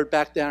as you were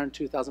back there in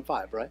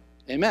 2005, right?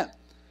 Amen.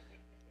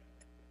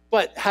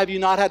 But have you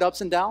not had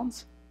ups and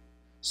downs?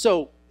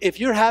 So if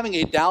you're having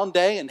a down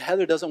day and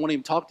Heather doesn't want to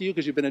even talk to you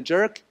because you've been a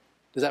jerk,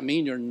 does that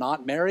mean you're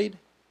not married?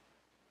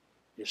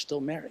 You're still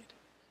married.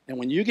 And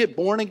when you get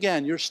born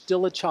again, you're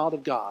still a child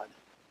of God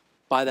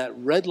by that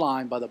red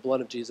line, by the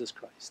blood of Jesus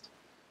Christ.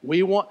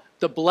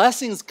 The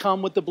blessings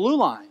come with the blue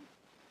line.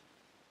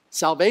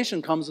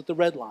 Salvation comes with the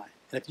red line.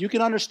 And if you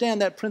can understand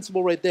that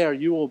principle right there,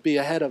 you will be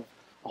ahead of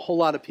a whole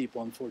lot of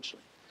people,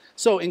 unfortunately.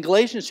 So in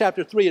Galatians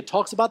chapter 3, it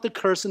talks about the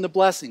curse and the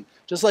blessing.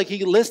 Just like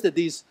he listed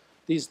these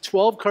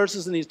 12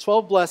 curses and these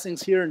 12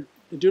 blessings here in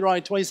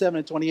Deuteronomy 27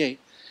 and 28.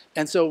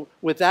 And so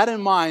with that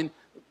in mind,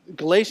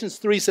 Galatians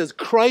 3 says,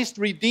 Christ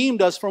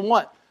redeemed us from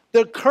what?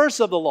 The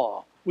curse of the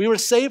law. We were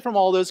saved from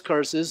all those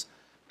curses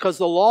because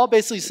the law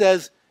basically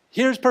says,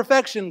 here's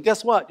perfection.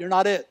 Guess what? You're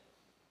not it.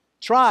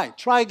 Try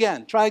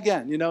again.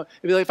 It'd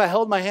be like if I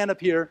held my hand up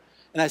here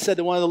and I said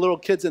to one of the little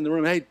kids in the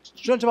room, hey,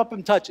 jump up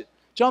and touch it.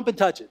 Jump and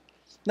touch it.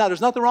 Now,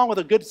 there's nothing wrong with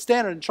a good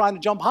standard in trying to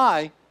jump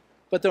high,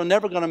 but they're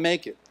never going to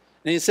make it.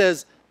 And he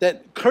says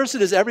that cursed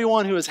is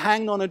everyone who is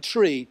hanged on a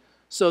tree,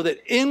 so that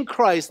in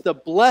Christ the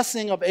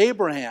blessing of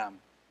Abraham,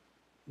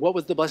 what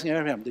was the blessing of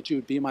Abraham? That you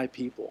would be my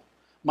people,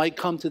 might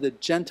come to the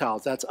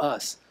Gentiles, that's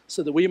us,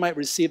 so that we might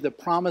receive the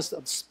promised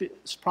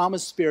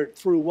Spirit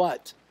through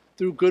what?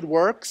 Through good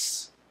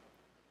works,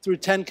 through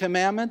 10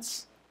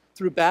 commandments,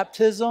 through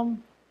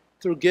baptism,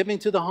 through giving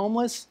to the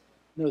homeless?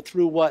 No,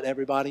 through what,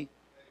 everybody?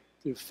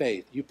 Through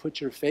faith. You put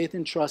your faith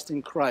and trust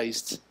in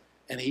Christ,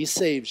 and he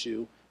saves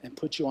you and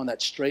puts you on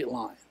that straight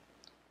line.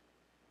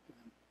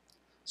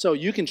 So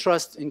you can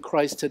trust in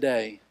Christ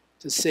today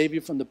to save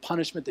you from the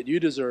punishment that you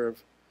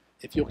deserve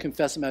if you'll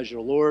confess him as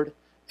your Lord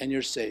and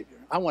your Savior.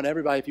 I want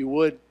everybody, if you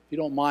would, if you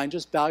don't mind,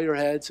 just bow your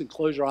heads and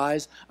close your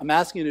eyes. I'm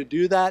asking you to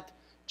do that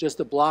just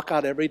to block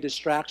out every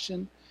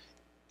distraction.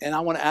 And I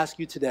want to ask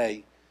you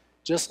today,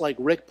 just like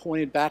Rick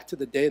pointed back to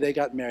the day they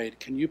got married,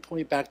 can you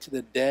point back to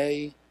the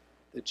day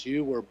that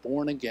you were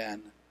born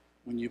again,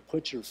 when you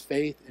put your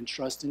faith and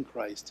trust in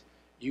Christ?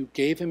 You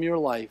gave him your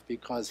life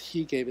because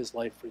he gave his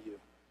life for you.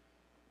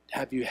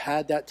 Have you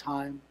had that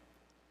time?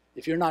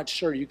 If you're not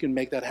sure, you can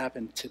make that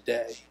happen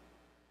today.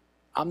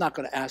 I'm not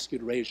going to ask you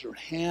to raise your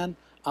hand.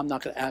 I'm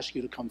not going to ask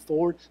you to come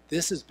forward.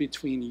 This is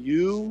between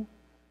you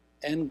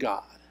and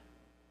God.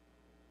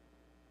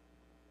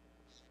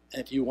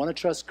 And if you want to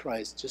trust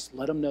Christ, just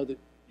let him know that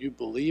you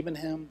believe in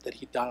him, that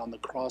he died on the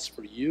cross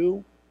for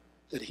you,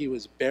 that he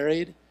was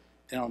buried,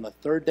 and on the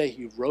third day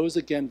he rose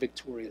again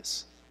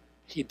victorious.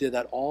 He did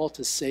that all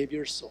to save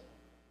your soul.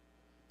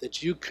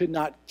 That you could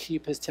not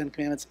keep his 10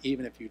 commandments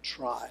even if you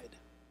tried.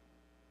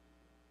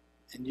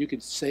 And he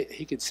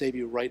could save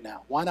you right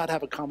now. Why not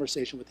have a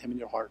conversation with him in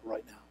your heart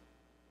right now?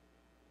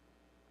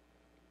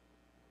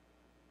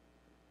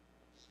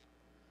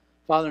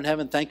 Father in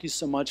heaven, thank you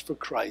so much for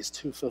Christ,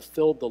 who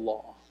fulfilled the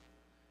law,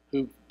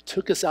 who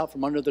took us out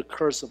from under the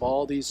curse of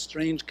all these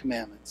strange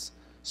commandments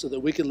so that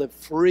we could live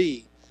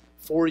free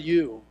for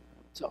you,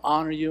 to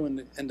honor you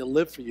and to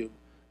live for you,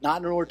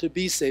 not in order to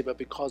be saved, but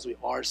because we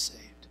are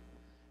saved.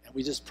 And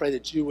we just pray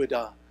that you would,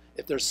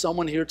 if there's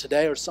someone here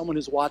today or someone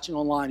who's watching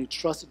online who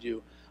trusted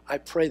you, I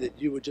pray that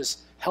you would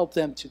just help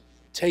them to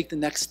take the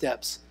next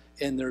steps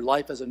in their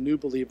life as a new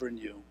believer in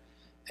you.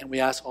 And we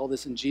ask all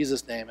this in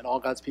Jesus' name. And all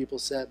God's people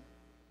said,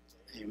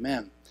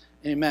 amen.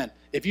 Amen.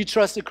 If you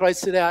trusted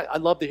Christ today,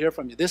 I'd love to hear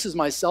from you. This is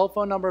my cell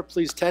phone number.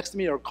 Please text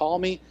me or call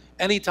me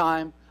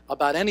anytime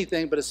about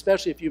anything, but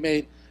especially if you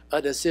made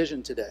a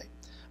decision today.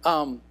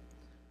 I'm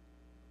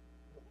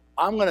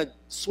going to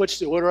switch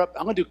the order up.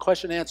 I'm going to do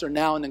question and answer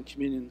now and then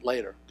communion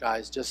later,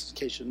 guys, just in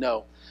case you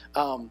know.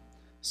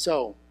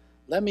 So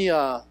let me,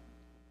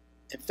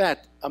 in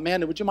fact,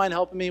 Amanda, would you mind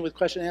helping me with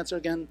question and answer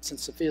again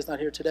since Sophia's not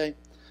here today?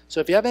 So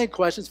if you have any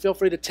questions, feel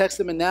free to text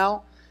them in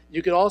now.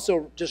 You could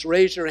also just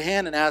raise your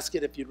hand and ask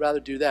it if you'd rather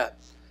do that.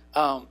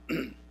 There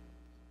you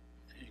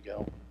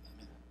go.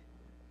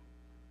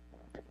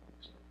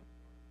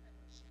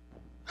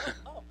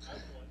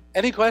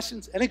 Any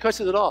questions? Any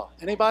questions at all?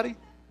 Anybody?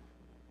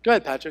 Go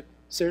ahead, Patrick.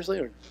 Seriously?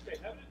 Or? Okay,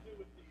 having to do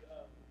with the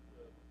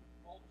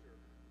altar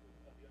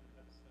of the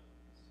uncut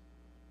stones.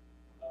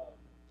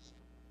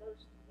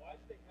 First, why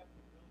did they have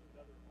to build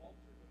another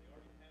altar when they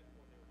already had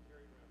one they were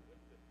carrying around with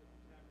them for the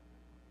tabernacle?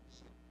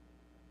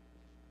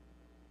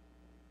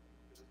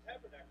 Because the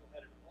tabernacle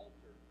had an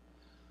altar.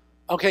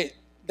 Okay,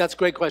 that's a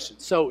great question.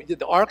 So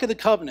the Ark of the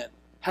Covenant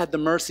had the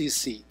mercy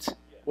seat.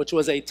 Yes. which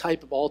was a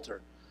type of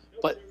altar. No,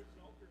 But there was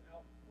an altar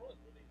out front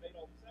where they made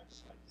all the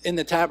sacrifices. in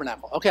the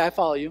tabernacle. Okay, I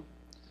follow you.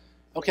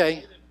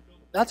 Okay,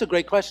 that's a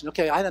great question.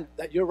 Okay,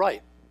 you're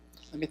right.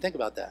 Let me think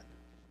about that.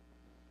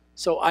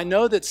 So I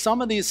know that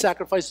some of these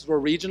sacrifices were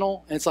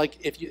regional, and it's like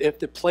if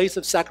the place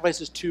of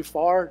sacrifice is too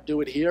far,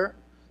 do it here.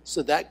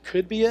 So that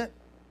could be it.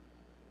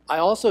 I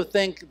also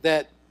think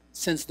that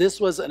since this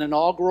was an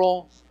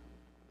inaugural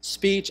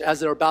speech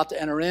as they're about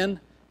to enter in,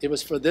 it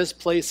was for this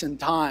place and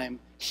time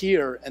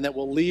here, and that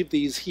we'll leave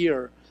these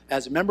here.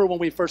 As remember when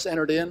we first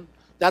entered in?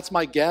 That's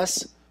my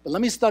guess. But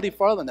let me study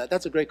farther than that.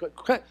 That's a great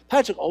question.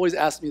 Patrick always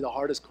asks me the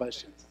hardest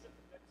questions.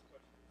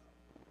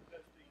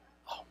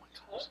 Oh my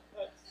gosh.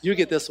 You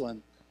get this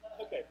one.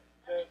 Okay,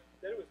 that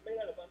it was made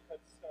out of uncut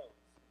stones.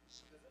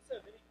 Does this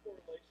have any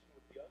correlation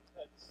with the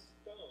uncut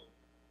stone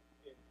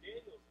in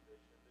Daniel's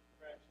vision that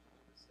crashed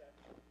into the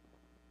statue?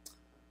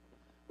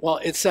 Well,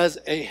 it says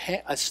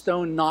a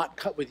stone not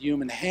cut with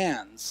human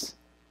hands,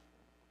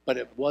 but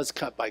it was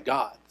cut by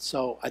God.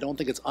 So I don't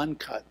think it's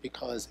uncut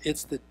because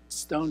it's the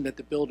stone that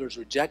the builders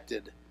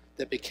rejected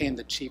that became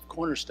the chief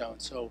cornerstone.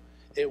 So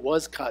it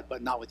was cut,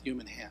 but not with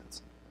human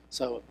hands.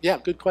 So yeah,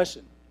 good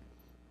question.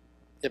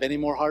 You have any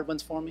more hard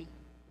ones for me?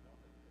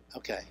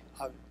 Okay,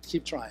 I'll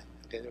keep trying.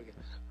 Okay, there we go.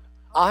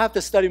 I'll have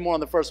to study more on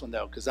the first one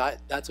though, because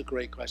that's a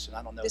great question.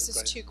 I don't know. This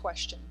is 2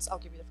 questions. I'll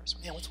give you the first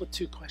one. Yeah, what's with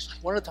 2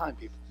 questions? One at a time,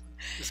 people.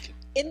 Just kidding.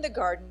 In the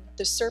garden,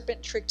 the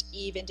serpent tricked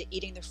Eve into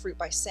eating the fruit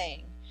by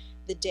saying,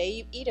 "The day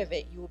you eat of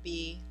it, you will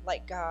be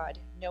like God,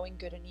 knowing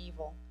good and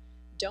evil."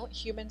 Don't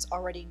humans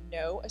already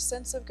know a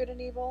sense of good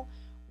and evil?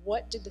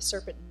 What did the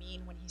serpent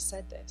mean when he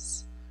said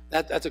this?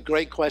 That's a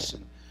great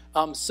question.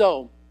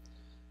 So,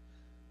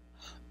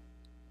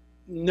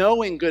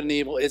 knowing good and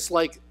evil, it's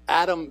like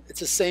Adam, it's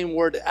the same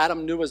word.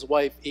 Adam knew his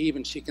wife Eve,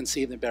 and she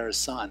conceived and bare a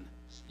son.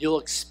 You'll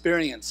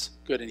experience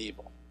good and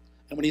evil.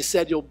 And when he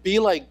said you'll be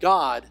like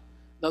God,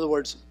 in other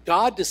words,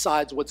 God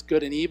decides what's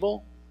good and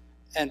evil,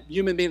 and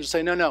human beings will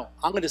say, no,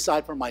 I'm going to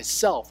decide for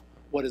myself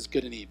what is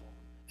good and evil.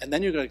 And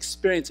then you're going to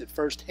experience it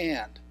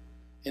firsthand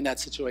in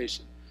that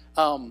situation.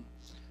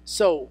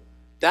 So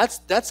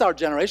that's our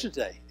generation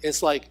today.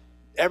 It's like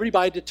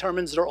everybody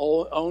determines their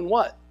own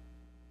what?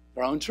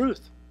 Their own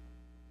truth.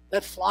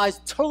 That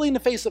flies totally in the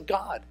face of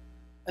God.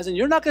 As in,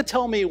 you're not going to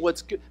tell me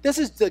what's good. This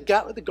is the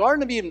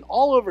Garden of Eden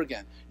all over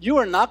again. You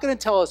are not going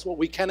to tell us what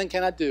we can and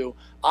cannot do.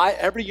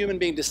 Every human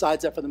being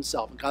decides that for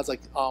themselves. And God's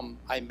like,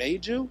 I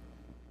made you.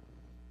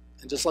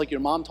 And just like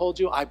your mom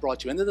told you, I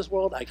brought you into this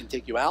world. I can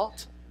take you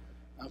out.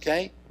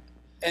 Okay?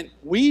 And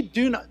we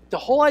do not, the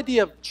whole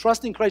idea of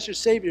trusting Christ your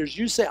Savior is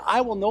you say,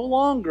 I will no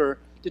longer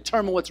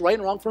determine what's right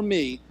and wrong for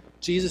me.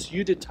 Jesus,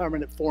 you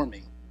determine it for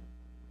me.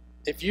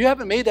 If you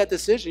haven't made that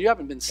decision, you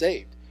haven't been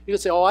saved. You can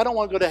say, I don't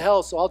want to go to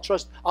hell, so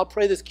I'll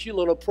pray this cute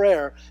little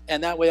prayer,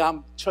 and that way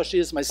I'm trust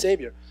Jesus as my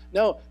Savior.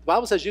 No, the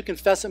Bible says you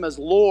confess him as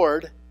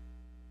Lord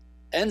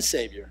and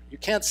Savior. You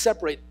can't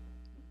separate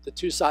the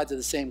 2 sides of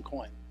the same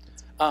coin.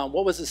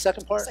 What was the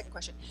second part? Second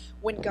question.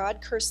 When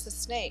God cursed the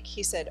snake,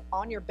 he said,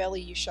 "On your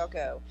belly you shall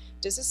go."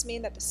 Does this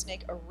mean that the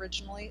snake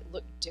originally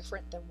looked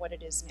different than what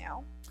it is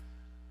now?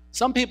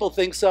 Some people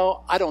think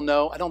so. I don't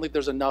know. I don't think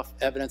there's enough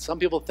evidence. Some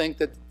people think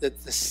that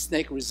the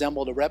snake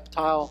resembled a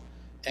reptile,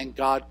 and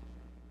God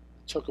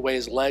took away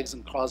his legs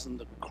and caused him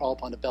to crawl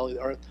upon the belly of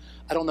the earth.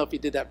 I don't know if he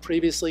did that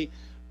previously,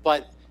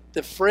 but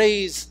the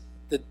phrase,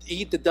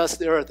 eat the dust of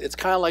the earth, it's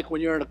kind of like when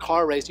you're in a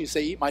car race and you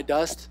say, eat my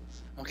dust.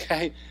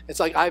 Okay? It's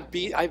like, I've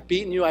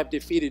beaten you, I've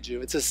defeated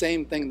you. It's the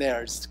same thing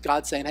there. It's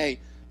God saying, hey,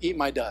 eat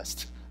my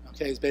dust.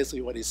 Okay, is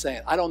basically what he's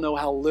saying. I don't know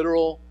how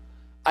literal.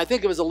 I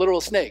think it was a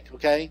literal snake,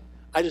 okay?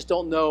 I just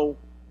don't know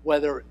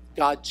whether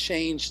God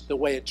changed the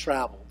way it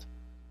traveled.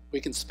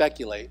 We can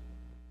speculate.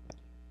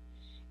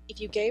 If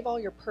you gave all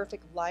your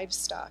perfect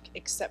livestock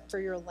except for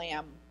your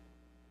lamb,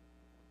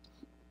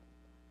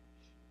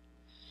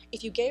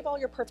 if you gave all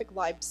your perfect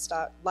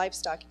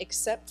livestock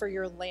except for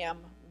your lamb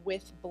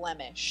with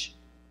blemish,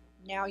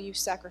 now you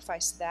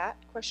sacrifice that?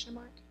 Question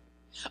mark.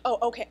 Oh,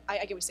 okay. I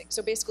get what you're saying.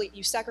 So basically,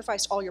 you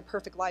sacrificed all your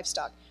perfect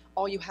livestock.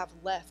 All you have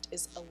left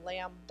is a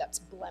lamb that's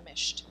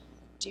blemished.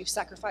 Do you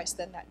sacrifice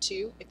then that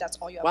too, if that's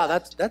all you have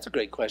left? That's a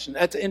great question.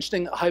 That's an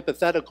interesting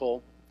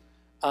hypothetical,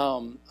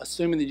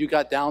 assuming that you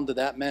got down to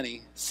that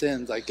many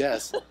sins, I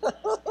guess.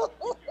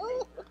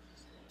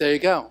 There you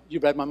go.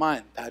 You read my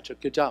mind, Patrick.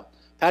 Good job.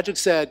 Patrick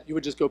said you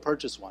would just go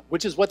purchase one,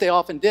 which is what they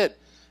often did.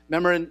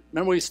 Remember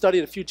we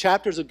studied a few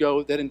chapters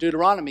ago that in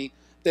Deuteronomy,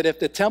 that if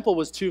the temple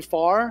was too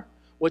far,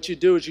 what you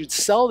do is you'd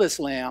sell this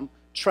lamb,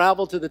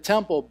 travel to the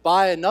temple,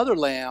 buy another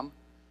lamb,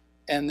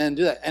 and then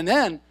do that. And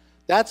then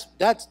that's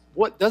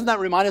what, doesn't that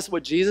remind us of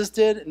what Jesus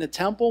did in the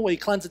temple when he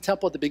cleansed the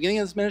temple at the beginning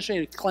of his ministry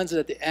and he cleansed it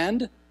at the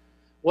end?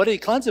 What did he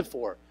cleanse it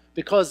for?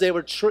 Because they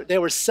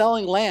were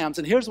selling lambs,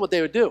 and here's what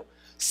they would do.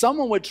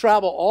 Someone would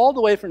travel all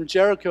the way from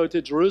Jericho to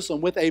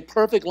Jerusalem with a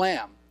perfect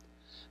lamb.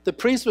 The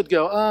priest would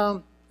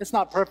go, it's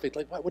not perfect.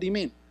 Like, what do you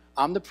mean?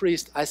 I'm the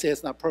priest. I say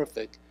it's not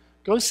perfect.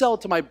 Go sell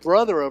it to my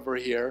brother over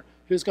here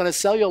who's going to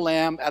sell you a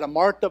lamb at a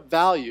marked up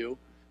value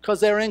because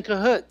they're in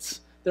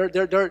cahoots.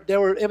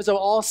 It was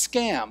all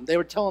scam. They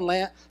were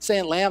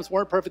saying lambs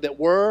weren't perfect, that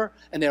were,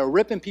 and they were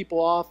ripping people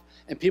off,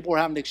 and people were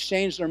having to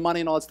exchange their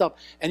money and all that stuff.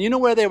 And you know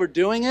where they were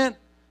doing it?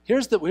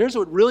 Here's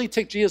what really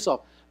ticked Jesus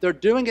off. They're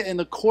doing it in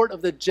the court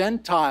of the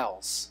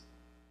Gentiles.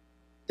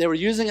 They were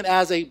using it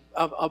as a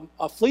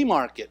flea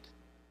market.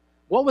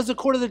 What was the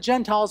court of the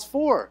Gentiles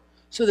for?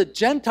 So the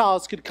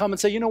Gentiles could come and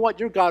say, you know what,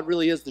 your God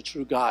really is the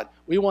true God.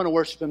 We want to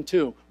worship him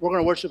too. We're going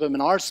to worship him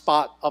in our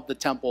spot of the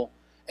temple.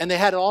 And they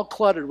had it all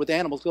cluttered with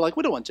animals. They're like,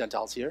 we don't want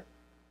Gentiles here.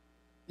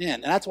 Man,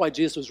 and that's why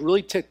Jesus was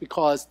really ticked,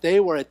 because they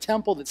were a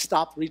temple that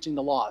stopped reaching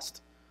the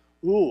lost.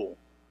 Ooh.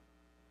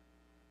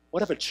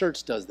 What if a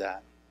church does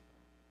that?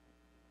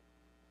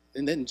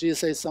 And then Jesus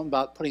says something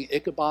about putting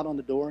Ichabod on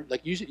the door.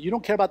 Like, you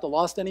don't care about the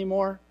lost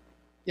anymore?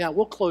 Yeah,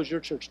 we'll close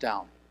your church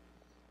down.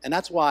 And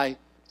that's why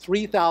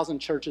 3,000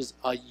 churches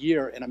a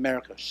year in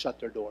America shut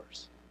their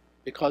doors.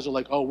 Because they're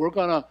like, oh, we're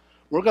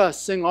gonna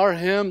sing our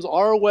hymns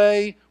our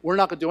way. We're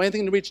not gonna do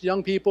anything to reach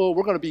young people.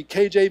 We're gonna be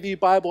KJV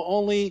Bible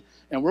only,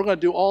 and we're gonna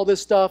do all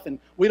this stuff, and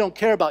we don't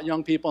care about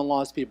young people and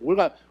lost people.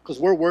 Because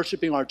we're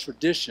worshiping our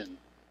tradition.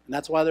 And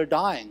that's why they're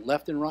dying,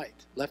 left and right,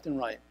 left and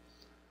right.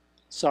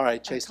 Sorry, I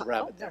chased the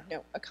rabbit there.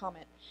 No, a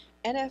comment.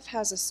 NF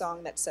has a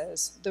song that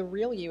says, the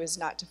real you is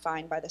not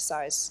defined by the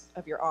size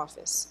of your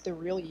office. The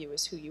real you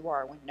is who you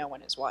are when no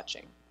one is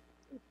watching.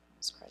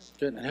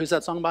 Good. And who's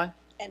that song by?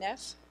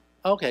 NF.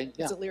 Okay,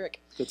 yeah. It's a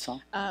lyric. Good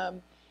song.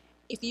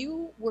 If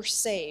you were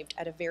saved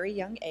at a very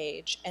young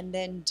age and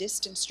then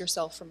distanced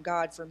yourself from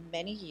God for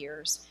many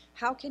years,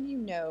 how can you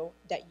know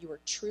that you are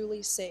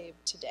truly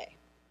saved today?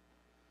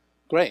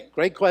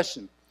 Great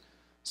question.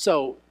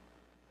 So,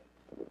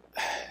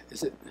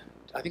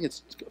 I think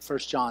it's 1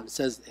 John. It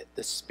says,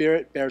 the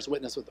Spirit bears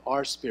witness with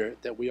our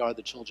spirit that we are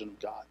the children of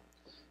God.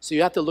 So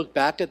you have to look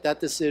back at that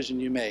decision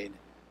you made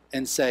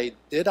and say,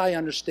 did I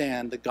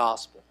understand the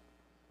gospel?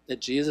 That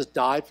Jesus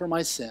died for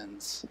my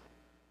sins,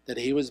 that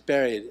he was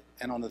buried,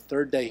 and on the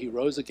third day he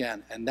rose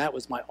again, and that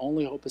was my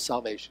only hope of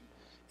salvation.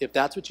 If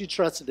that's what you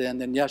trusted in,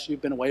 then yes,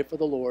 you've been away from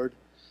the Lord.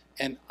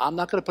 And I'm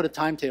not going to put a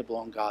timetable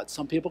on God.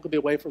 Some people could be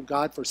away from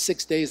God for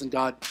 6 days and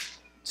God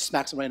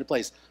smacks them right into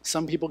place.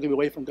 Some people can be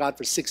away from God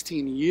for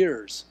 16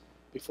 years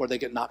before they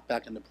get knocked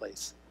back into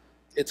place.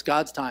 It's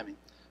God's timing.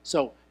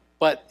 So,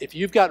 but if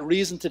you've got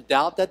reason to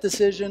doubt that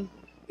decision,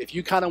 if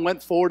you kind of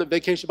went forward to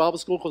Vacation Bible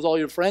School because all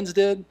your friends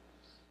did,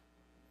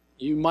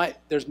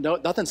 there's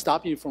nothing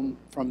stopping you from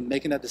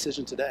making that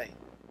decision today.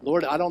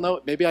 Lord, I don't know,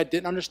 maybe I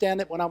didn't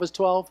understand it when I was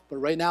 12, but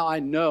right now I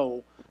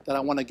know that I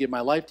want to give my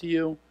life to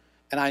you,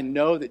 and I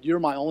know that you're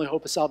my only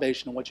hope of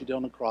salvation and what you did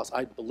on the cross.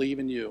 I believe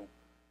in you.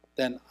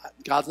 Then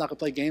God's not going to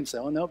play games. Say,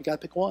 oh no, we got to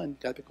pick one.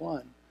 Got to pick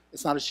one.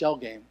 It's not a shell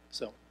game.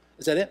 So,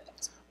 is that it?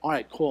 All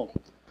right, cool.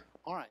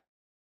 All right.